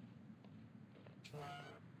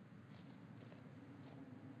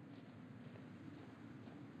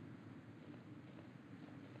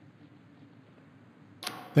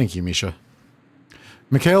 Thank you, Misha.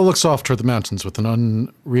 Mikhail looks off toward the mountains with an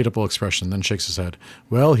unreadable expression, then shakes his head.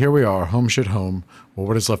 Well, here we are, home shit home, or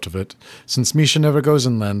what is left of it. Since Misha never goes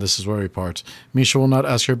inland, this is where we part. Misha will not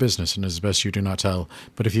ask your business, and it is best you do not tell.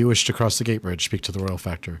 But if you wish to cross the gate bridge, speak to the royal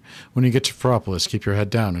factor. When you get to Feropolis, keep your head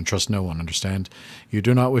down and trust no one, understand? You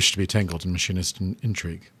do not wish to be tangled in machinist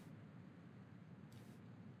intrigue.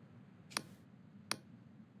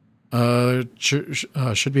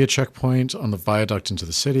 Should be a checkpoint on the viaduct into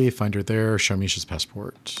the city. Find her there. Show Misha's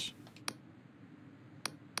passport.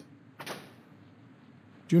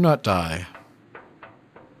 Do not die.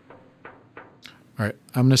 Alright,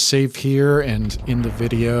 I'm going to save here and end the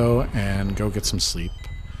video and go get some sleep.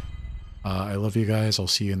 I love you guys. I'll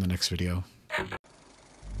see you in the next video.